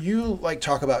you like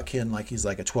talk about Ken like he's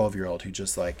like a 12-year-old who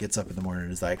just like gets up in the morning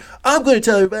and is like, I'm going to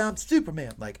tell you about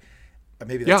Superman. Like,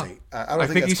 maybe that's 8. I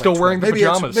think he's still wearing the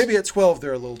pajamas. Maybe at 12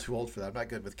 they're a little too old for that. I'm not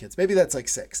good with kids. Maybe that's like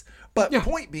 6. But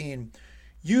point being,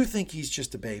 you think he's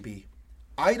just a baby.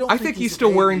 I think he's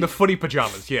still wearing the footy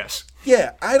pajamas, yes.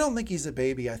 Yeah, I don't think he's a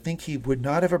baby. I think he would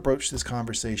not have approached this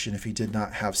conversation if he did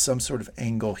not have some sort of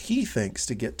angle he thinks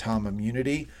to get Tom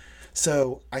immunity.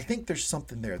 So I think there's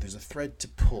something there. There's a thread to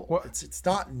pull. Well, it's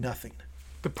not nothing.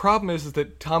 The problem is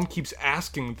that Tom keeps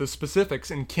asking the specifics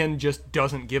and Ken just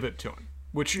doesn't give it to him.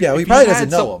 Which he probably doesn't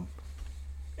know them.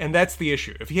 And that's the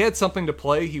issue. If he had something to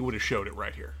play, he would have showed it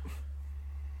right here.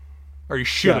 Or he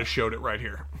should have showed it right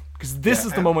here. Because this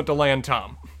is the moment to land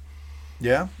Tom.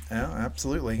 Yeah,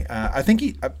 absolutely. I think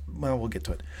we'll get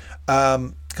to it.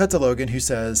 Cut to Logan, who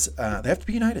says they have to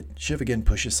be united. Shiv again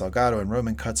pushes Salgado, and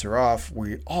Roman cuts her off.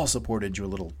 We all supported your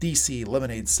little DC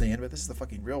lemonade stand, but this is the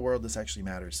fucking real world. This actually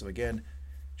matters. So again,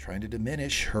 trying to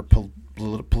diminish her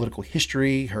political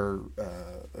history, her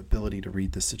ability to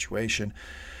read this situation.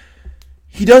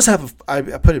 He does have, I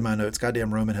put in my notes,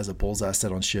 goddamn Roman has a bullseye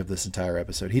set on Shiv this entire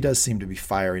episode. He does seem to be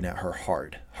firing at her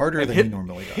harder than he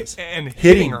normally does. And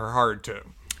hitting her hard, too.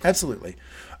 Absolutely.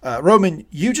 Roman,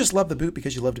 you just love the boot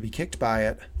because you love to be kicked by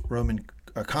it.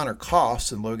 Connor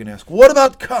coughs, and Logan asks, what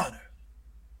about Connor?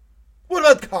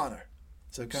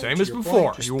 So same as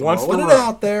before. He wants to it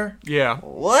out there. Yeah.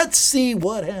 Let's see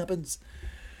what happens.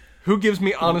 Who gives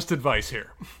me honest advice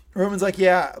here? Roman's like,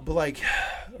 yeah, but like,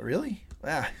 really?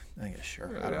 I guess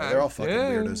sure. I don't know. They're all fucking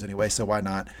weirdos anyway, so why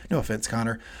not? No offense,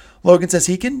 Connor. Logan says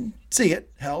he can see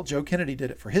it. Hell, Joe Kennedy did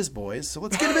it for his boys, so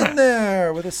let's get him in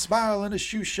there with a smile and a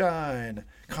shoe shine.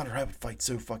 Connor, I would fight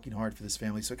so fucking hard for this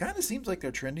family. So it kind of seems like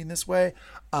they're trending this way.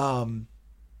 I'm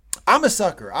a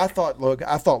sucker. I thought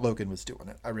Logan was doing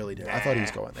it. I really did. I thought he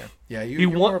was going there. Yeah,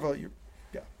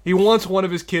 He wants one of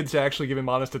his kids to actually give him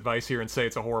honest advice here and say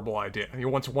it's a horrible idea. He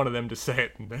wants one of them to say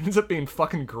it, and it ends up being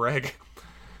fucking Greg.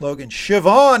 Logan, Shiv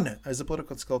on as a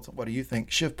political consultant. What do you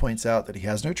think? Shiv points out that he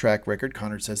has no track record.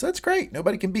 Connor says, that's great.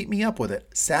 Nobody can beat me up with it.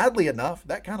 Sadly enough,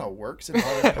 that kind of works in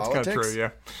politics. That's kind of true, yeah.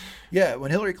 Yeah,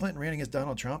 when Hillary Clinton ran against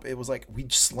Donald Trump, it was like we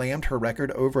slammed her record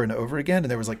over and over again,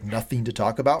 and there was like nothing to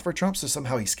talk about for Trump, so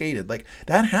somehow he skated. Like,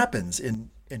 that happens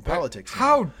in politics.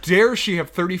 How dare she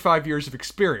have 35 years of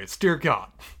experience? Dear God.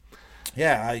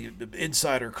 Yeah,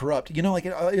 insider corrupt. You know, like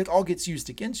it all gets used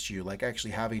against you, like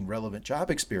actually having relevant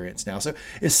job experience now. So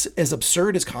as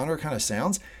absurd as Connor kind of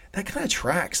sounds, that kind of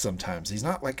tracks sometimes. He's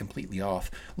not like completely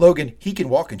off. Logan, he can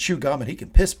walk and chew gum and he can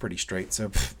piss pretty straight.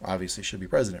 So obviously should be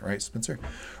president, right, Spencer?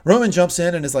 Roman jumps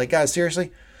in and is like, guys,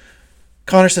 seriously?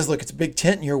 Connor says, look, it's a big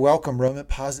tent and you're welcome. Roman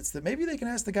posits that maybe they can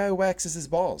ask the guy who waxes his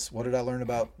balls. What did I learn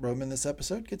about Roman this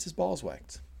episode? Gets his balls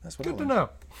waxed. That's what I learned. Good to know.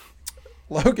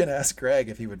 Logan asked Greg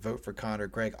if he would vote for Connor.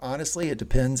 Greg, honestly, it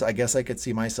depends. I guess I could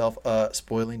see myself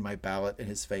spoiling my ballot in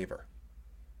his favor.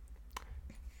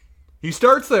 He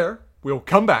starts there. We'll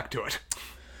come back to it.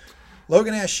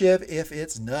 Logan asked Shiv if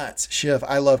it's nuts. Shiv,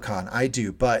 I love Con. I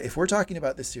do. But if we're talking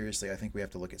about this seriously, I think we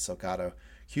have to look at Salgado.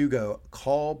 Hugo,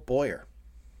 call Boyer.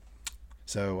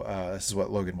 So this is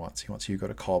what Logan wants. He wants Hugo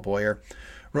to call Boyer.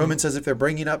 Roman says if they're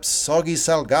bringing up Soggy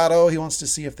Salgado, he wants to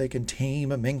see if they can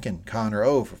tame a Minkin. Connor,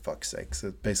 oh, for fuck's sake.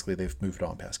 So basically, they've moved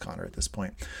on past Connor at this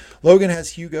point. Logan has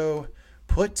Hugo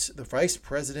put the vice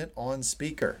president on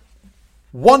speaker.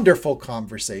 Wonderful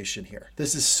conversation here.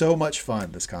 This is so much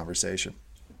fun, this conversation.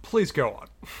 Please go on.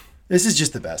 This is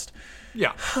just the best.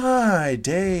 Yeah. Hi,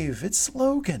 Dave. It's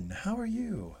Logan. How are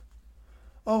you?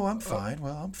 Oh, I'm fine.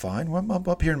 Well, I'm fine. I'm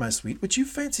up here in my suite. Would you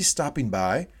fancy stopping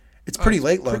by? It's pretty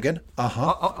late, Logan.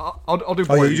 I'll do.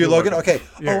 Oh, you do Logan? Okay.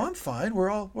 Yeah. Oh, I'm fine. We're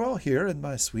all here in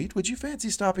my suite. Would you fancy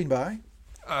stopping by?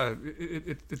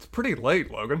 It's pretty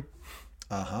late, Logan.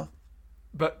 Uh-huh.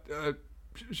 But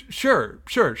Sure.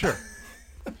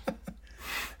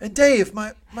 And Dave,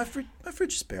 my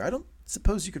fridge is bare. I don't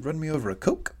suppose you could run me over a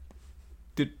Coke?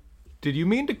 Did you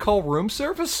mean to call room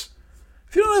service?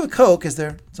 If you don't have a Coke, is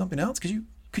there something else? Could you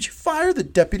fire the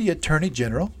Deputy Attorney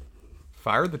General?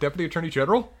 Fire the Deputy Attorney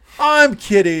General? I'm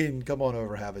kidding. Come on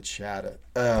over, have a chat.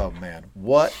 Oh man,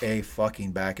 what a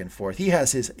fucking back and forth. He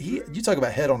has you talk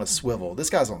about head on a swivel.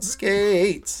 This guy's on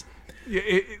skates.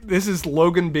 This is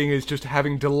Logan just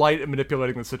having delight in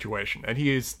manipulating the situation, and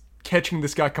he is catching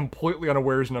this guy completely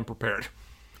unawares and unprepared.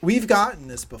 We've gotten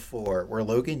this before, where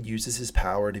Logan uses his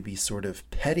power to be sort of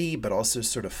petty, but also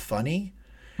sort of funny.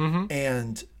 Mm-hmm.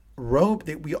 And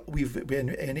we've been,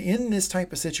 and in this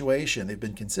type of situation, they've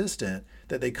been consistent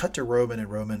that they cut to Roman,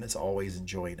 and Roman is always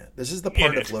enjoying it. This is the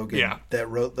part of Logan that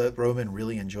Roman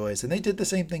really enjoys, and they did the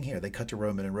same thing here. They cut to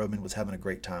Roman, and Roman was having a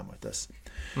great time with this.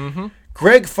 Mm-hmm.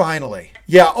 Greg finally,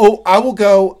 I will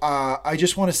go. I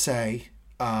just want to say.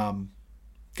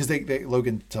 Because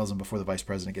Logan tells him before the vice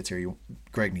president gets here,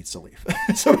 Greg needs to leave.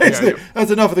 So basically,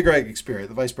 that's enough of the Greg experience.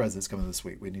 The vice president's coming this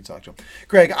week. We need to talk to him.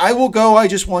 Greg, I will go. I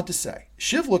just want to say.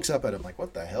 Shiv looks up at him like,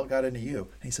 what the hell got into you?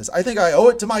 And he says, I think I owe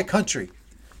it to my country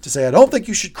to say I don't think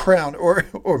you should crown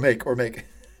or make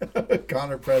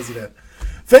Connor president.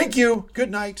 Thank you. Good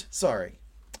night. Sorry.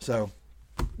 So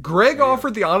Greg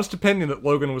offered the honest opinion that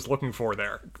Logan was looking for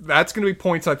there. That's going to be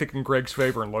points, I think, in Greg's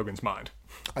favor in Logan's mind.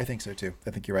 I think so, too. I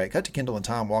think you're right. Cut to Kendall and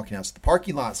Tom walking out to the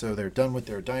parking lot, so they're done with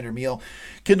their diner meal.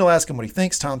 Kendall asks him what he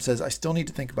thinks. Tom says, I still need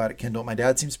to think about it, Kendall. My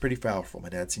dad seems pretty powerful. My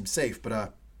dad seems safe,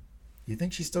 but you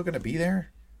think she's still going to be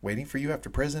there, waiting for you after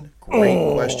prison?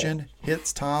 Great question.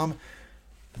 Hits Tom.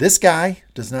 This guy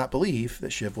does not believe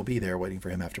that Shiv will be there waiting for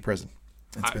him after prison.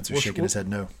 And Spencer's shaking his head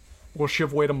no. Will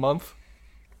Shiv wait a month?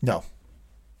 No.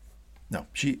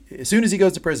 She, as soon as he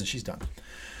goes to prison, she's done.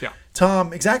 Yeah.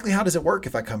 Tom, exactly how does it work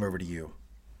if I come over to you?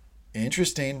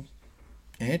 Interesting.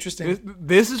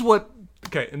 This is what...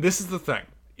 Okay, and this is the thing.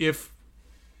 If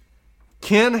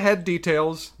Ken had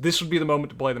details, this would be the moment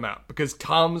to play them out. Because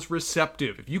Tom's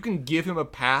receptive. If you can give him a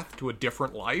path to a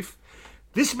different life,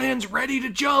 this man's ready to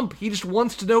jump. He just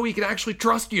wants to know he can actually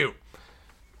trust you.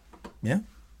 Yeah,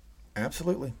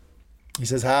 absolutely. He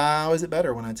says, how is it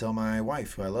better when I tell my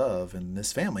wife who I love and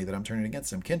this family that I'm turning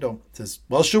against them? Kendall says,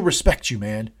 well, she'll respect you,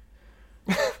 man.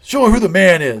 Show her who the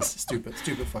man is. Stupid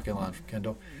fucking line from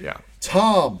Kendall. Yeah.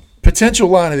 Tom, potential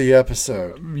line of the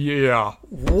episode. Yeah.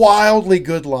 Wildly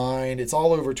good line. It's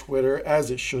all over Twitter,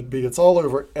 as it should be. It's all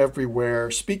over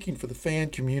everywhere. Speaking for the fan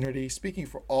community, speaking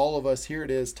for all of us, here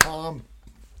it is. Tom,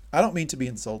 I don't mean to be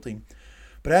insulting,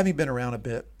 but having been around a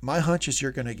bit, my hunch is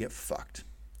you're going to get fucked.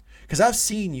 Because I've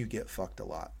seen you get fucked a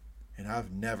lot, and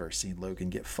I've never seen Logan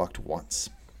get fucked once.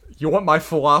 You want my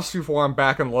philosophy before I'm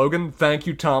back in Logan? Thank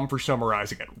you, Tom, for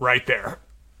summarizing it right there.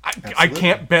 I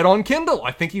can't bet on Kendall.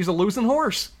 I think he's a losing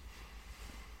horse.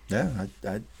 Yeah,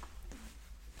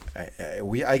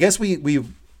 I guess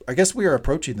we are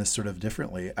approaching this sort of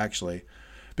differently, actually,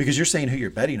 because you're saying who you're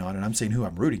betting on, and I'm saying who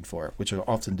I'm rooting for, which are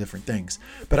often different things.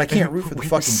 But I can't root for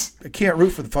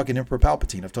the fucking Emperor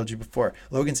Palpatine. I've told you before.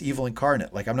 Logan's evil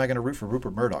incarnate. Like, I'm not going to root for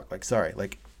Rupert Murdoch. Like, sorry,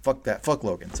 like fuck that, fuck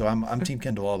Logan. So I'm Team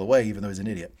Kendall all the way, even though he's an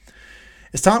idiot.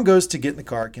 As Tom goes to get in the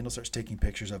car, Kendall starts taking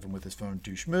pictures of him with his phone.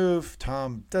 Douche move.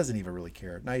 Tom doesn't even really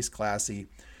care. Nice, classy.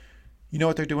 You know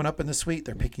what they're doing up in the suite?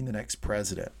 They're picking the next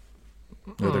president.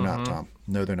 No, they're not, Tom.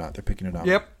 No, they're not. They're picking it up.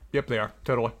 Yep, they are.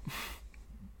 Totally.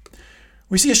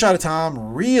 We see a shot of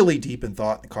Tom really deep in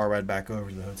thought in the car ride back over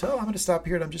to the hotel. I'm going to stop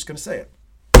here and I'm just going to say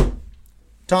it.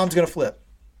 Tom's going to flip.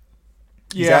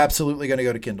 He's absolutely going to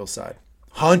go to Kendall's side.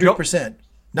 100%.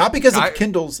 Not because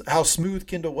of how smooth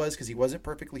Kendall was, because he wasn't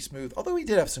perfectly smooth, although he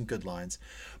did have some good lines.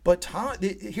 But Tom,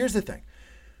 here's the thing.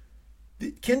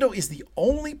 Kendall is the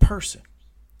only person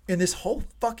in this whole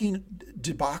fucking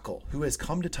debacle who has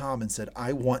come to Tom and said,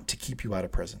 I want to keep you out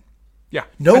of prison. Yeah.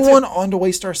 No one on the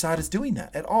Waystar side is doing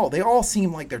that at all. They all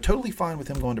seem like they're totally fine with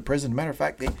him going to prison. Matter of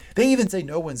fact, they even say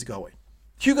no one's going.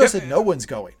 Hugo said no one's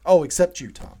going. Oh, except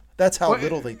you, Tom. That's how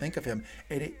little they think of him.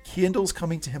 And Kendall's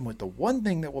coming to him with the one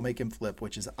thing that will make him flip,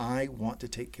 which is, I want to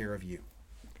take care of you.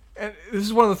 And this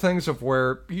is one of the things of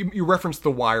where you referenced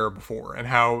The Wire before and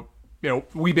how,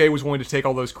 Weebay was willing to take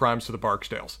all those crimes to the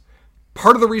Barksdales.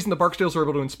 Part of the reason the Barksdales were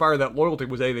able to inspire that loyalty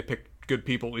was A, they picked good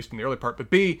people, at least in the early part, but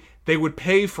B, they would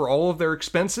pay for all of their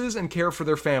expenses and care for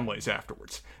their families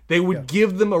afterwards. They would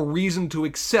give them a reason to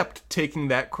accept taking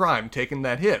that crime, taking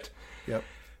that hit. Yep.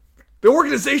 The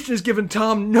organization has given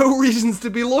Tom no reasons to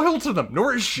be loyal to them,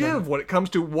 nor is Shiv when it comes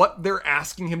to what they're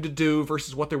asking him to do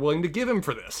versus what they're willing to give him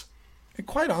for this. And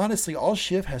quite honestly, all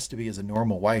Shiv has to be is a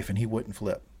normal wife and he wouldn't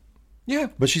flip. Yeah.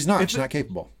 But she's not. She's not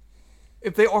capable.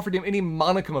 if they offered him any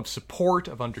modicum of support,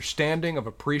 of understanding, of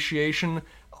appreciation,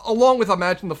 along with,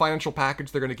 imagine, the financial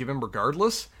package they're going to give him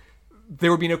regardless, there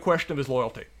would be no question of his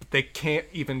loyalty. But they can't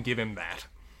even give him that.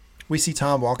 We see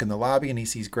Tom walk in the lobby, and he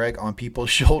sees Greg on people's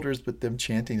shoulders with them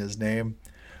chanting his name.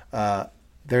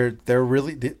 They're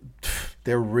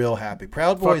real happy.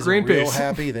 Proud Boys are real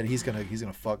happy that he's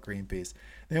gonna fuck Greenpeace.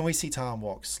 Then we see Tom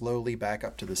walk slowly back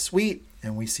up to the suite,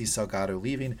 and we see Salgado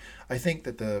leaving. I think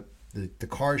that the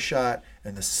car shot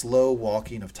and the slow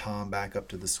walking of Tom back up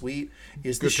to the suite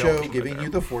is the show giving you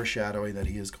the foreshadowing that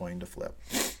he is going to flip.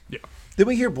 Yeah. Then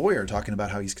we hear Boyer talking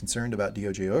about how he's concerned about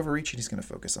DOJ overreach and he's going to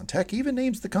focus on tech. He even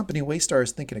names the company Waystar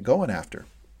is thinking of going after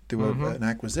through an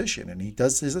acquisition. And he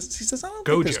says, I don't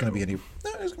think there's going to be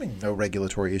there's going to be no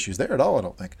regulatory issues there at all, I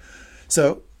don't think.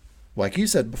 So, like you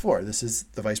said before, this is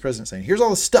the vice president saying, here's all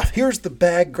the stuff. Here's the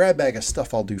grab bag of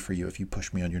stuff I'll do for you if you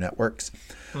push me on your networks.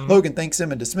 Logan thanks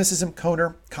him and dismisses him.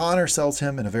 Connor sells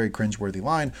him in a very cringeworthy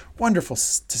line. Wonderful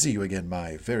to see you again,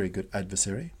 my very good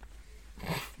adversary.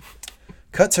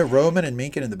 Cut to Roman and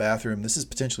Mencken in the bathroom. This is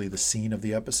potentially the scene of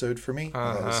the episode for me.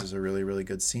 This is a really, really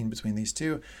good scene between these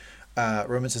two.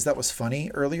 Roman says, that was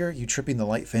funny earlier. You tripping the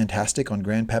light fantastic on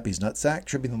Grandpappy's nutsack.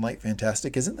 Tripping the light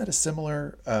fantastic. Isn't that a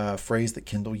similar phrase that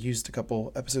Kendall used a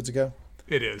couple episodes ago?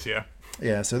 It is, yeah.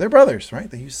 Yeah, so they're brothers,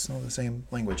 right? They use some of the same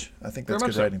language. I think that's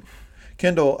good writing.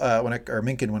 Kendall,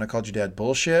 Mencken, when I called you dad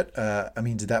bullshit,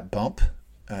 did that bump?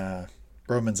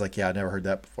 Roman's like, yeah, I never heard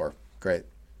that before. Great.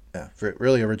 Yeah,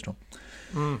 really original.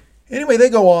 Anyway, they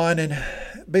go on, and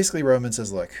basically Roman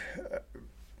says, look,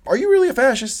 are you really a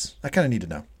fascist? I kind of need to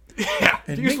know. Yeah,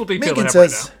 and useful detail Mencken to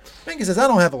have says, right now. Mencken says, I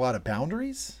don't have a lot of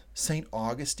boundaries. St.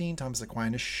 Augustine, Thomas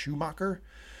Aquinas, Schumacher.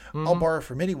 I'll borrow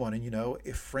from anyone. And,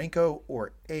 if Franco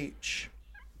or H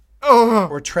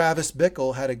or Travis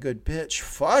Bickle had a good pitch,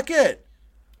 fuck it.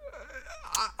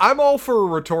 I'm all for a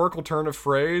rhetorical turn of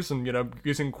phrase and,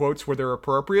 using quotes where they're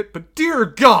appropriate, but dear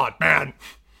God, man.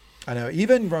 I know.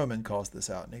 Even Roman calls this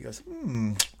out, and he goes,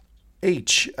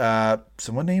 H.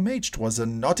 Someone named H was a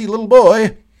naughty little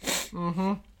boy.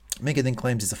 Mencken then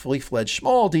claims he's a fully fledged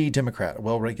small d Democrat. A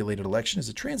well-regulated election is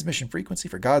a transmission frequency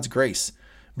for God's grace.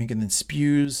 Mencken then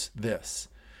spews this.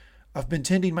 I've been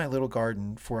tending my little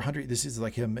garden for 100. This is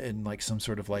like him in like some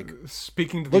sort of like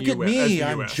speaking to the look US, at me.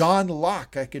 I'm John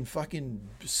Locke. I can fucking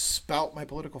spout my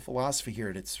political philosophy here,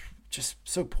 and it's just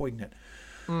so poignant.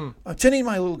 I'm tending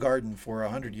my little garden for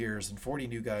 100 years, and 40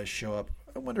 new guys show up.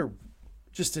 I wonder,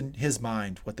 just in his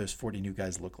mind, what those 40 new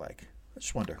guys look like. I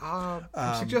just wonder.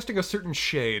 I'm suggesting a certain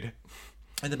shade.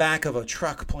 In the back of a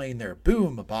truck playing their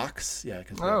boom box. Yeah.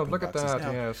 Look at that,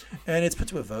 now. Yes. And it's put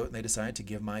to a vote, and they decide to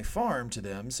give my farm to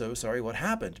them. So, sorry, what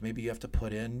happened? Maybe you have to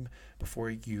put in before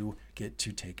you get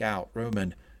to take out.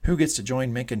 Roman, who gets to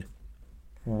join Mencken?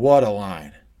 What a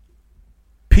line.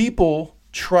 People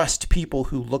trust people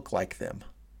who look like them.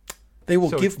 They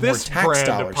will give more tax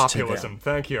dollars to them.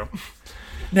 Thank you.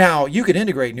 Now, you could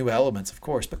integrate new elements, of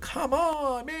course, but come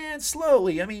on, man,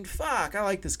 slowly. I mean, fuck, I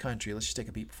like this country. Let's just take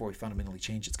a beat before we fundamentally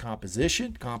change its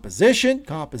composition.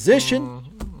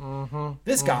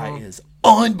 This guy is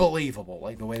unbelievable,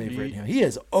 like the way they've written him. He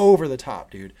is over the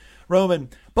top, dude. Roman,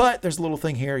 but there's a little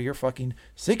thing here. You're fucking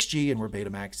 6G and we're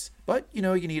Betamax. But, you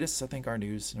need us, I think, our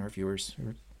news and our viewers.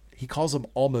 He calls them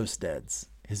almost deads,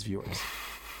 his viewers.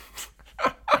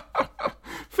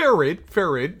 Fair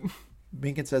read.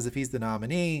 Mencken says if he's the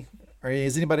nominee,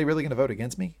 is anybody really going to vote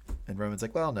against me? And Roman's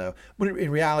like, well, no. When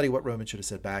in reality, what Roman should have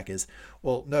said back is,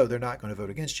 well, no, they're not going to vote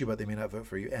against you, but they may not vote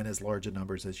for you and as large a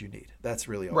numbers as you need. That's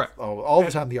really all the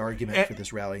time the argument for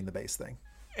this rallying the base thing.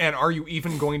 And are you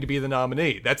even going to be the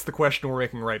nominee? That's the question we're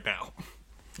making right now.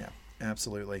 Yeah,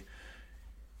 absolutely.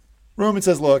 Roman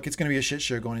says, look, it's going to be a shit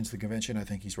show going into the convention. I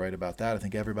think he's right about that. I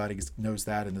think everybody knows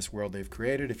that in this world they've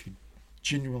created. If you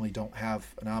genuinely don't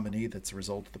have a nominee that's a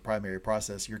result of the primary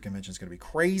process, your convention is going to be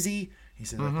crazy. He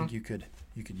says, I think you could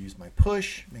use my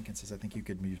push. Mencken says, I think you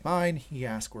could use mine. He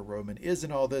asks where Roman is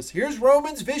in all this. Here's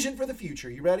Roman's vision for the future.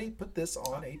 You ready? Put this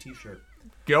on a t-shirt.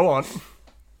 Go on.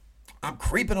 I'm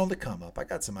creeping on the come up. I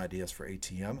got some ideas for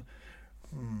ATM.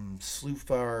 Sloof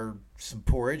some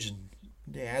porridge and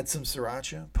add some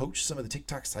sriracha, poach some of the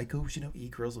TikTok psychos,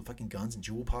 e-girls with fucking guns and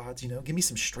jewel pods, give me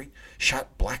some straight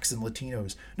shot blacks and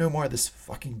Latinos. No more of this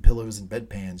fucking pillows and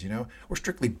bedpans, or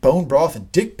strictly bone broth and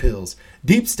dick pills.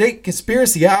 Deep state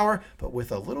conspiracy hour, but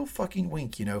with a little fucking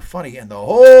wink, funny. And the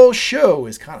whole show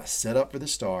is kind of set up for the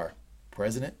star,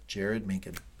 President Jared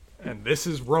Mencken. And this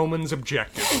is Roman's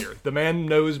objective here. The man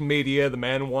knows media. The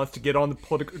man wants to get on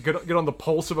the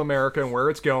pulse of America and where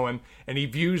it's going. And he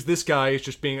views this guy as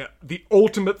just being the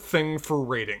ultimate thing for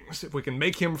ratings. If we can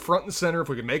make him front and center, if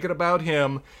we can make it about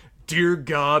him, dear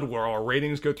God, will our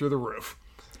ratings go through the roof.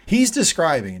 He's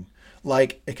describing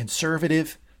like a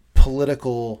conservative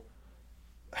political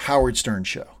Howard Stern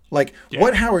show. Like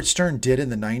what Howard Stern did in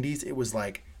the 90s, it was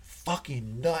like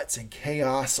fucking nuts and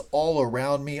chaos all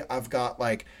around me. I've got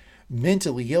like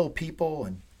mentally ill people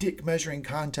and dick measuring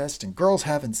contests and girls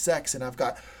having sex, and I've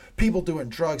got people doing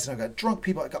drugs, and I've got drunk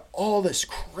people. I got all this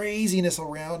craziness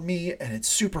around me, and it's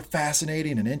super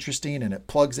fascinating and interesting, and it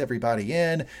plugs everybody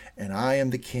in, and I am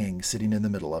the king sitting in the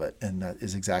middle of it. And that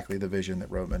is exactly the vision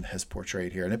that Roman has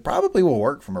portrayed here, and it probably will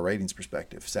work from a ratings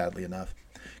perspective, sadly enough.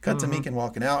 Cut to Meekin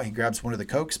walking out. He grabs one of the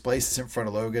Cokes, places it in front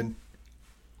of Logan.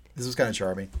 This was kind of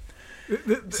charming.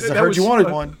 I heard you wanted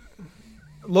one.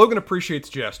 Logan appreciates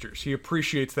gestures. He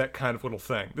appreciates that kind of little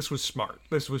thing. This was smart.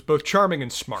 This was both charming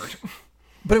and smart.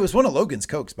 But it was one of Logan's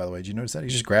Cokes, by the way. Did you notice that? He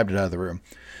just grabbed it out of the room.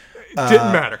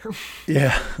 Didn't matter.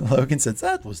 Yeah. Logan says,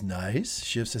 that was nice.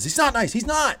 Shiv says, he's not nice. He's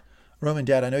not. Roman,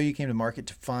 Dad, I know you came to market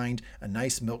to find a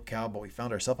nice milk cow, but we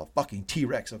found ourselves a fucking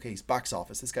T-Rex. Okay, he's box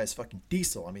office. This guy's fucking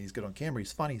diesel. I mean, he's good on camera.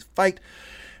 He's funny. He's fight.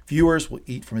 Viewers will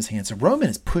eat from his hands. So Roman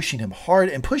is pushing him hard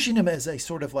and pushing him as a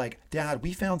sort of like, Dad,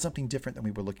 we found something different than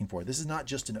we were looking for. This is not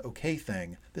just an okay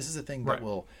thing. This is a thing that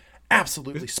will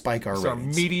absolutely spike our ratings.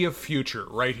 It's our media future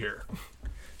right here.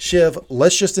 Shiv,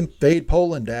 let's just invade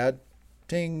Poland, Dad.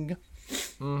 Ting.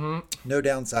 No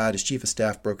downside. His chief of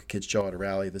staff broke a kid's jaw at a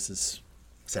rally. This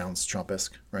sounds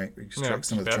Trump-esque, right?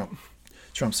 Some of the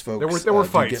Trump's folks there were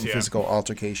fights, getting physical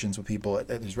altercations with people at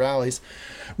his rallies.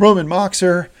 Roman mocks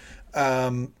her.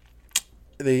 Roman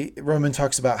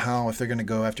talks about how if they're going to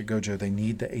go after Gojo, they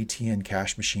need the ATN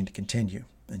cash machine to continue.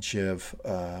 And Shiv,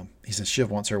 he says,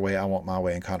 Shiv wants her way, I want my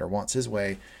way, and Connor wants his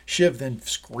way. Shiv then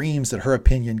screams that her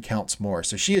opinion counts more.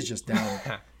 So she is just down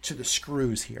to the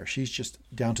screws here. She's just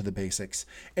down to the basics.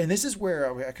 And this is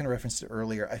where I kind of referenced it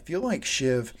earlier. I feel like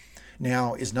Shiv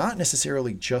now is not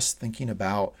necessarily just thinking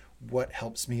about what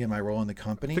helps me in my role in the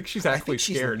company. I think she's actually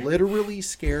scared. She's literally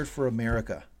scared for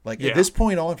America. Like at this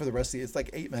point on for the rest of it's like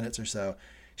 8 minutes or so.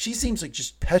 She seems like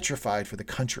just petrified for the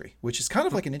country, which is kind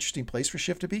of like an interesting place for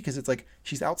Shiv to be, because it's like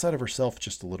she's outside of herself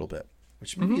just a little bit,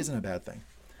 which maybe isn't a bad thing.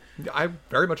 I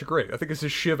very much agree. I think this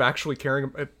is Shiv actually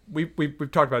caring.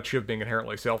 We've talked about Shiv being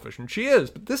inherently selfish, and she is,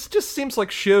 but this just seems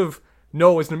like Shiv,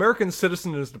 no, as an American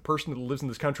citizen, as the person that lives in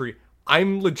this country,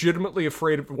 I'm legitimately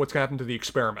afraid of what's going to happen to the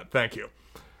experiment. Thank you.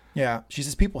 Yeah, she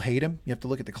says people hate him. You have to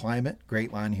look at the climate.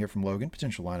 Great line here from Logan,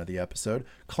 potential line of the episode.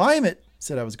 Climate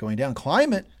said I was going down.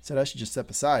 Climate said I should just step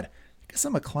aside. I guess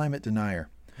I'm a climate denier.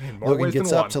 Logan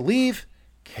gets up to leave.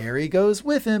 Carrie goes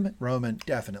with him. Roman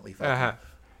definitely fucking.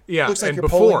 Yeah, looks like your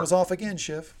polling was off again,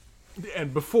 Shiv.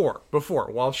 And before,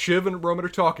 while Shiv and Roman are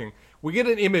talking, we get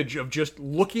an image of just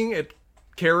looking at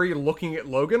Carrie, looking at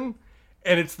Logan,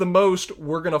 and it's the most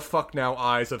we're gonna fuck now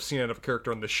eyes I've seen out of a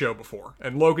character on this show before.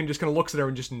 And Logan just kind of looks at her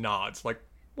and just nods, like,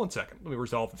 1 second, let me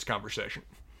resolve this conversation.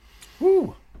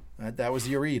 Woo! That was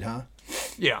your read, huh?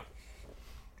 Yeah.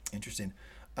 Interesting.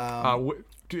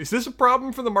 Is this a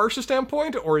problem from the Marcia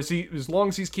standpoint, or is he, as long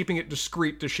as he's keeping it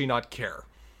discreet, does she not care?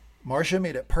 Marcia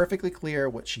made it perfectly clear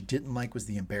what she didn't like was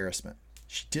the embarrassment.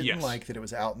 She didn't like that it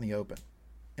was out in the open.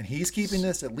 And he's keeping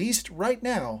this, at least right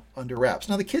now, under wraps.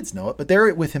 Now, the kids know it, but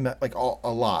they're with him like a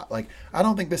lot. Like, I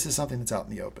don't think this is something that's out in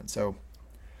the open. So,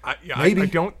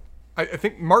 maybe. I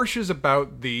think Marcia's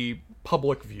about the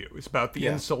public view. It's about the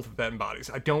insult that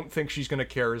embodies. I don't think she's going to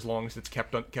care as long as it's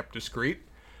kept discreet.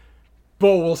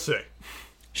 But we'll see.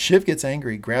 Shiv gets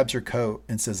angry, grabs her coat,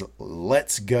 and says,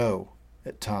 "Let's go,"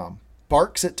 at Tom.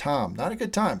 Barks at Tom. Not a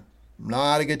good time.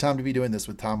 Not a good time to be doing this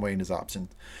with Tom weighing his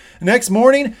options. Next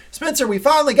morning, Spencer, we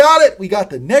finally got it. We got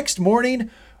the next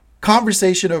morning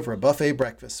conversation over a buffet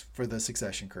breakfast for the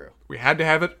Succession crew. We had to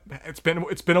have it. It's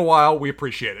been a while. We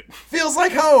appreciate it. Feels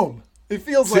like home. It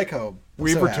feels like home.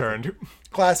 We've returned. Happy.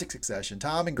 Classic Succession.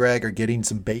 Tom and Greg are getting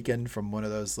some bacon from one of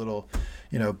those little,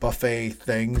 buffet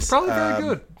things. Probably very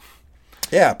good.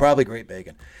 Yeah, probably great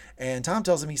bacon. And Tom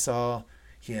tells him he saw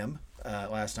him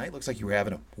last night. Looks like you were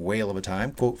having a whale of a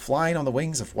time. Quote, flying on the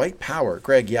wings of white power.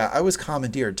 Greg, yeah, I was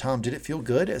commandeered. Tom, did it feel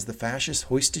good as the fascists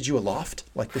hoisted you aloft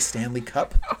like the Stanley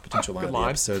Cup? Potential line of the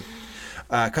episode.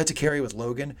 Cut to Carrie with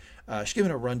Logan. She's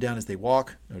giving a rundown as they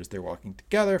walk. Notice they're walking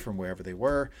together from wherever they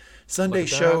were. Sunday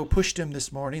show pushed him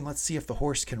this morning. Let's see if the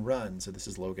horse can run. So this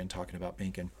is Logan talking about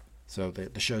Bacon. So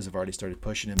the shows have already started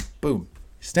pushing him. Boom.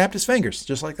 He snapped his fingers.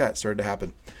 Just like that. Started to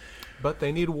happen. But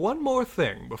they need one more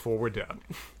thing before we're done.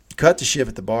 Cut to Shiv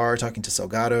at the bar talking to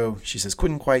Salgado. She says,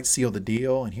 couldn't quite seal the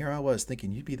deal. And here I was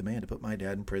thinking you'd be the man to put my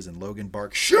dad in prison. Logan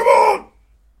barks, Shimon!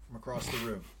 From across the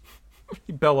room.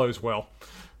 He bellows well.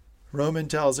 Roman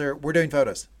tells her, we're doing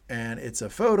photos. And it's a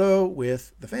photo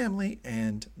with the family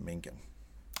and Minkin.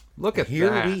 Look at here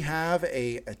that. Here we have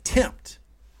a attempt,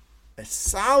 a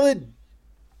solid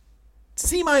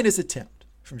C- attempt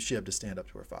from Shiv to stand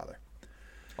up to her father.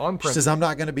 She says, I'm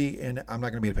not going to be in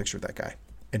a picture of that guy.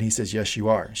 And he says, yes, you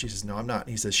are. And she says, no, I'm not.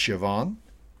 And he says, Siobhan,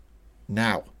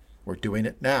 now. We're doing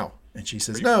it now. And she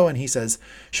says, no. And he says,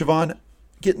 Siobhan,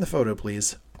 get in the photo,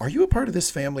 please. Are you a part of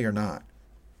this family or not?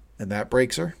 And that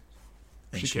breaks her.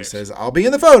 And she says, I'll be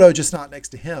in the photo, just not next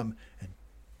to him. And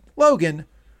Logan,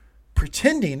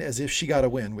 pretending as if she got a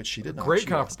win, which she did not. Great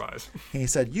compromise. And he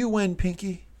said, you win,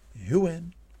 Pinky. You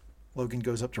win. Logan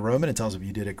goes up to Roman and tells him,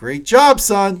 you did a great job,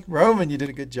 son. Roman, you did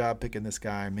a good job picking this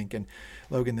guy, Minkin.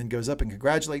 Logan then goes up and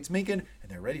congratulates Minkin, and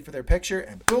they're ready for their picture.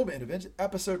 And boom,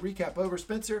 episode recap over.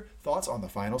 Spencer, thoughts on the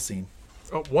final scene?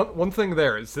 Oh, one thing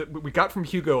there is that we got from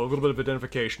Hugo a little bit of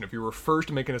identification if he refers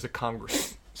to Minkin as a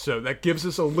congressman. So that gives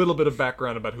us a little bit of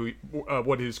background about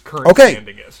what his current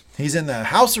standing is. He's in the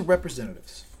House of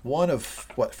Representatives. One of,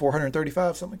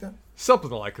 435, something like that?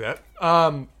 Something like that.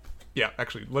 Yeah,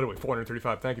 actually, literally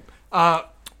 435. Thank you.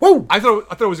 Whoa! I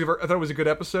thought it was a good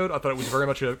episode. I thought it was very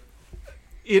much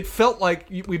it felt like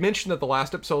we mentioned that the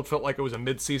last episode felt like it was a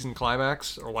mid-season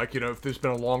climax, or like, if there's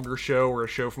been a longer show or a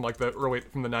show from like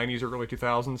from the 90s or early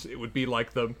 2000s, it would be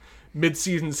like the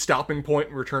mid-season stopping point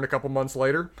and return a couple months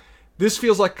later. This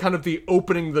feels like kind of the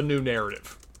opening the new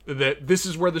narrative. That this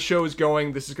is where the show is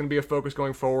going. This is going to be a focus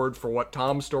going forward for what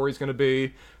Tom's story is going to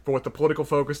be, for what the political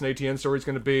focus and ATN story is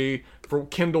going to be, for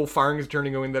Kendall firing his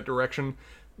attorney going that direction.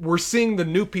 We're seeing the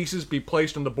new pieces be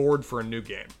placed on the board for a new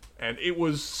game, and it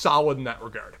was solid in that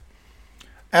regard.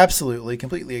 Absolutely,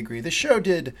 completely agree. This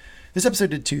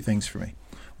episode did two things for me.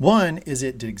 One is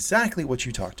it did exactly what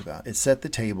you talked about. It set the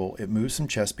table. It moved some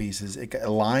chess pieces. It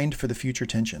aligned for the future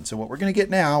tension. So what we're going to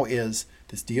get now is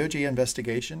this DOJ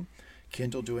investigation,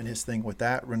 Kendall doing his thing with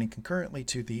that, running concurrently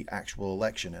to the actual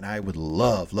election. And I would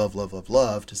love, love, love, love,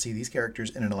 love to see these characters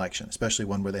in an election, especially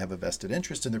one where they have a vested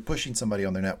interest and they're pushing somebody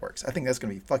on their networks. I think that's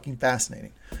going to be fucking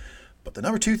fascinating. But the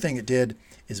number two thing it did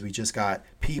is we just got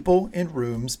people in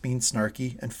rooms being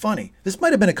snarky and funny. This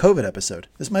might have been a COVID episode.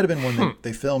 This might have been one that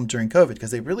they filmed during COVID,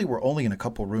 because they really were only in a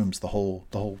couple rooms the whole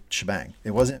shebang.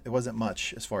 It wasn't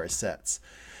much as far as sets.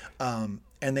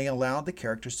 And they allowed the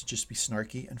characters to just be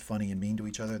snarky and funny and mean to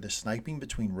each other. The sniping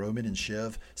between Roman and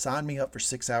Shiv, sign me up for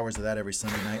 6 hours of that every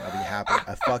Sunday night. I'll be happy.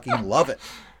 I fucking love it.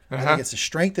 I think it's the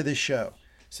strength of this show.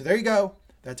 So there you go.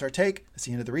 That's our take. That's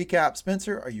the end of the recap.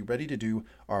 Spencer, are you ready to do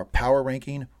our power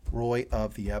ranking Roy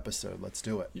of the episode? Let's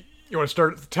do it. You want to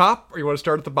start at the top or you want to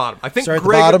start at the bottom? I think start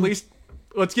Greg, at least,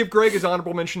 let's give Greg his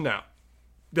honorable mention now.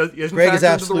 Greg is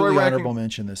absolutely honorable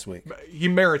mention this week. He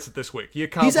merits it this week.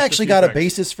 He's actually got a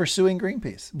basis for suing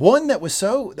Greenpeace. One that was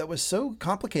so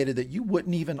complicated that you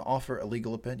wouldn't even offer a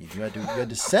legal opinion. You had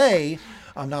to say,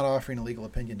 I'm not offering a legal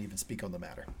opinion to even speak on the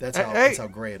matter. That's how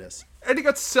great it is. And he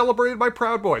got celebrated by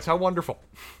Proud Boys. How wonderful.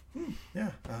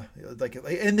 Yeah. Like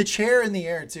in the chair in the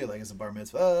air too, like it's a bar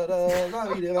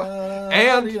mitzvah.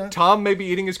 And Tom may be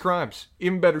eating his crimes.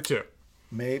 Even better too.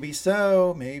 Maybe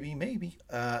so. Maybe.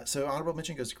 So honorable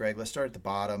mention goes to Greg. Let's start at the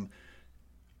bottom.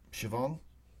 Siobhan?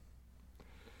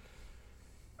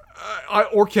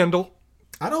 Or Kendall.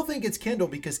 I don't think it's Kendall,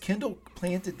 because Kendall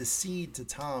planted the seed to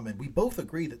Tom, and we both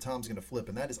agree that Tom's going to flip,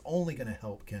 and that is only going to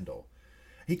help Kendall.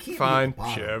 He can't be at the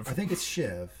bottom. Shiv. I think it's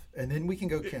Shiv, and then we can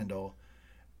go Kendall,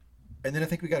 and then I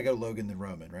think we got to go Logan, then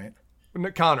Roman, right?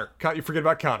 Connor. You forget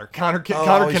about Connor. Connor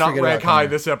cannot rank high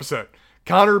this episode.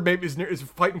 Connor maybe is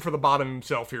fighting for the bottom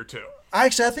himself here too.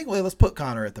 Actually, I think let's put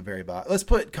Connor at the very bottom. Let's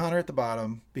put Connor at the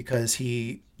bottom, because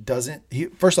he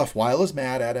first off, Wyla's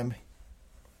mad at him,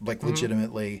 like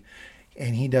legitimately,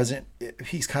 and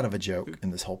he's kind of a joke in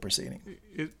this whole proceeding.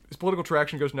 His political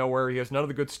traction goes nowhere. He has none of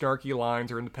the good snarky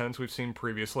lines or independence we've seen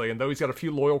previously, and though he's got a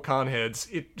few loyal con heads,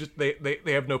 they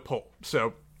have no pull.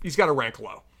 So he's got to rank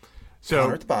low. So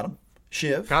Connor at the bottom.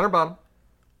 Shiv. Connor bottom.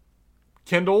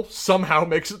 Kendall somehow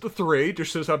makes it to 3,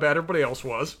 just shows how bad everybody else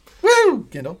was. Woo!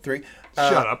 Kendall, 3.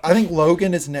 Shut up. I think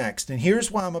Logan is next, and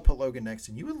here's why I'm going to put Logan next.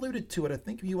 And you alluded to it. I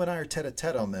think you and I are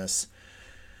tete-a-tete on this.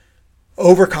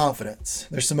 Overconfidence.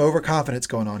 There's some overconfidence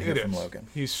going on here from Logan.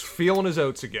 He's feeling his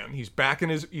oats again. He's back in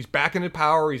his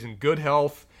power. He's in good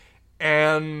health.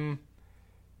 And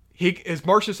he, as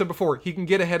Marcia said before, he can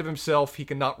get ahead of himself. He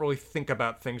cannot really think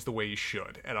about things the way he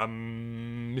should. And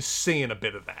I'm seeing a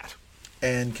bit of that.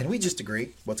 And can we just agree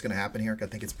what's going to happen here? I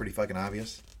think it's pretty fucking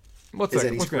obvious. What's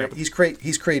going to happen?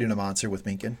 He's creating a monster with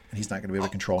Minkin, and he's not going to be able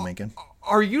to control Minkin.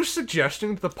 Are you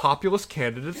suggesting that the populist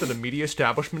candidate that a media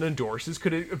establishment endorses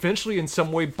could eventually in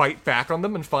some way bite back on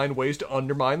them and find ways to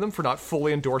undermine them for not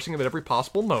fully endorsing them at every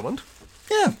possible moment?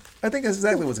 Yeah, I think that's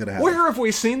exactly what's going to happen. Where have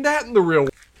we seen that in the real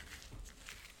world?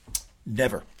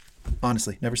 Never.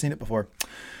 Honestly, never seen it before.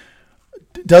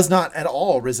 Does not at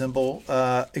all resemble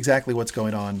exactly what's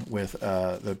going on with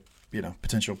the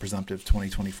potential presumptive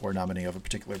 2024 nominee of a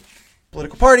particular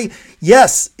political party.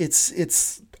 Yes,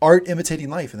 it's art imitating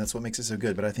life, and that's what makes it so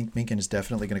good. But I think Mencken is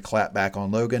definitely going to clap back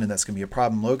on Logan, and that's going to be a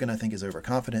problem. Logan, I think, is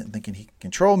overconfident and thinking he can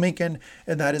control Mencken,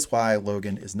 and that is why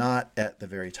Logan is not at the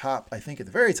very top. I think at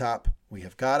the very top, we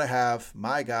have got to have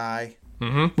my guy.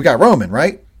 Mm-hmm. We got Roman,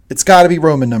 right? It's got to be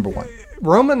Roman number one.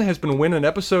 Roman has been winning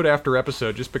episode after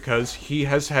episode just because he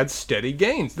has had steady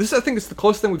gains. This, I think, is the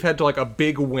closest thing we've had to like a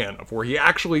big win of where he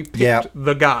actually picked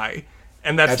the guy,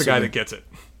 and that's Absolutely. The guy that gets it.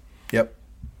 Yep.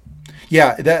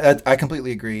 Yeah, that I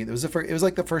completely agree. It was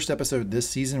like the first episode this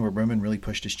season where Roman really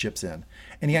pushed his chips in,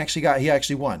 and he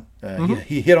actually won.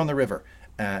 He hit on the river,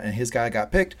 and his guy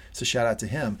got picked. So shout out to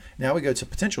him. Now we go to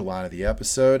potential line of the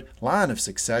episode, line of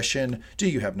succession. Do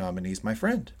you have nominees, my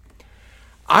friend?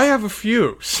 I have a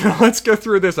few, so let's go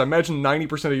through this. I imagine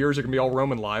 90% of yours are going to be all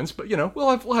Roman lines, but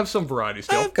we'll have some variety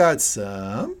still. I've got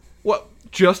some. Well,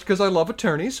 just because I love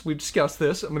attorneys, we've discussed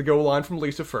this. I'm going to go a line from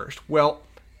Lisa first. Well,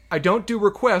 I don't do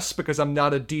requests because I'm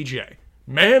not a DJ.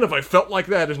 Man, have I felt like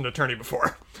that as an attorney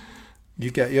before.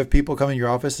 You have people come in your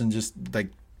office and just like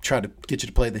try to get you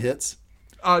to play the hits?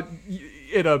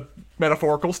 In a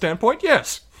metaphorical standpoint,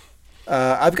 yes.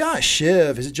 I've got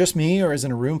Shiv. Is it just me, or is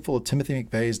in a room full of Timothy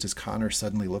McVeighs, does Connor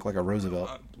suddenly look like a Roosevelt?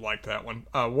 Like that one.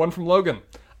 One from Logan.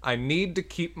 I need to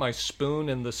keep my spoon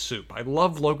in the soup. I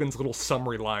love Logan's little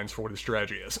summary lines for what his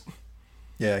strategy is.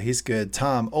 Yeah, he's good.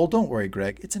 Tom, don't worry,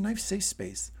 Greg. It's a nice safe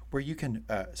space where you can...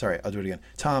 sorry, I'll do it again.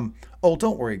 Tom,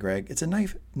 don't worry, Greg. It's a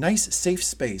nice safe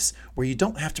space where you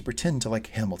don't have to pretend to like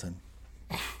Hamilton.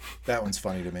 That one's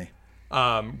funny to me.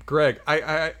 Greg,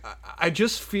 I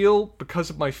just feel because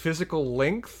of my physical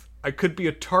length, I could be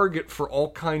a target for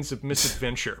all kinds of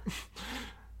misadventure.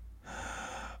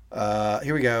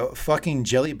 Here we go. Fucking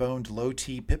jelly-boned,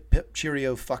 low-T, pip-pip,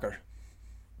 Cheerio fucker.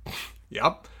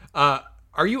 Yep.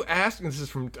 Are you asking, this is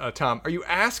from Tom, are you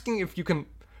asking if you can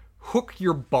hook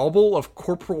your bauble of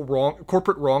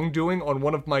corporate wrongdoing on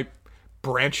one of my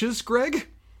branches, Greg?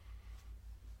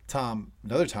 Tom,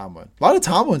 another Tom one. A lot of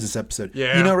Tom ones this episode.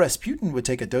 Yeah. Rasputin would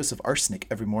take a dose of arsenic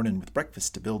every morning with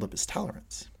breakfast to build up his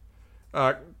tolerance.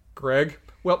 Greg,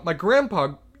 well, my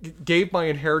grandpa gave my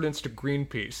inheritance to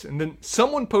Greenpeace, and then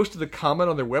someone posted a comment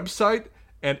on their website,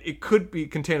 and it could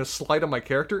contain a slight on my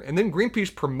character, and then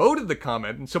Greenpeace promoted the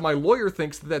comment, and so my lawyer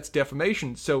thinks that that's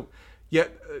defamation, so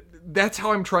that's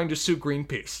how I'm trying to sue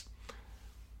Greenpeace.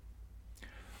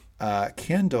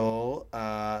 Kendall,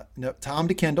 no, Tom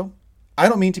to Kendall. I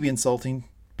don't mean to be insulting,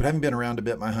 but having been around a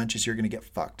bit, my hunch is you're going to get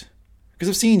fucked. Because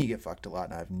I've seen you get fucked a lot,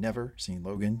 and I've never seen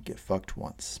Logan get fucked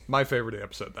once. My favorite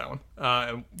episode, that one.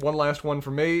 And one last one for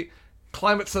me.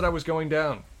 Climate said I was going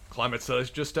down. Climate said I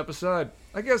should just step aside.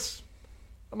 I guess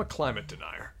I'm a climate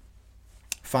denier.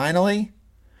 Finally,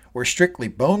 we're strictly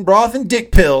bone broth and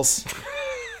dick pills.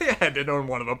 Yeah, I did own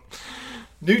one of them.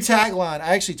 New tagline.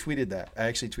 I actually tweeted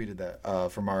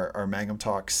that from our Mangum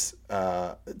Talks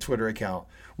Twitter account,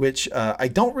 which I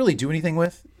don't really do anything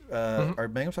with. Our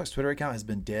Mangum Talks Twitter account has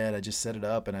been dead. I just set it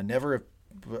up, and I never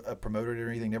have promoted it or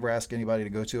anything, never asked anybody to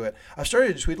go to it. I've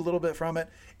started to tweet a little bit from it.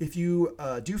 If you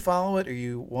do follow it or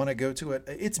you want to go to it,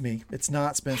 it's me. It's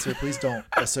not Spencer. Please don't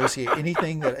associate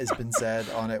anything that has been said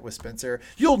on it with Spencer.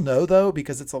 You'll know, though,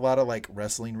 because it's a lot of like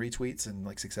wrestling retweets and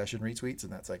like Succession retweets,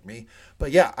 and that's like me.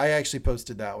 But yeah, I actually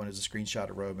posted that one as a screenshot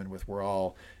of Roman with "We're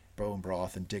all bone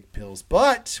broth and dick pills,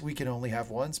 but we can only have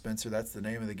one, Spencer. That's the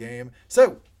name of the game."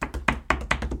 So,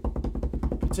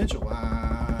 potential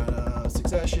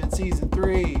Succession season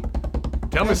 3.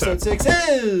 Tell me so. Episode 6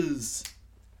 is...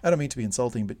 I don't mean to be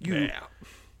insulting, but you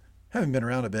haven't been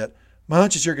around a bit. My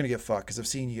hunch is you're going to get fucked because I've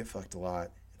seen you get fucked a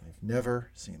lot. I've never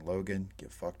seen Logan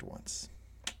get fucked once.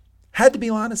 Had to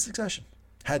be line of Succession.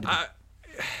 Had to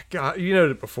be. God, you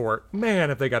noted it before. Man,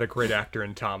 have they got a great actor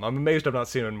in Tom. I'm amazed I've not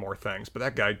seen him in more things, but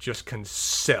that guy just can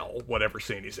sell whatever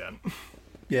scene he's in.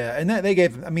 Yeah, and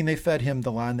they fed him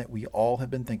the line that we all have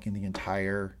been thinking the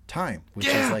entire time, which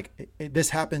is like,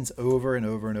 this happens over and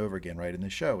over and over again, right, in the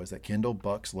show, is that Kendall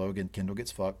bucks Logan, Kendall gets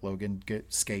fucked, Logan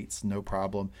skates, no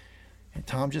problem. And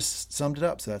Tom just summed it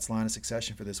up, so that's line of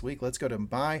Succession for this week. Let's go to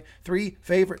my 3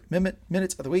 favorite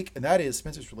minutes of the week, and that is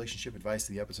Spencer's relationship advice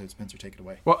to the episode. Spencer, take it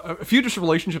away. Well, a few just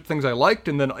relationship things I liked,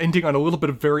 and then ending on a little bit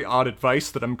of very odd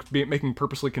advice that I'm making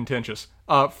purposely contentious.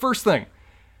 First thing.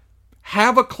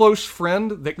 Have a close friend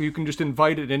that you can just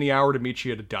invite at any hour to meet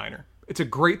you at a diner. It's a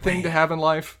great thing to have in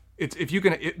life.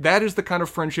 That is the kind of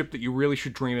friendship that you really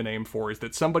should dream and aim for, is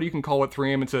that somebody you can call at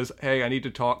 3 a.m. and says, "Hey, I need to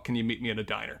talk. Can you meet me at a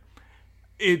diner?"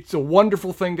 it's a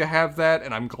wonderful thing to have that,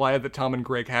 and I'm glad that Tom and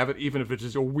Greg have it, even if it's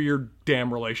just a weird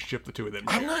damn relationship the two of them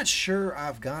share. I'm not sure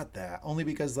I've got that, only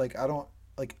because like I don't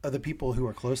like other people who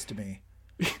are close to me.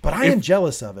 But I am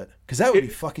jealous of it, because that would be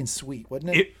fucking sweet,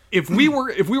 wouldn't it? If we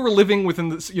were living within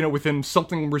this, within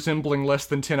something resembling less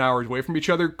than 10 hours away from each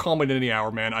other, call me at any hour,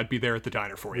 man. I'd be there at the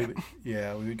diner for you. We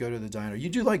would go to the diner. You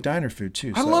do like diner food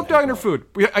too. I love diner food.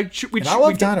 I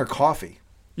love diner coffee.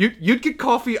 You'd get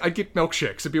coffee. I'd get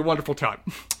milkshakes. It'd be a wonderful time.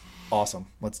 Awesome.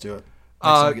 Let's do it.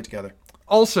 Next time we get together.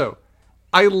 Also,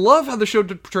 I love how the show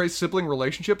portrays sibling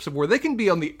relationships where they can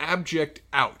be on the abject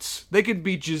outs. They could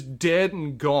be just dead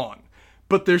and gone.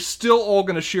 But they're still all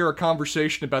going to share a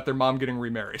conversation about their mom getting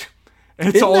remarried. And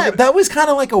it's that was kind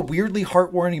of like a weirdly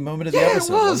heartwarming moment of the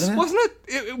episode, wasn't it?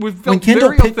 It felt when Kendall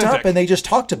very picked authentic. up and they just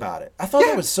talked about it. I thought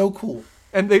that was so cool.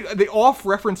 And they off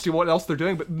reference to what else they're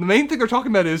doing, but the main thing they're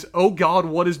talking about is, oh God,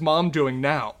 what is mom doing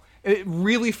now? And it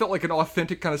really felt like an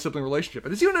authentic kind of sibling relationship.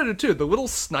 And as you noted too, the little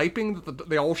sniping that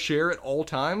they all share at all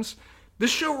times.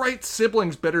 This show writes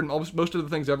siblings better than most of the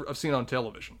things I've seen on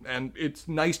television, and it's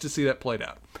nice to see that played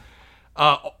out.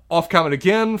 Off comment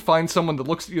again, find someone that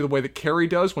looks at you the way that Carrie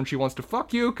does when she wants to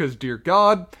fuck you, because dear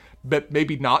God, but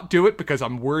maybe not do it, because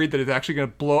I'm worried that it's actually going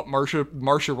to blow up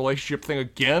Marcia relationship thing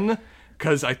again,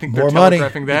 because I think they're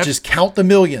telegraphing that. Just count the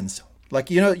millions. Like,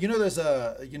 there's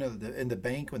in the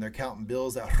bank when they're counting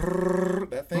bills,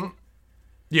 that thing.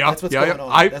 Yeah. That's what's going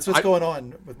on. That's what's going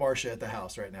on with Marcia at the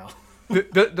house right now.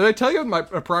 Did I tell you in my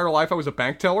prior life I was a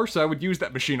bank teller, so I would use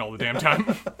that machine all the damn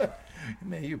time.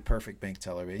 Man, you perfect bank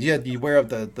teller. You wear up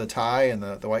the tie and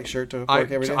the white shirt to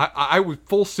work every day? I was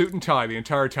full suit and tie the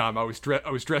entire time. I was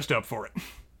dressed up for it.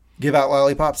 Give out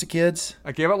lollipops to kids?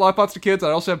 I gave out lollipops to kids. I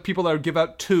also have people that would give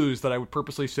out twos that I would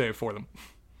purposely save for them.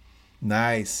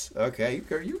 Nice. Okay,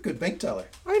 you're a good bank teller.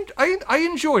 I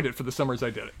enjoyed it for the summers I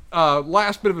did it.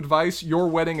 Last bit of advice, your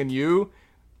wedding and you.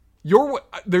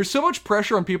 There's so much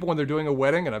pressure on people when they're doing a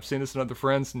wedding, and I've seen this in other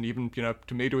friends, and even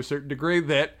to me to a certain degree,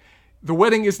 that the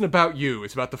wedding isn't about you.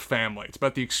 It's about the family. It's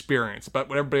about the experience. About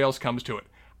what everybody else comes to it.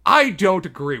 I don't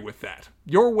agree with that.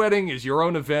 Your wedding is your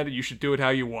own event, and you should do it how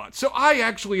you want. So I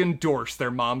actually endorse their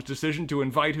mom's decision to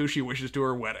invite who she wishes to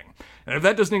her wedding. And if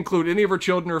that doesn't include any of her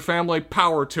children or family,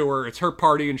 power to her. It's her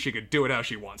party, and she could do it how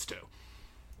she wants to.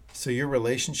 So your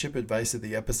relationship advice of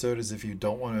the episode is if you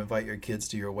don't want to invite your kids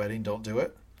to your wedding, don't do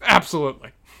it?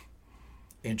 Absolutely.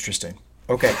 Interesting.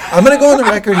 Okay, I'm going to go on the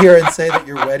record here and say that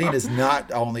your wedding is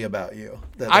not only about you.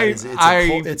 It's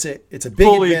a big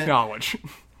fully event. Acknowledge.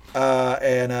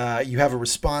 And you have a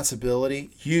responsibility.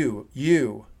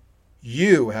 You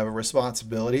have a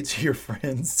responsibility to your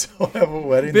friends to have a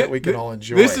wedding that we can all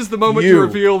enjoy. This is the moment to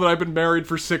reveal that I've been married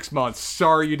for 6 months.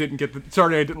 Sorry I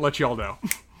didn't let y'all know.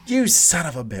 You son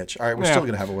of a bitch. All right, we're still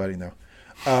going to have a wedding though.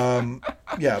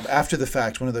 After the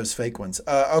fact, one of those fake ones.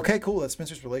 Okay, cool. That's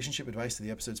Spencer's relationship advice to the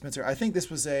episode. Spencer, I think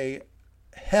this was a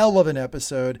hell of an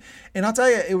episode. And I'll tell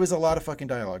you, it was a lot of fucking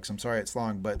dialogue. So I'm sorry it's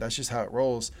long, but that's just how it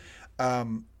rolls.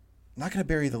 I'm not going to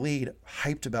bury the lead.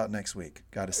 Hyped about next week,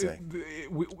 gotta say.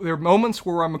 There are moments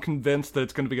where I'm convinced that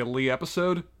it's going to be a Lee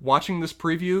episode. Watching this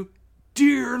preview,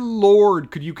 dear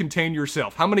Lord, could you contain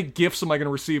yourself? How many gifts am I going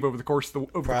to receive over the course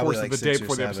of the day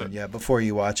before the episode? Yeah, before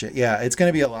you watch it. Yeah, it's going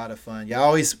to be a lot of fun. Yeah, I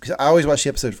always watch the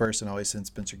episode first and always send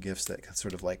Spencer gifts that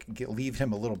sort of like leave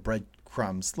him a little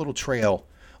breadcrumbs, little trail.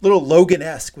 Little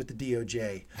Logan-esque with the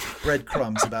DOJ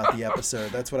breadcrumbs about the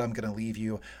episode. That's what I'm going to leave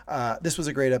you. This was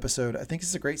a great episode. I think this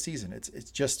is a great season. It's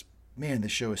just, man,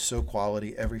 this show is so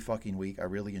quality every fucking week. I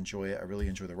really enjoy it. I really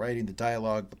enjoy the writing, the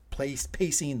dialogue, the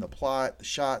pacing, the plot, the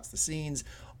shots, the scenes.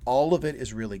 All of it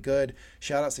is really good.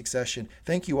 Shout out Succession.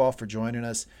 Thank you all for joining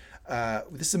us.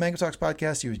 This is a Mangum Talks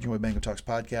podcast. You enjoy Mangum Talks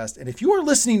podcast. And if you are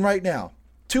listening right now,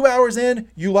 2 hours in,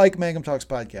 you like Mangum Talks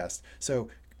podcast. So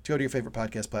go to your favorite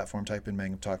podcast platform, type in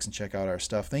Mangum Talks, and check out our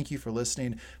stuff. Thank you for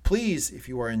listening. Please, if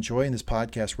you are enjoying this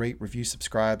podcast, rate, review,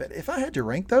 subscribe. If I had to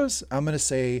rank those, I'm going to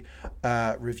say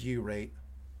review, rate,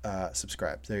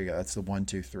 subscribe. There you go. That's the 1,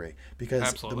 2, 3. Because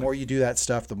Absolutely. The more you do that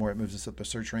stuff, the more it moves us up the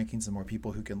search rankings, the more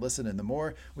people who can listen, and the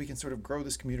more we can sort of grow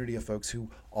this community of folks who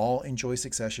all enjoy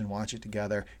Succession, watch it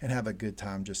together, and have a good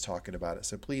time just talking about it.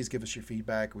 So please give us your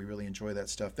feedback. We really enjoy that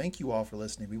stuff. Thank you all for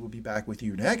listening. We will be back with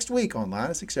you next week on Line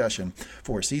of Succession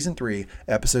for Season 3,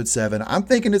 Episode 7. I'm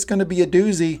thinking it's going to be a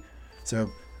doozy.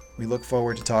 So we look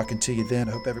forward to talking to you then.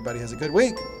 I hope everybody has a good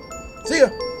week. See ya.